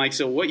 And I'm like,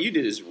 so what you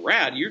did is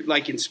rad. You're,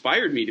 like,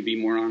 inspired me to be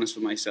more honest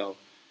with myself.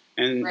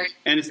 And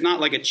and it's not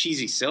like a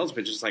cheesy sales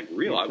pitch. It's, like,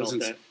 real.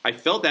 I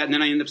felt that, and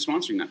then I ended up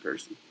sponsoring that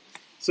person.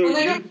 So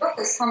they don't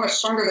realize how much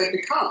stronger they've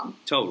become.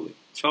 Totally.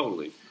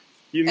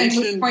 You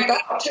mentioned, and to point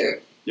that out, too.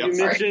 You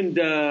mentioned,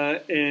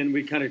 and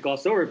we kind of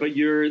glossed over it, but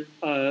you're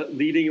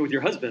leading it with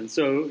your husband.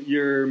 So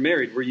you're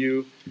married. Were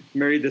you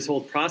married this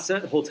whole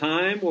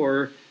time,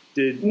 or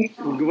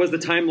was the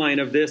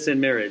timeline of this in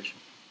marriage?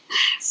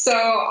 So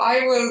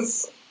I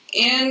was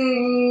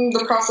in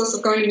the process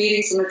of going to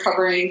meetings and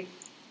recovering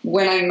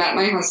when I met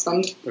my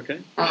husband. Okay.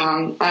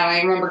 And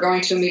I remember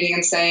going to a meeting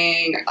and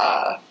saying,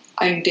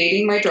 I'm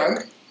dating my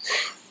drug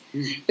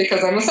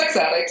because I'm a sex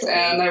addict,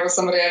 and there was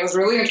somebody I was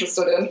really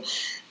interested in.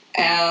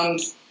 And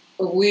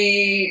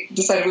we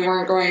decided we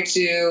weren't going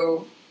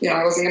to,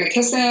 I wasn't going to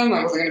kiss him.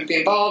 I wasn't going to be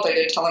involved. I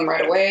did tell him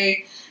right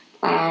away.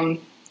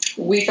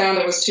 We found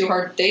it was too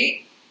hard to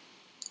date,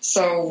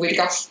 so we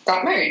got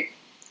married.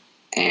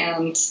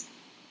 And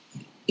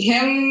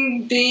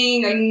him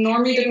being a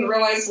normie didn't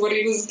realize what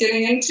he was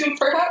getting into,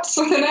 perhaps,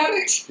 with an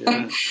addict.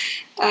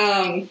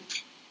 Yeah.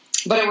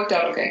 But it worked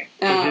out okay.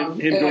 Him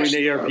going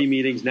to ARP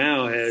meetings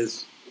now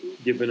has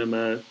given him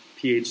a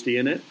PhD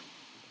in it.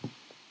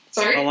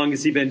 Sorry? How long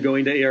has he been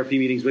going to ARP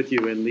meetings with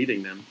you and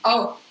leading them?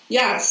 Oh,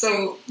 yeah.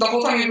 So the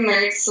whole time we've been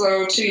married,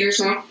 so 2 years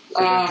now.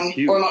 So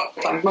or not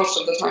the time, most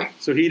of the time.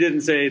 So he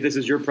didn't say, this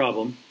is your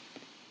problem?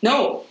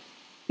 No,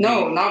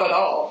 not at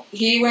all.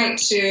 He went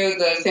to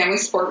the family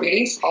support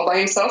meetings all by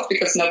himself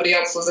because nobody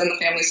else was in the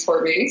family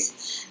support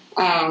meetings.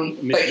 But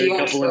he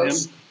went to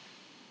those.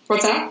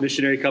 What's that?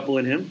 Missionary couple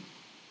in him?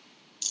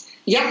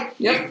 Yeah,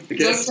 yep. Okay.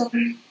 Just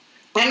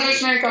and the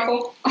missionary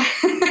couple.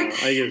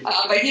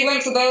 But he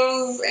went to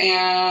those,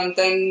 and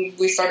then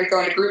we started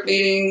going to group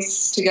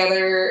meetings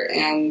together,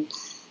 and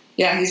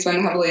yeah, he's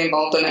been heavily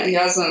involved in it. He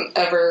hasn't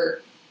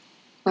ever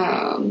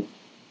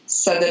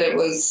said that it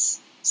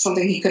was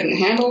something he couldn't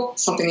handle,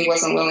 something he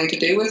wasn't willing to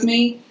do with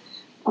me.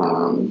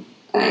 And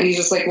he's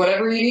just like,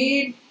 whatever you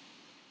need,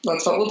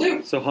 that's what we'll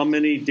do. So how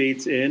many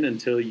dates in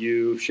until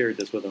you shared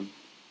this with him?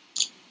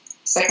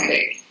 Second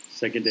date.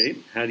 Second date?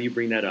 How do you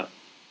bring that up?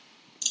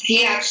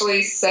 He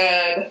actually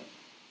said,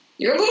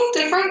 you're a little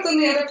different than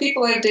the other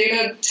people I've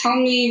dated. Tell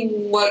me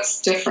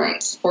what's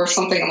different, or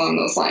something along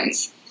those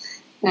lines.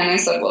 And I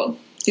said, well,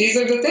 these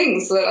are the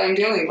things that I'm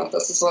dealing with.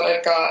 This is what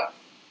I've got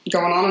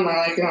going on in my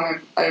life.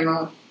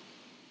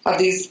 I have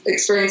these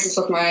experiences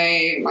with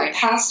my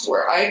past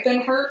where I've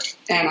been hurt,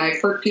 and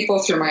I've hurt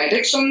people through my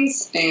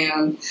addictions,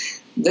 and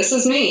this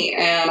is me,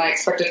 and I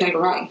expected him to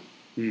run.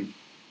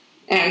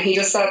 And he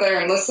just sat there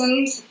and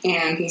listened,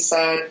 and he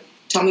said,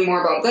 tell me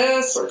more about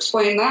this, or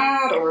explain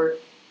that, or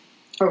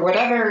or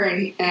whatever.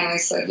 And I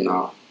said,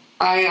 I'm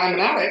an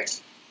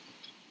addict,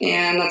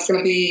 and that's going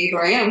to be who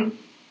I am.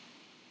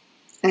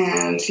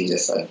 And he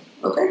just said,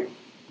 okay.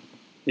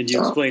 And you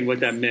explained what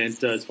that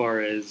meant as far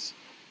as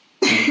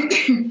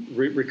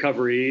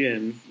recovery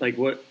and like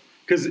what,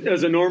 because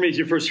as a normie, if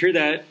you first hear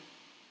that,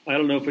 I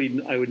don't know if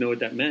I would know what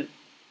that meant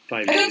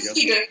 5 years ago.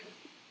 He did.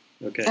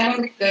 Okay. I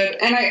don't think he did.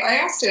 And I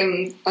asked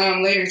him,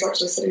 later, he's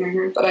actually sitting right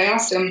here, but I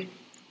asked him,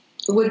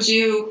 would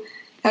you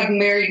have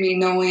married me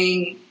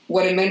knowing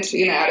what it meant to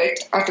be an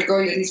addict after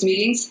going to these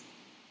meetings?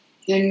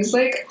 And he was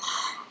like,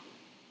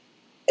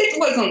 it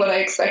wasn't what I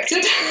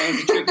expected.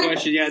 That's a good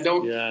question. Yeah,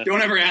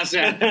 don't ever ask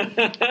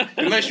that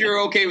unless you're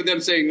okay with them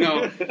saying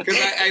no. Because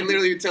I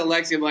literally would tell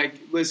Lexi, I'm like,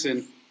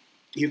 listen,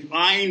 if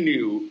I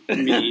knew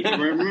me,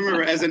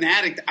 remember as an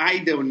addict, I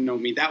don't know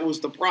me. That was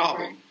the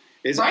problem.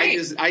 Is Right.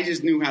 I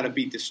just knew how to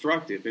be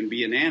destructive and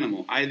be an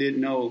animal. I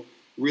didn't know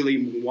really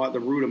what the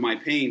root of my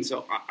pain.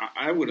 So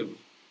I would have,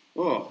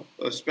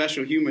 a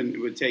special human it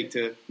would take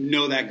to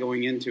know that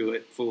going into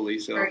it fully.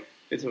 So Right.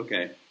 it's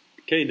okay.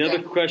 Okay,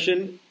 another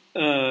question.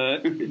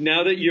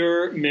 Now that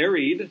you're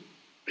married,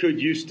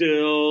 could you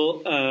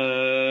still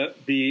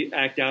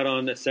act out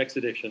on a sex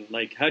addiction?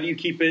 Like, how do you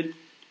keep it?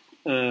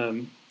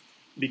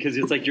 Because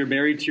it's like you're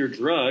married to your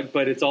drug,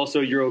 but it's also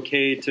you're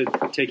okay to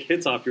take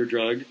hits off your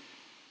drug,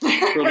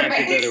 for lack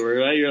of a better word.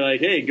 Right? You're like,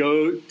 hey,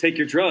 go take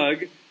your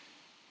drug.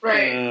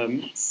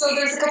 Right. So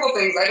there's a couple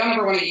things. I don't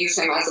ever want to use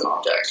him as an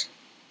object.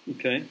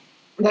 Okay.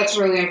 That's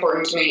really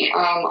important to me.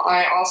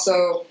 I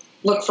also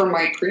look for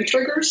my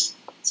pre-triggers.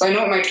 So I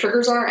know what my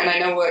triggers are, and I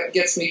know what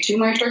gets me to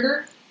my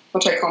trigger,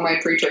 which I call my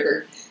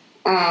pre-trigger.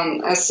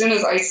 As soon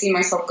as I see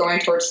myself going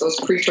towards those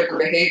pre-trigger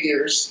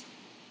behaviors,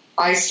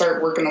 I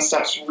start working the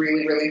steps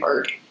really, really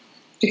hard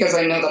because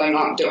I know that I'm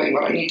not doing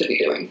what I need to be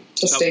doing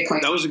to stay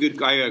clean. That was a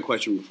good. I got a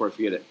question before I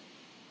forget it.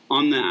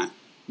 On that,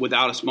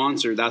 without a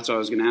sponsor, that's what I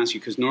was going to ask you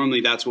because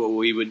normally that's what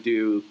we would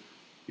do.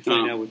 You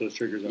find out what those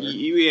triggers are.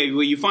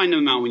 You find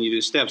them out when you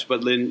do steps,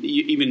 but then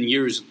even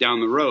years down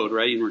the road,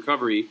 right, in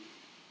recovery,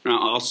 I'll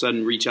all of a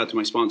sudden reach out to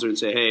my sponsor and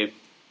say, hey,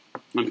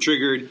 I'm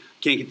triggered,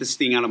 can't get this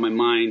thing out of my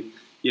mind.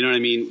 You know what I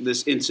mean?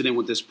 This incident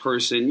with this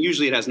person,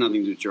 usually it has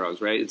nothing to do with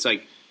drugs, right? It's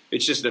like,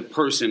 it's just a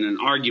person, an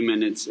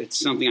argument. It's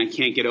something I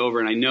can't get over.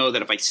 And I know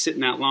that if I sit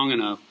in that long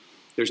enough,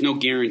 there's no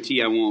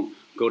guarantee I won't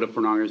go to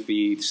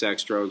pornography,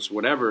 sex, drugs,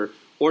 whatever,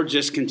 or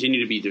just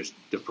continue to be just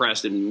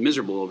depressed and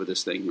miserable over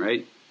this thing,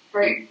 right?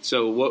 Right.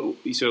 So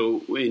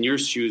in your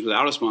shoes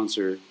without a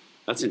sponsor,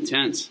 that's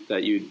intense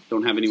that you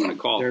don't have anyone to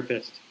call.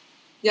 Therapist.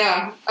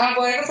 Yeah.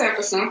 Well, I have a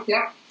therapist now.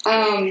 Yeah.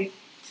 I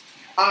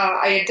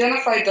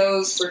identified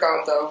those through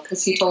God, though,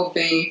 because he told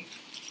me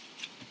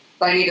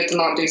I needed to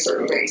not do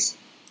certain things.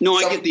 No,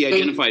 So- I get the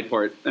identified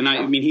part, and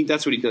I mean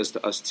that's what he does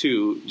to us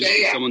too. Just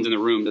because someone's in the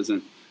room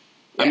doesn't.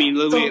 I Yeah.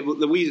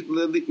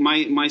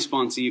 mean, my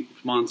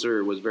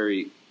sponsor was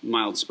very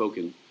mild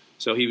spoken,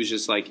 so he was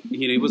just like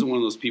he wasn't one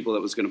of those people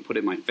that was going to put it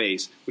in my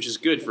face, which is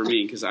good for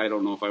me because I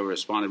don't know if I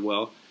responded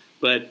well,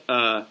 but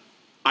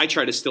I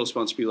try to still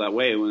sponsor people that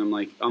way when I'm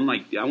like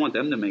I want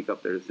them to make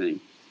up their thing.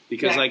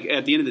 Because, like,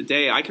 at the end of the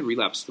day, I could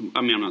relapse. I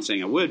mean, I'm not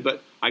saying I would,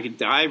 but I could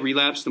die,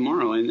 relapse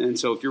tomorrow. And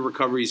so if your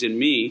recovery's in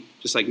me,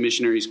 just like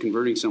missionaries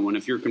converting someone,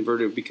 if you're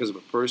converted because of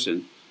a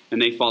person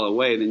and they fall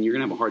away, then you're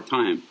going to have a hard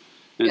time.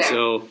 And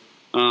so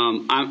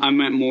I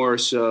meant more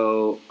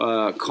so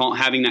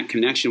having that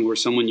connection where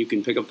someone you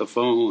can pick up the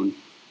phone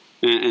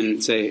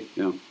and say,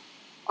 you know.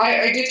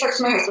 I do talk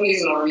to my husband.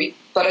 He's an Army.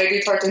 But I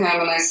do talk to him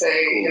and I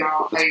say, Cool. you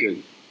know, That's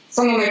good.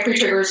 Some of my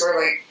pre-triggers are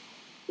like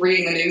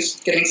reading the news,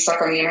 getting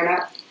stuck on the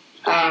internet.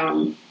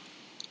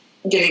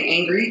 Getting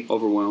angry,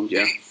 Overwhelmed,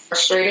 yeah.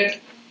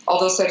 frustrated, all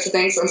those types of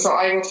things. And so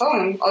I will tell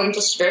him, I'm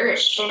just very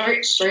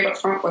straight up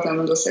front with him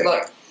and just say,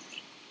 look,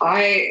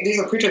 these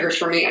are pre-triggers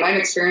for me and I'm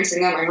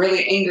experiencing them. I'm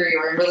really angry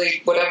or I'm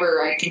really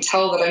whatever. I can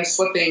tell that I'm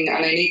slipping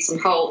and I need some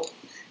help.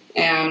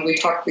 And we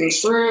talk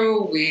things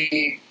through.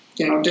 We,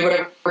 do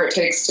whatever it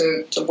takes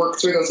to work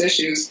through those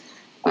issues.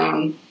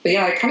 But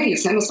yeah, I kind of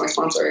use him as my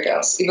sponsor, I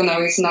guess, even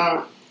though he's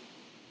not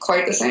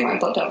quite the same.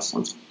 I'd love to have a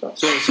sponsor.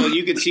 So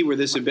you could see where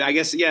this would be. I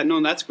guess, yeah,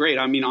 no, that's great.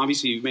 I mean,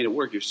 obviously you've made it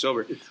work. You're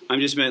sober. I'm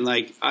just meant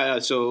like,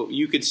 so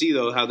you could see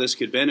though how this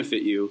could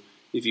benefit you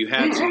if you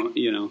had some,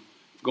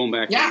 going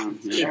back down.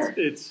 Sure.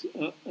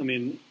 I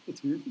mean,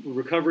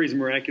 recovery is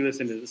miraculous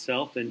in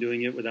itself, and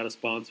doing it without a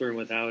sponsor and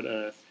without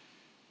a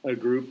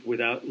group,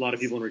 without a lot of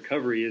people in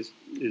recovery is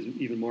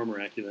even more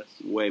miraculous.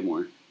 Way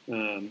more.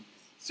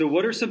 So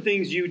what are some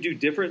things you do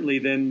differently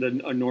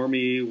than a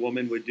normie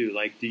woman would do?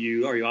 Like, are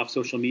you off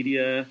social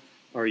media?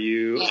 Do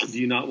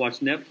you not watch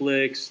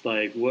Netflix?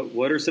 Like,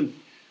 what are some,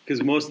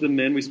 because most of the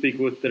men we speak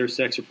with that are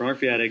sex or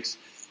pornography addicts,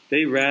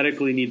 they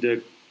radically need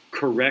to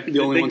correct. The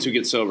only ones who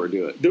get sober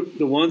do it.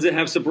 The ones that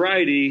have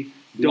sobriety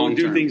don't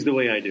do things the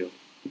way I do.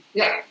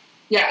 Yeah.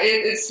 Yeah,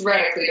 it's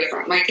radically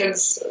different. My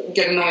kids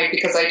get annoyed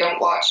because I don't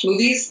watch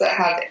movies that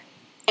have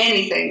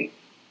anything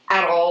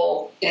at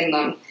all in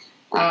them.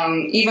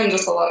 Even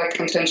just a lot of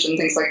contention,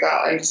 things like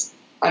that.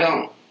 I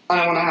don't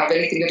want to have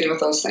anything to do with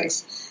those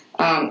things.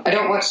 I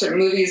don't watch certain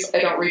movies. I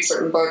don't read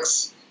certain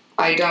books.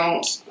 I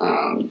don't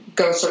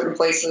go certain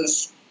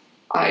places.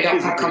 I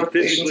don't have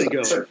conversations physically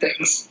about certain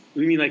things.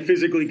 You mean like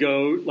physically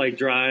go, like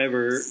drive,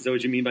 or is that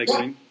what you mean by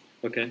going?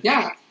 Okay.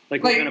 Yeah.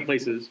 Like what kind of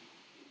places?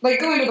 Like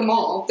going to the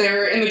mall.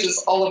 There are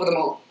images all over the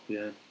mall.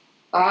 Yeah.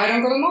 I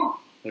don't go to the mall.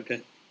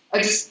 Okay.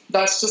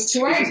 That's just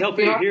who I am. This is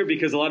helpful to hear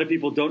because a lot of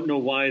people don't know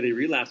why they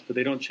relapse, but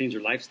they don't change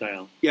their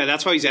lifestyle. Yeah,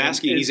 that's why he's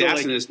asking. He's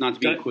asking us not to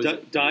be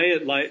inquisitive.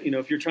 Diet,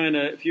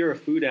 if you're a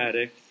food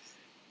addict,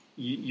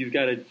 you've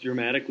got to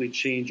dramatically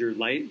change your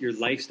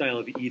lifestyle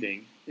of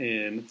eating.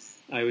 And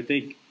I would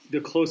think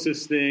the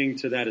closest thing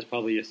to that is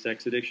probably a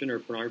sex addiction or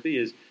pornography.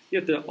 Is you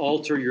have to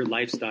alter your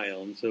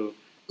lifestyle, and so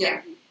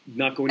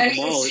not going to the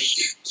mall.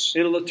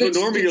 And to a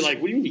normie, you're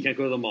like, what do you mean you can't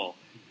go to the mall?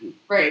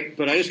 Right.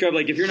 But I describe,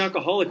 like, if you're an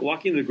alcoholic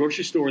walking into the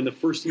grocery store and the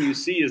first thing you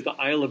see is the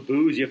aisle of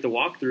booze you have to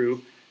walk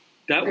through,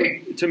 that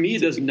would, to me,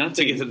 does nothing.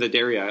 To get to the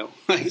dairy aisle.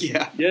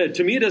 Yeah,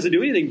 to me it doesn't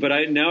do anything.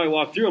 But now I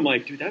walk through, I'm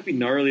like, dude, that'd be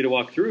gnarly to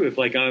walk through if,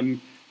 like,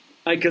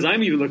 because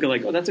I'm even looking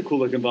like, oh, that's a cool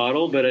looking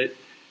bottle, but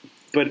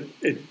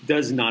it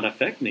does not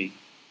affect me.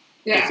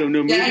 Yeah. And so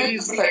no movies. It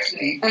doesn't affect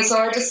me. And so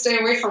I just stay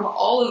away from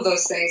all of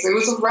those things. It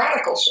was a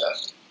radical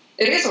shift.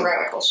 It is a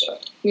radical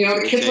shift. You know,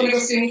 the kids want to go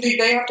see a movie,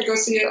 they have to go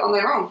see it on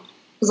their own.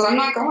 Because I'm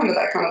not going to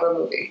that kind of a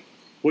movie.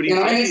 What do you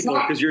tell people?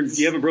 Because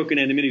you haven't broken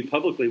anonymity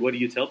publicly. What do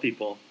you tell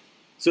people?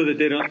 So that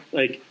they don't,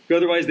 like,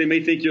 otherwise they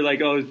may think you're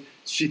like, oh,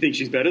 she thinks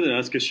she's better than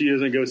us because she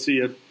doesn't go see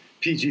a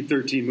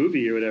PG-13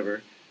 movie or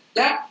whatever.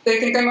 Yeah, they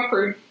think I'm a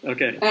prude.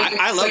 Okay.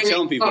 I love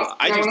telling people.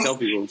 I just tell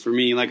people. For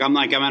me, like, I'm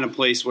at a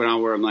place where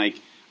I'm like,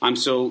 I'm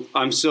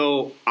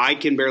so I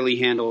can barely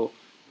handle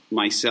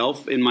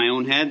myself in my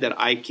own head that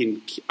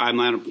I'm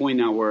at a point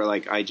now where,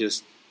 like,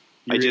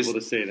 able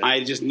to say that.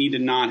 I just need to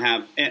not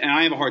have, and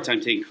I have a hard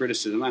time taking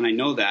criticism, and I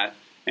know that,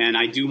 and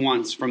I do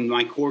want, from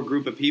my core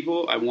group of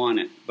people, I want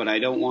it, but I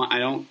don't.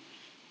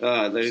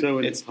 So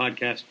it's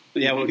podcast.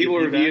 Yeah, when people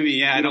review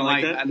me, I don't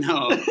like that.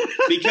 No,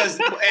 because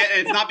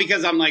it's not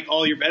because I'm like,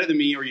 oh, you're better than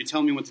me, or you're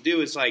telling me what to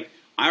do. It's like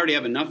I already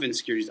have enough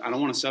insecurities. I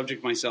don't want to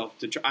subject myself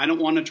to. I don't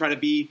want to try to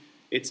be.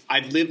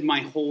 I've lived my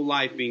whole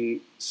life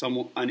being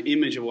an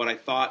image of what I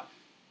thought.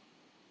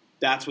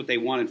 That's what they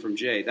wanted from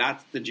Jay.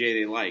 That's the Jay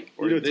they like.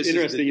 Or what's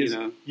interesting is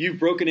you've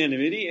broken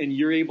anonymity and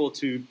you're able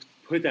to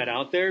put that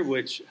out there,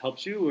 which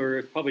helps you, or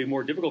it's probably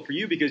more difficult for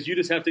you because you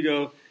just have to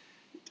go.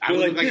 I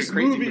would look like a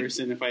crazy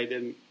person if I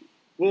didn't.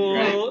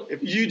 Well,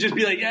 right? You just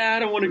be like, yeah, I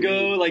don't want to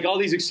go. Like all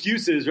these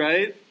excuses,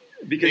 right?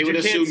 Because they would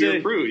assume you're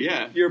a prude.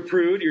 Yeah, you're a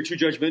prude. You're too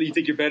judgmental. You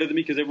think you're better than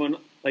me because everyone.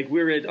 Like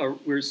we were at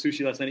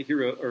sushi last night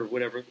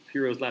at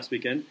Heroes last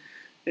weekend.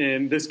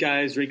 And this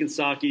guy's drinking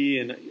sake,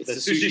 and the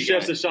sushi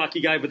chef's a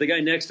sake guy, but the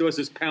guy next to us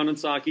is pounding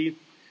sake.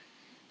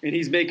 And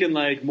he's making,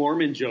 like,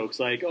 Mormon jokes,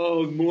 like,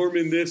 oh,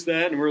 Mormon this,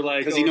 that. And we're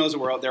like... Because he knows that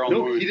we're out there all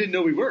Mormon. He didn't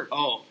know we were.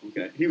 Oh,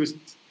 okay.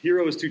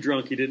 Hero was too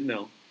drunk. He didn't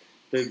know.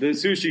 The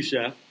sushi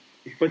chef.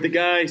 But the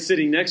guy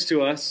sitting next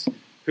to us,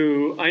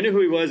 who I knew who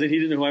he was, and he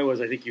didn't know who I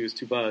was. I think he was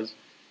too buzzed.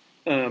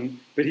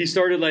 But he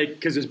started, like,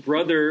 because his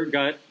brother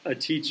got a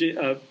teaching...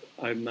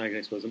 I'm not going to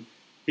expose him.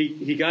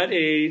 He got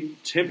a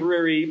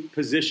temporary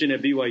position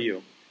at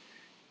BYU,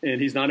 and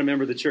he's not a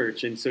member of the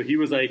church. And so he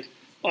was like,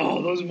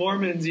 oh, those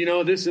Mormons,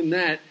 this and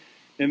that.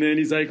 And then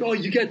he's like, oh,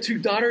 you got 2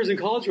 daughters in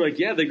college? We're like,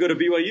 yeah, they go to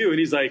BYU. And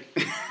he's like,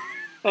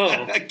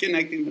 oh.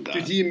 Connecting the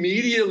dots. He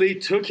immediately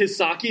took his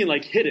sake and,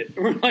 like, hit it.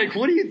 We're like,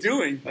 what are you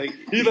doing?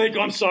 He's like,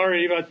 I'm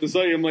sorry about the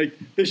sake. I'm like,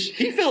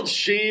 he felt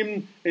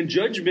shame and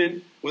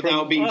judgment.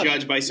 Without being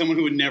judged by someone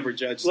who would never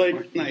judge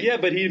someone. Yeah,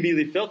 but he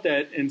immediately felt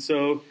that. And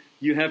so...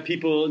 You have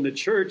people in the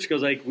church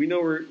because, like, we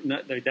know we're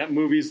not like that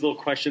movie's a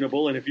little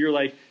questionable, and if you're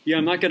like, yeah,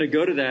 I'm not going to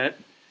go to that,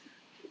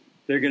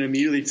 they're going to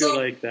immediately feel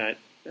like that.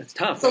 That's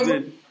tough. So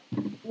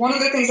one of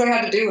the things I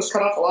had to do was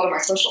cut off a lot of my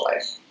social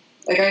life.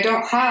 Like, I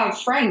don't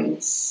have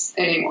friends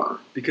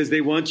anymore because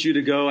they want you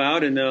to go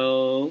out and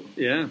they'll,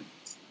 yeah.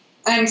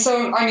 And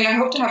so, I mean, I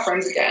hope to have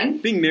friends again.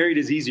 Being married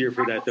is easier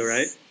for that, though,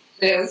 right?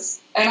 It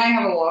is, and I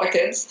have a lot of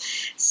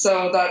kids,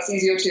 so that's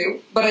easier too.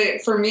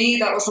 But for me,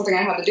 that was something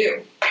I had to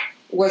do.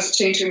 Was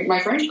changing my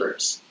friend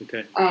groups.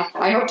 Okay.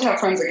 I hope to have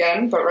friends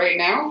again, but right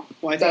now...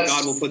 Well, I think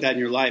God will put that in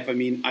your life. I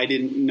mean, I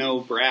didn't know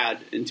Brad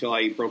until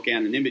I broke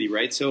anonymity,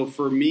 right? So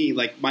for me,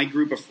 like, my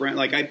group of friends,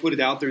 like, I put it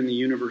out there in the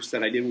universe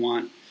that I didn't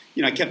want...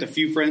 I kept a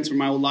few friends from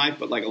my old life,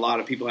 but, like, a lot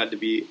of people had to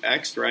be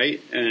X'd,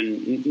 right?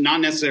 And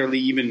not necessarily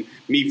even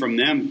me from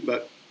them,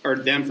 or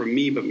them from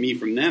me, but me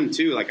from them,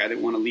 too. Like, I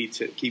didn't want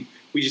to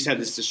we just had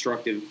this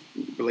destructive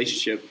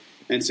relationship.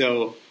 And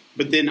so...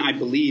 But then I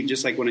believe,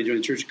 just like when I joined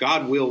the church,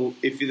 God will,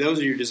 if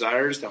those are your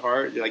desires to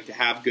heart, like to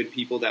have good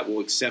people that will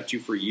accept you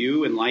for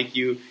you and like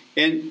you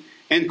and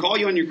call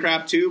you on your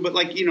crap too, but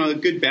like, a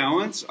good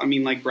balance. I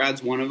mean, like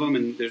Brad's one of them,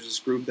 and there's this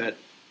group that,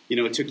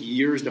 it took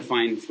years to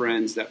find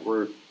friends that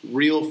were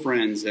real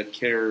friends that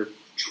care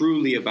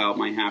truly about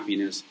my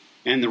happiness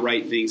and the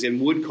right things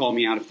and would call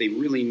me out if they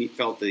really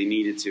felt they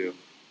needed to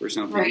or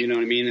something. Right. You know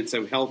what I mean? It's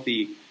so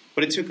healthy,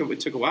 but it took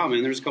a while,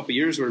 man. There was a couple of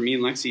years where me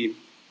and Lexi,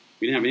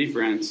 we didn't have any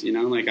friends,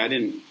 like I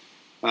didn't,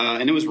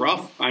 and it was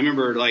rough. I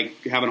remember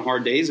like having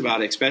hard days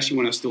about it, especially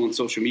when I was still on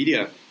social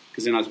media.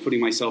 because then I was putting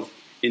myself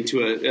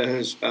into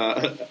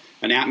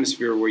an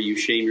atmosphere where you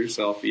shame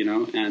yourself,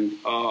 and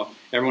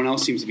everyone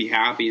else seems to be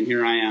happy, and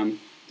here I am,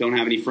 don't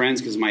have any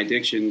friends because my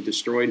addiction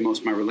destroyed most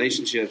of my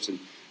relationships, and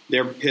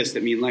they're pissed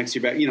at me and Lexi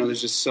about,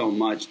 there's just so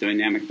much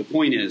dynamic. The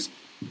point is,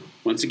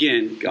 once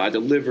again, God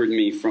delivered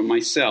me from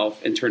myself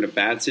and turned a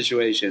bad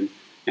situation,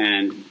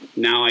 and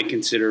now I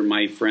consider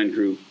my friend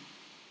group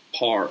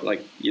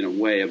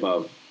way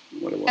above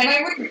what it was. And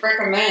I wouldn't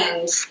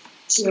recommend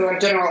to a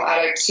general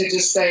addict to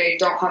just say,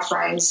 don't have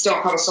friends,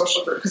 don't have a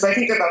social group, because I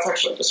think that's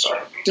actually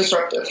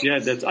disruptive. Yeah,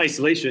 that's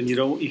isolation.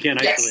 You can't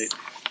isolate.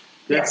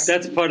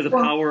 That's part of the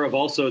power of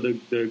also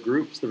the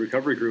groups, the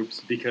recovery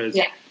groups, because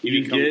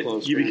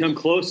you become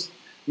close.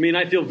 I mean,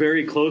 I feel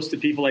very close to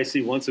people I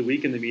see once a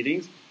week in the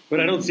meetings, but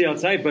I don't see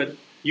outside. But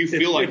you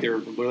feel like they're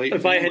related.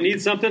 If I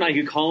need something, I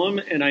could call them,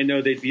 and I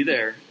know they'd be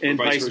there, and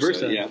vice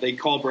versa. Yeah, they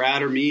call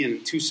Brad or me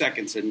in 2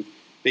 seconds, and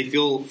they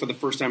feel for the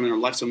first time in their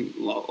life some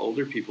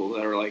older people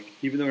that are like,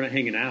 even though we're not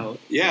hanging out.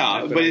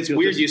 Yeah, but it's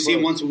weird. You see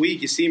them once a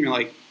week. You see them, you're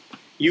like,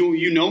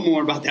 you know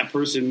more about that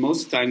person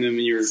most of the time than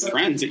your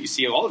friends that you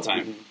see all the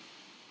time. Mm-hmm.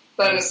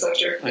 That is so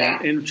true.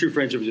 Yeah. And true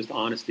friendship is just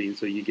honesty, and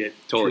so you get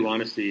true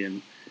honesty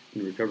in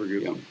the recovery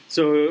group. Yeah.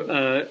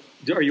 So,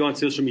 are you on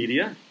social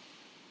media?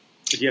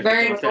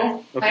 Very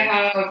little. Okay.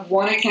 I have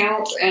one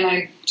account, and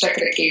I check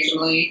it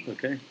occasionally.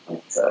 Okay.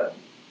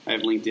 I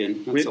have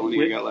LinkedIn. That's the only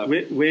thing I got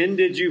left. When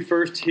did you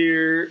first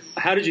hear?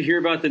 How did you hear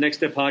about the Next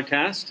Step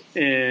podcast?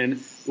 And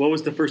what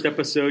was the first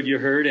episode you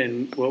heard?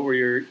 And what were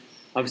your?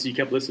 Obviously, you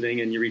kept listening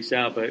and you reached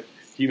out, but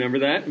do you remember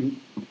that?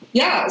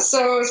 Yeah.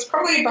 So it's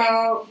probably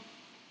about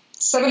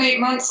 7-8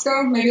 months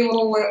ago, maybe a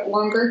little bit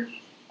longer,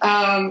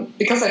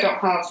 because I don't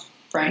have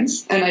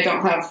friends and I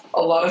don't have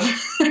a lot of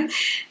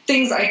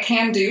things I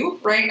can do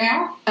right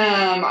now.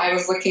 I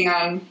was looking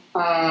on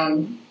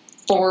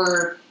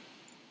for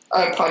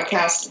a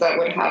podcast that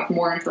would have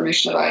more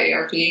information about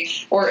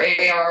AARP or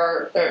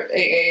AAR or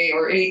AA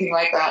or anything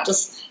like that.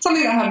 Just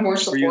something that had more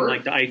support. Were you in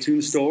like the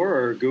iTunes store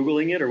or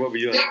Googling it, or what were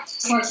you doing? Yeah,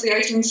 just went to the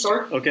iTunes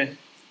store. Okay.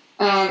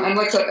 And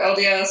looked up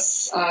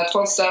LDS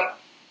 12-step,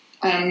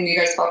 and you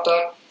guys popped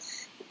up.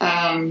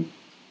 And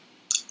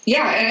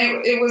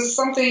it was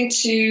something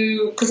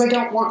because I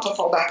don't want to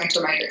fall back into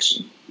my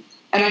addiction.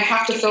 And I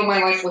have to fill my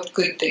life with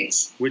good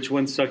things. Which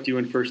one sucked you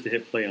in first to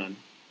hit play on?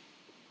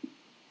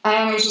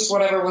 It was just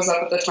whatever was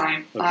up at the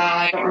time. Okay.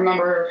 I don't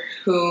remember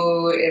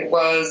who it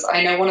was.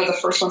 I know one of the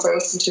first ones I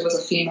listened to was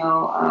a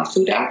female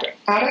food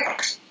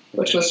addict,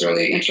 which was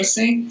really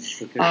interesting.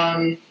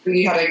 Okay.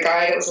 We had a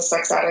guy that was a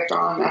sex addict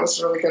on. That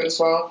was really good as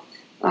well.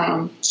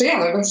 So there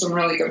have been some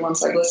really good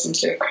ones I've listened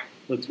to.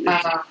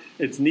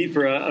 It's neat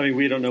for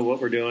we don't know what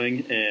we're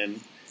doing,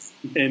 and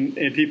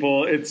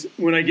people. It's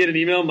when I get an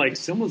email, I'm like,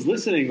 someone's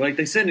listening. Like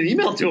they send an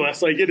email to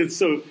us. Like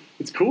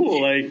it's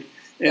cool. Like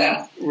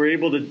we're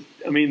able to.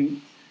 I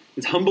mean,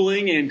 it's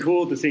humbling and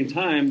cool at the same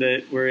time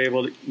that we're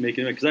able to make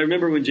it. Because I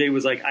remember when Jay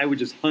was like, I would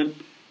just hunt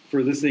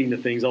for listening to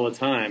things all the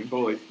time.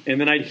 Totally.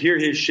 And then I'd hear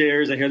his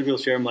shares. I hear other people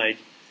share. I'm like,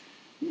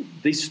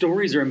 these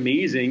stories are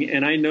amazing.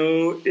 And I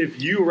know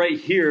if you right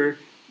here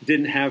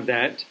didn't have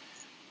that.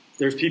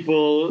 There's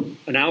people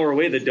an hour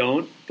away that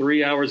don't,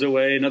 3 hours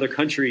away, another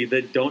country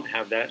that don't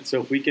have that.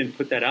 So if we can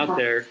put that out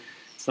there,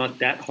 it's not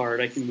that hard.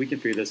 we can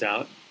figure this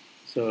out.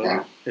 So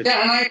and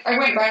I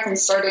went back and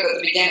started at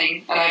the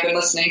beginning, and I've been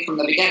listening from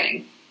the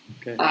beginning.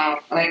 Okay. And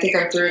I think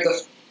I'm through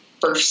the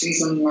first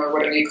season or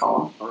whatever you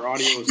call them. Our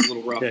audio was a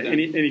little rough. Okay.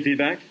 Any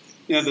feedback?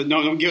 Yeah,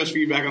 no, don't give us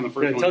feedback on the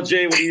first one. Tell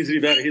Jay what he needs to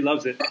do better. He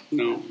loves it.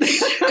 No.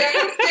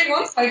 Jay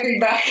wants my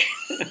feedback.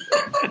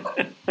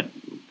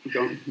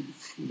 Don't.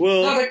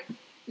 Well.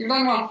 You've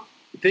done well.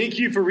 Thank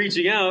you for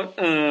reaching out.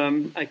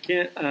 I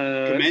can't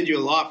commend you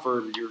a lot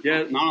for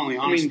your not only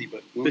honesty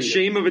but the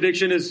shame of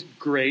addiction is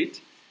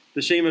great.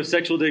 The shame of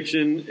sexual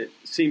addiction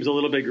seems a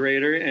little bit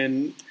greater,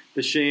 and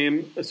the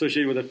shame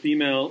associated with a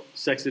female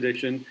sex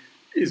addiction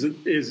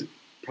is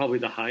probably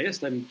the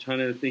highest. I'm trying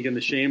to think in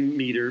the shame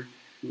meter,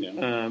 and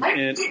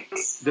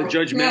the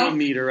judgmental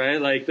meter, right?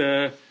 Like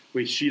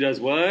she does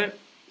what?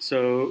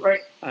 So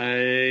right.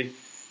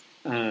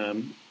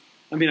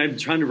 I'm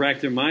trying to rack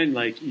their mind.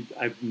 Like,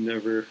 I've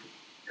never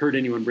heard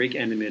anyone break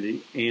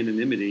anonymity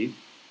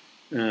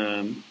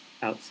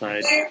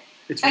outside.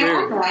 It's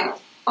rare.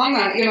 On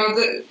that,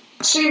 the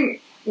shame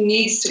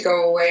needs to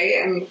go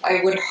away, and I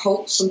would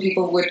hope some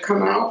people would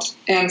come out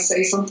and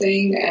say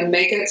something and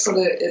make it so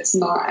that it's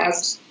not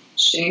as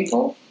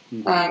shameful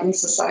in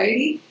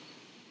society.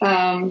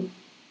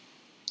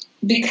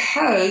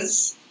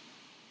 Because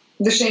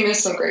the shame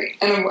is so great.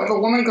 And if a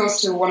woman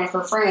goes to one of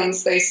her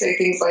friends, they say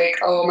things like,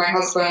 oh, my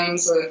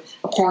husband's a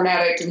porn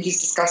addict and he's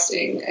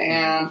disgusting.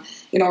 And,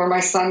 or my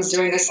son's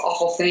doing this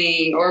awful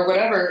thing or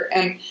whatever.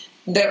 And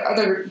the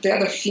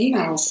other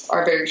females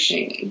are very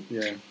shaming.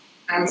 Yeah.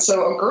 And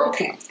so a girl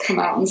can't come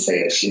out and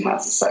say that she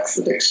has a sex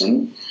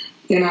addiction,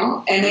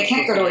 and they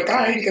can't go to a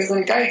guy because then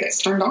a guy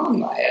gets turned on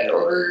by it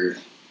or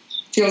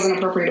feels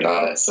inappropriate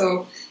about it.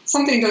 So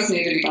something does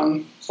need to be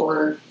done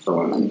for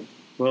women.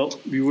 Well,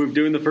 we're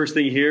doing the first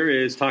thing here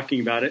is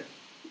talking about it.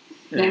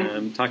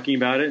 talking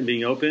about it and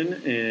being open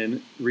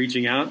and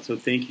reaching out. So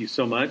thank you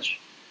so much.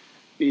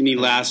 Any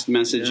last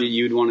message that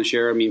you'd want to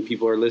share? I mean,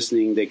 people are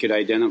listening. They could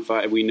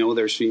identify. We know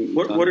there's.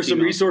 What are some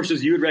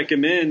resources you would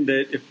recommend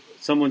that if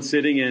someone's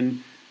sitting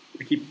in,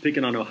 I keep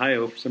picking on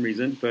Ohio for some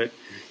reason, but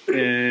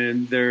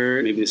and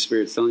they're maybe the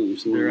Spirit's telling you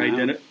something. They're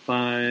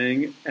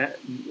identifying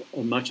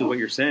much of what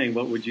you're saying.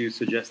 What would you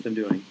suggest them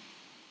doing?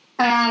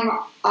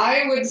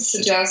 I would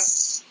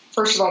suggest,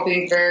 first of all,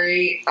 being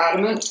very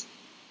adamant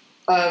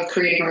of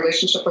creating a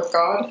relationship with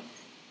God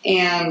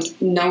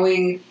and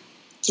knowing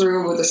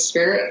through the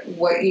Spirit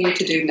what you need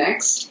to do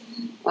next.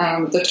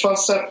 The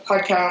 12-step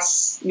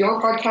podcasts,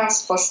 your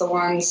podcast plus the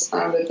ones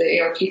that the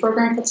ARP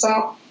program puts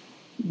out,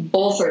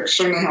 both are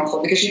extremely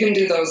helpful because you can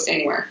do those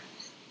anywhere.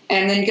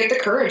 And then get the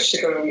courage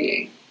to go to a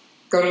meeting.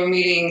 Go to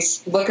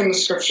meetings, look in the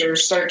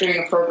scriptures, start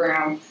doing a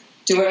program,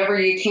 do whatever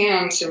you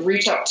can to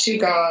reach out to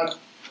God,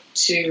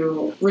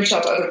 to reach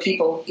out to other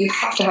people. You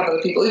have to have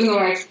other people. Even though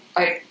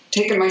I've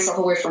taken myself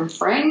away from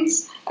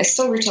friends, I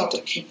still reach out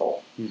to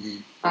people.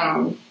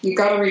 Mm-hmm. You've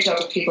got to reach out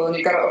to people, and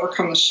you've got to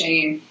overcome the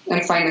shame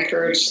and find the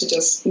courage to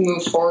just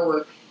move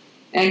forward.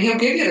 And He'll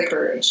give you the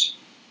courage.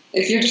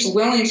 If you're just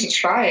willing to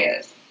try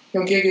it,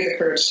 He'll give you the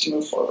courage to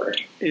move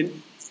forward.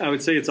 And I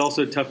would say it's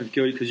also tough if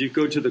you go, because you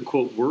go to the,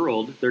 quote,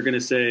 world, they're going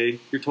to say,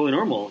 you're totally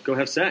normal. Go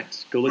have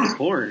sex. Go look at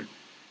porn.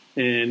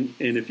 And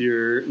if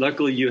you're,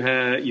 luckily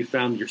you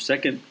found your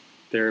second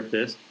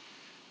therapist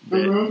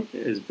that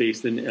is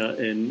based in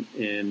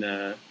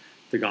the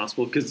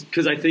gospel.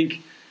 Because I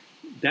think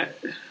that,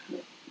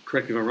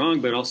 correct me if I'm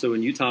wrong, but also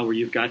in Utah where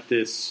you've got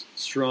this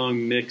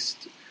strong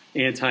mixed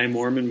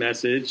anti-Mormon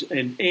message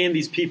and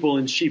these people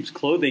in sheep's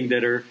clothing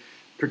that are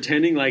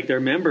pretending like they're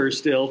members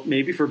still,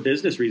 maybe for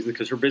business reasons,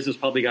 because her business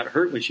probably got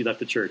hurt when she left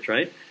the church,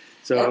 right?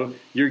 So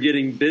you're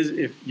getting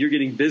if you're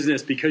getting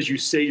business because you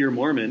say you're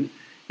Mormon,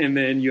 and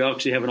then you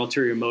actually have an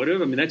ulterior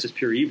motive. I mean, that's just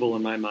pure evil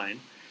in my mind.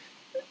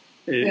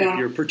 If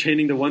you're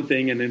pretending to one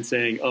thing and then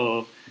saying,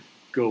 "Oh,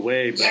 go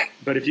away,"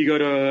 but if you go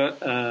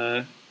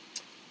to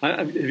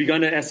have you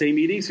gone to SA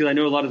meetings? Because I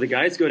know a lot of the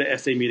guys go to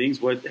SA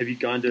meetings. What have you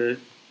gone to?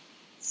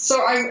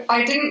 So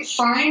I didn't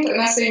find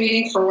an SA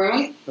meeting for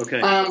women. Okay.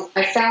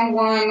 I found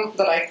one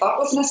that I thought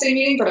was an SA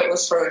meeting, but it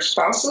was for their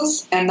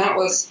spouses, and that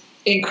was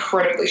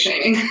incredibly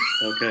shaming.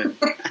 Okay.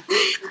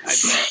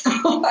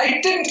 So I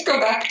didn't go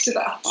back to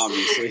that.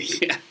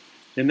 Obviously, yeah.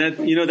 And that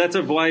that's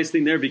a wise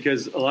thing there,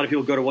 because a lot of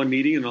people go to one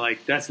meeting and they're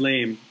like, "That's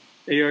lame.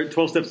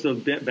 12 steps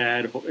is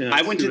bad."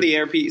 I went to the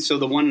ARP, so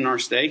the one in our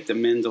stake, the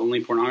men's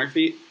only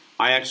pornography.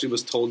 I actually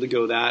was told to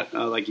go that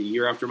like a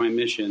year after my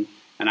mission.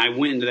 And I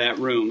went into that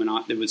room,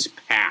 and it was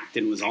packed,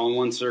 and it was all in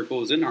one circle.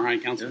 It was in our high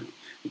council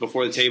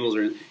before the tables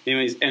were in.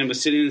 Anyways, and it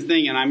was sitting in the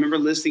thing, and I remember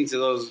listening to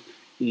those.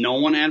 No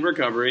one had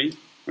recovery,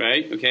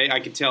 right? Okay, I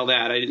could tell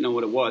that. I didn't know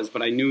what it was,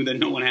 but I knew that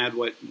no one had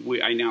what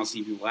I now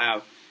see people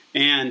have.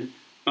 And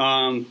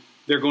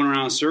they're going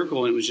around a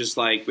circle, and it was just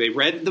like they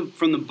read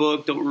from the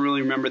book, don't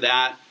really remember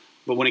that.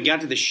 But when it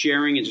got to the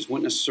sharing, it just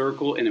went in a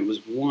circle, and it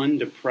was one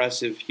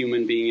depressive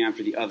human being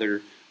after the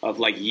other of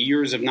like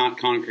years of not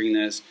conquering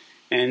this.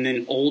 And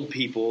then old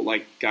people,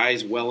 like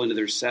guys well into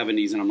their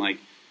 70s, and I'm like,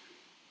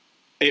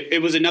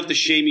 it was enough to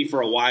shame me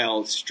for a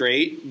while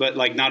straight, but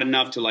like not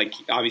enough to like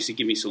obviously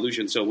give me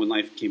solutions. So when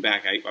life came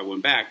back, I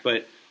went back.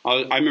 But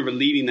I remember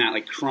leaving that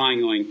like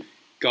crying, going,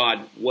 God,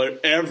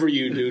 whatever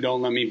you do,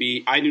 don't let me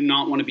be. I do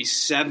not want to be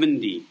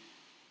 70,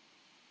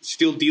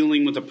 still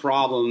dealing with a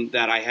problem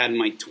that I had in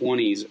my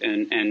 20s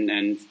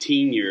and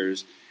teen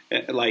years.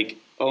 Like,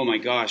 oh my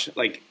gosh,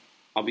 like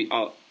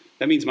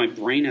that means my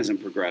brain hasn't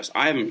progressed.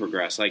 I haven't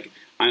progressed. Like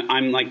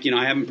I'm like,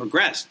 I haven't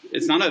progressed.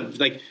 It's not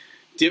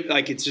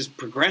it's just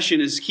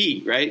progression is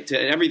key, right?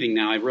 To everything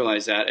now. I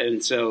realize that.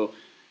 And so,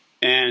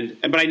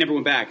 but I never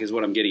went back is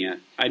what I'm getting at.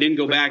 I didn't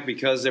go back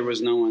because there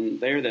was no one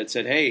there that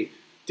said, hey,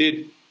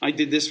 I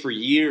did this for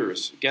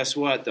years. Guess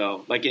what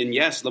though? Like, and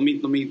yes, let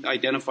me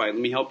identify, let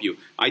me help you.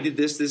 I did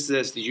this.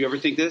 Did you ever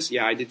think this?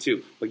 Yeah, I did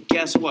too. But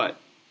guess what?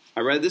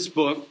 I read this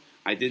book.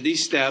 I did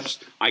these steps.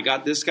 I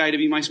got this guy to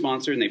be my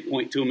sponsor, and they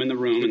point to him in the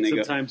room, and they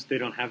sometimes they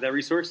don't have that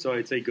resource, so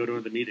I'd say go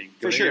to the meeting.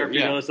 For sure,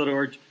 yeah.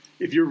 Or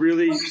if you're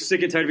really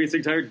sick and tired of being sick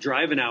and tired,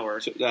 drive an hour.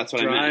 So that's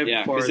what I meant,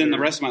 yeah. Because then the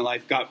rest of my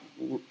life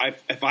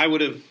if I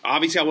would have,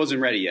 obviously I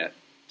wasn't ready yet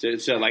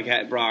to like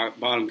hit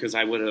bottom, because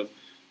I would have,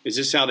 is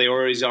this how they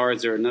always are?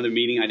 Is there another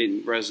meeting?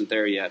 I wasn't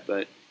there yet,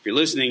 but if you're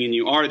listening and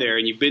you are there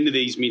and you've been to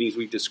these meetings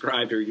we've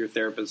described, or your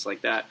therapist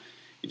like that,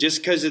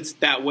 just because it's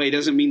that way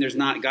doesn't mean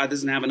God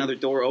doesn't have another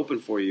door open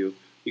for you.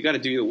 You got to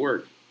do the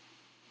work.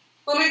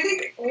 Well, I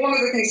think one of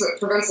the things that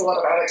prevents a lot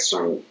of addicts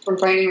from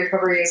finding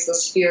recovery is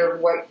this fear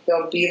of what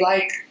they'll be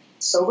like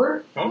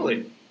sober.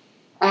 Totally.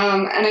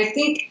 And I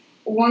think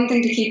one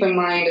thing to keep in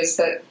mind is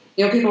that,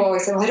 people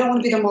always say, well, I don't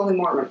want to be the Molly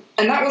Mormon.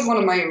 And that was one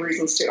of my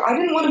reasons too. I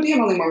didn't want to be a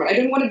Molly Mormon. I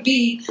didn't want to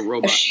be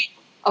a sheep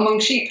among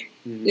sheep.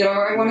 Mm-hmm.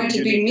 I wanted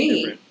to be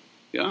me. Different.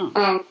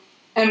 Yeah.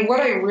 And what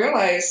I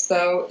realized,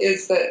 though,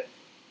 is that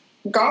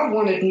God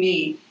wanted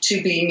me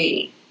to be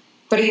me,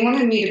 but He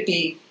wanted me to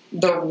be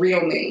the real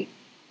me,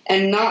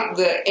 and not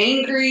the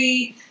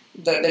angry,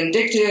 the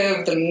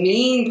vindictive, the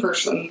mean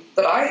person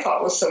that I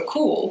thought was so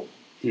cool.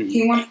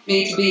 He wanted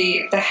me to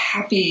be the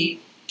happy,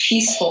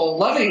 peaceful,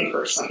 loving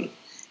person.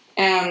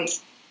 And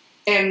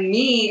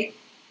me,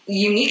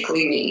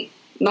 uniquely me,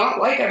 not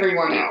like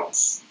everyone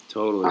else.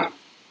 Totally.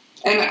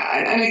 And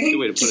I think Good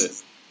way to put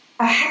it.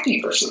 A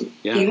happy person,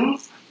 Yeah. you know?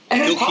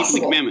 And Still it's keep possible.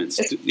 the commandments.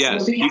 It's Yes,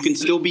 possible to be you can happy.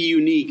 still be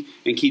unique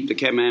and keep the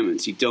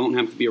commandments. You don't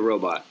have to be a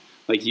robot.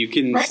 Like, you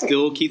can Right.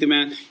 still keep the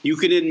man. You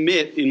can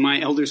admit in my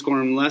Elder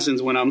Quorum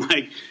lessons when I'm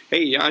like,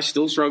 hey, yeah, I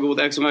still struggle with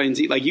X, Y, and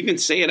Z. Like, you can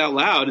say it out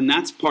loud, and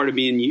that's part of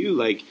being you.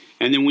 Like,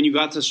 and then when you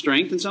got to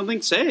strength in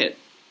something, say it.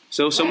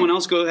 So someone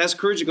else has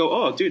courage to go,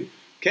 oh, dude,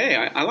 okay,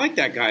 I like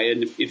that guy,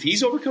 and if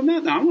he's overcome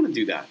that, then I want to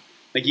do that.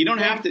 Like, you don't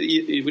have to.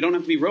 We don't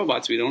have to be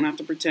robots. We don't have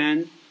to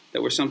pretend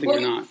that we're something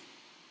we're not.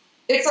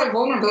 It's our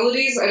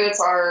vulnerabilities and it's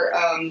our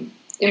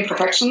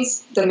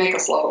imperfections that make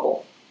us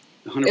lovable.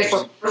 100%. If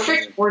we're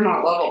perfect, we're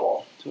not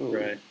lovable.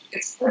 Right.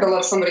 It's hard to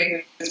love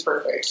somebody who's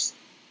perfect.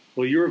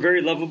 Well, you were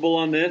very lovable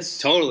on this.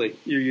 Totally.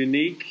 You're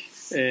unique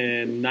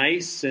and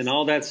nice and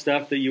all that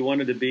stuff that you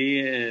wanted to be,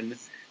 and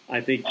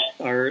I think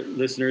our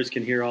listeners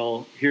can hear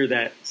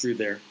that through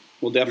there.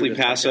 We'll definitely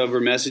pass over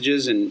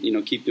messages and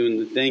keep doing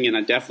the thing, and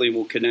I definitely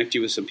will connect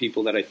you with some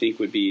people that I think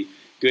would be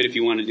good if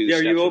you want to do. Yeah,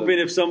 are you open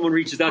if someone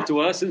reaches out to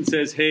us and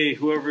says, "Hey,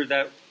 whoever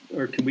that,"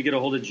 or can we get a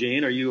hold of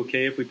Jane? Are you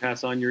okay if we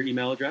pass on your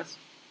email address?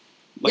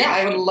 Yeah,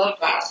 I would love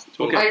that.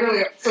 Okay. I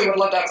really would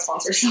love to have a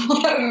sponsor. So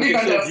that would be Okay, so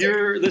if fantastic.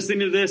 you're listening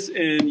to this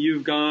and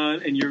you've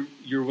gone and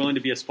you're willing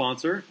to be a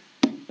sponsor,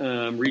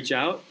 reach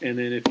out. And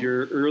then if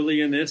you're early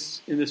in this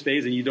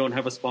phase and you don't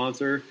have a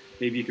sponsor,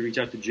 maybe you can reach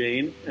out to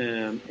Jane.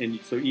 And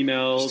so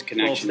email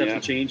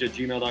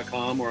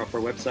 12stepstochange@gmail.com or off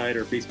our website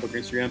or Facebook or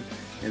Instagram,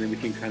 and then we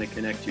can kind of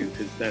connect you,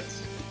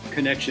 because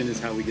connection is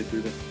how we get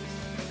through this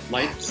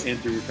life and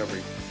through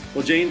recovery.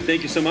 Well, Jane,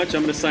 thank you so much.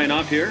 I'm going to sign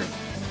off here.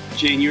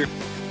 Jane, you're.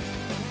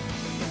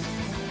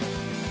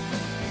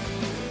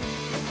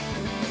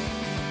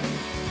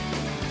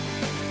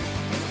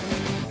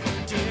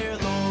 Dear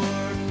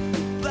Lord,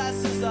 who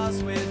blesses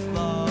us with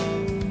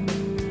love,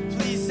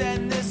 please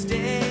send this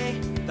day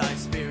thy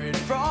spirit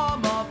from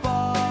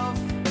above.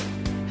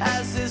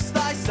 As this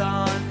thy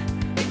son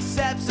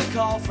accepts a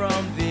call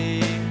from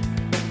thee,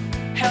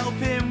 help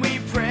him, we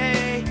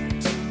pray,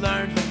 to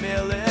learn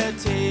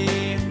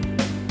humility.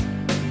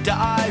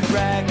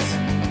 Direct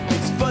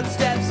his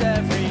footsteps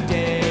every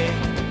day,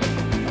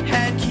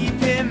 and keep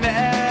him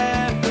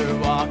ever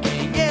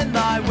walking in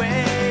thy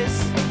ways.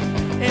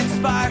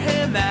 Inspire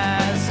him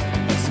as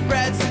he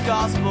spreads the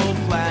gospel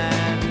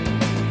plan.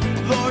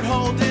 Lord,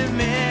 hold him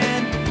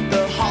in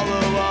the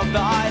hollow of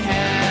thy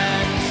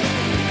hand.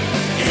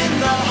 In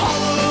the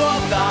hollow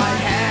of thy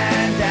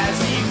hand, as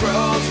he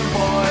grows from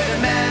boy to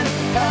man,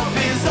 help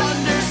his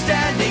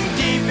understanding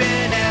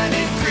deepen and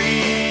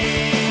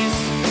increase.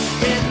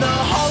 In the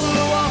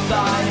hollow of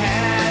thy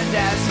hand,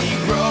 as he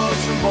grows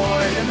from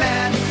boy to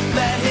man,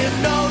 let him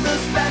know the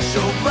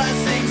special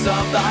blessings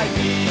of thy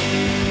peace.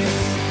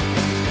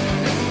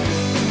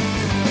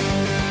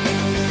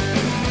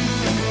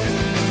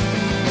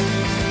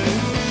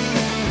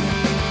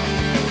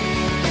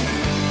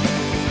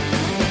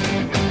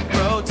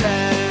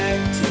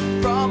 Protect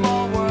from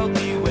all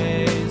worldly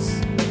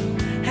ways,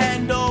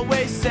 and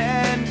always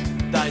send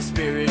thy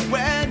spirit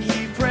when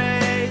he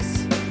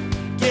prays.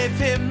 Give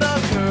him the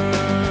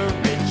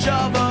courage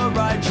of a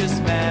righteous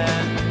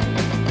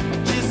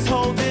man. Just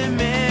hold him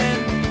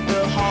in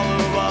the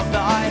hollow of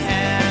thy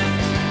hand.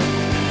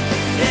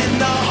 In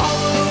the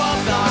hollow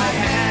of thy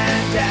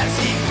hand, as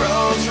he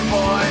grows from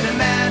boy to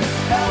man,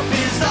 help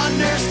his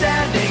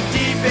understanding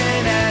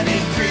deepen and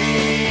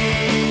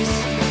increase.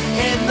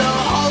 In the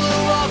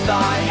hollow of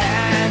thy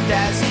hand,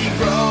 as he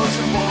grows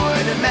from boy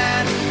to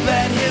man,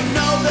 let him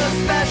know the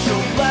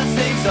special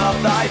blessings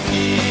of thy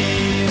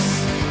peace.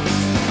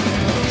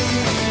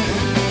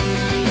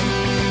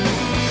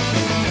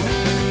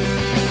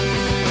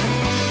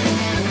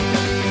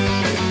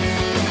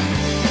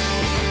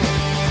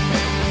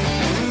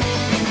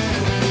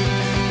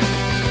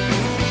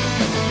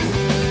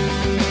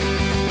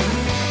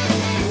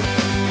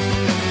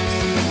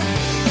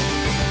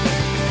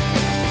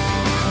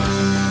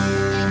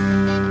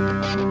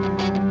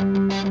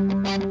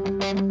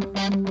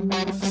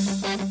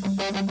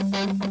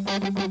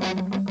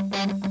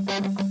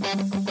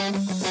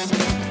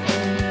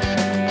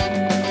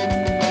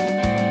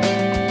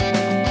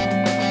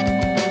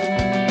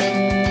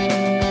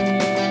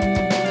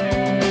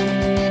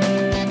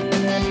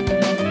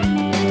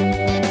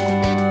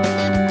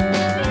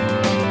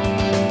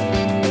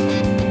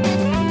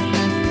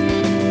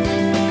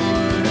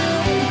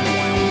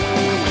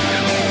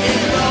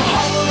 In the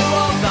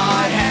hollow of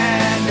thy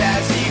hand,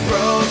 as he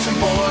grows from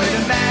boy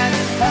to man,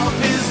 help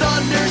his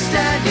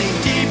understanding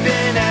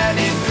deepen and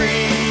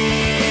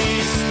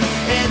increase.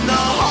 In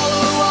the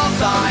hollow of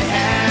thy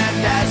hand,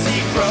 as he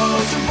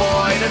grows from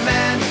boy to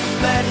man,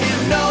 let him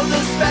know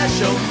the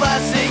special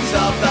blessings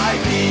of thy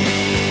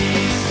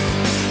peace.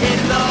 In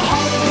the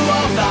hollow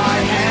of thy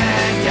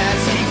hand,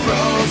 as he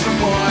grows from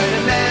boy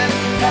to man,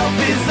 help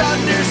his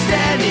understanding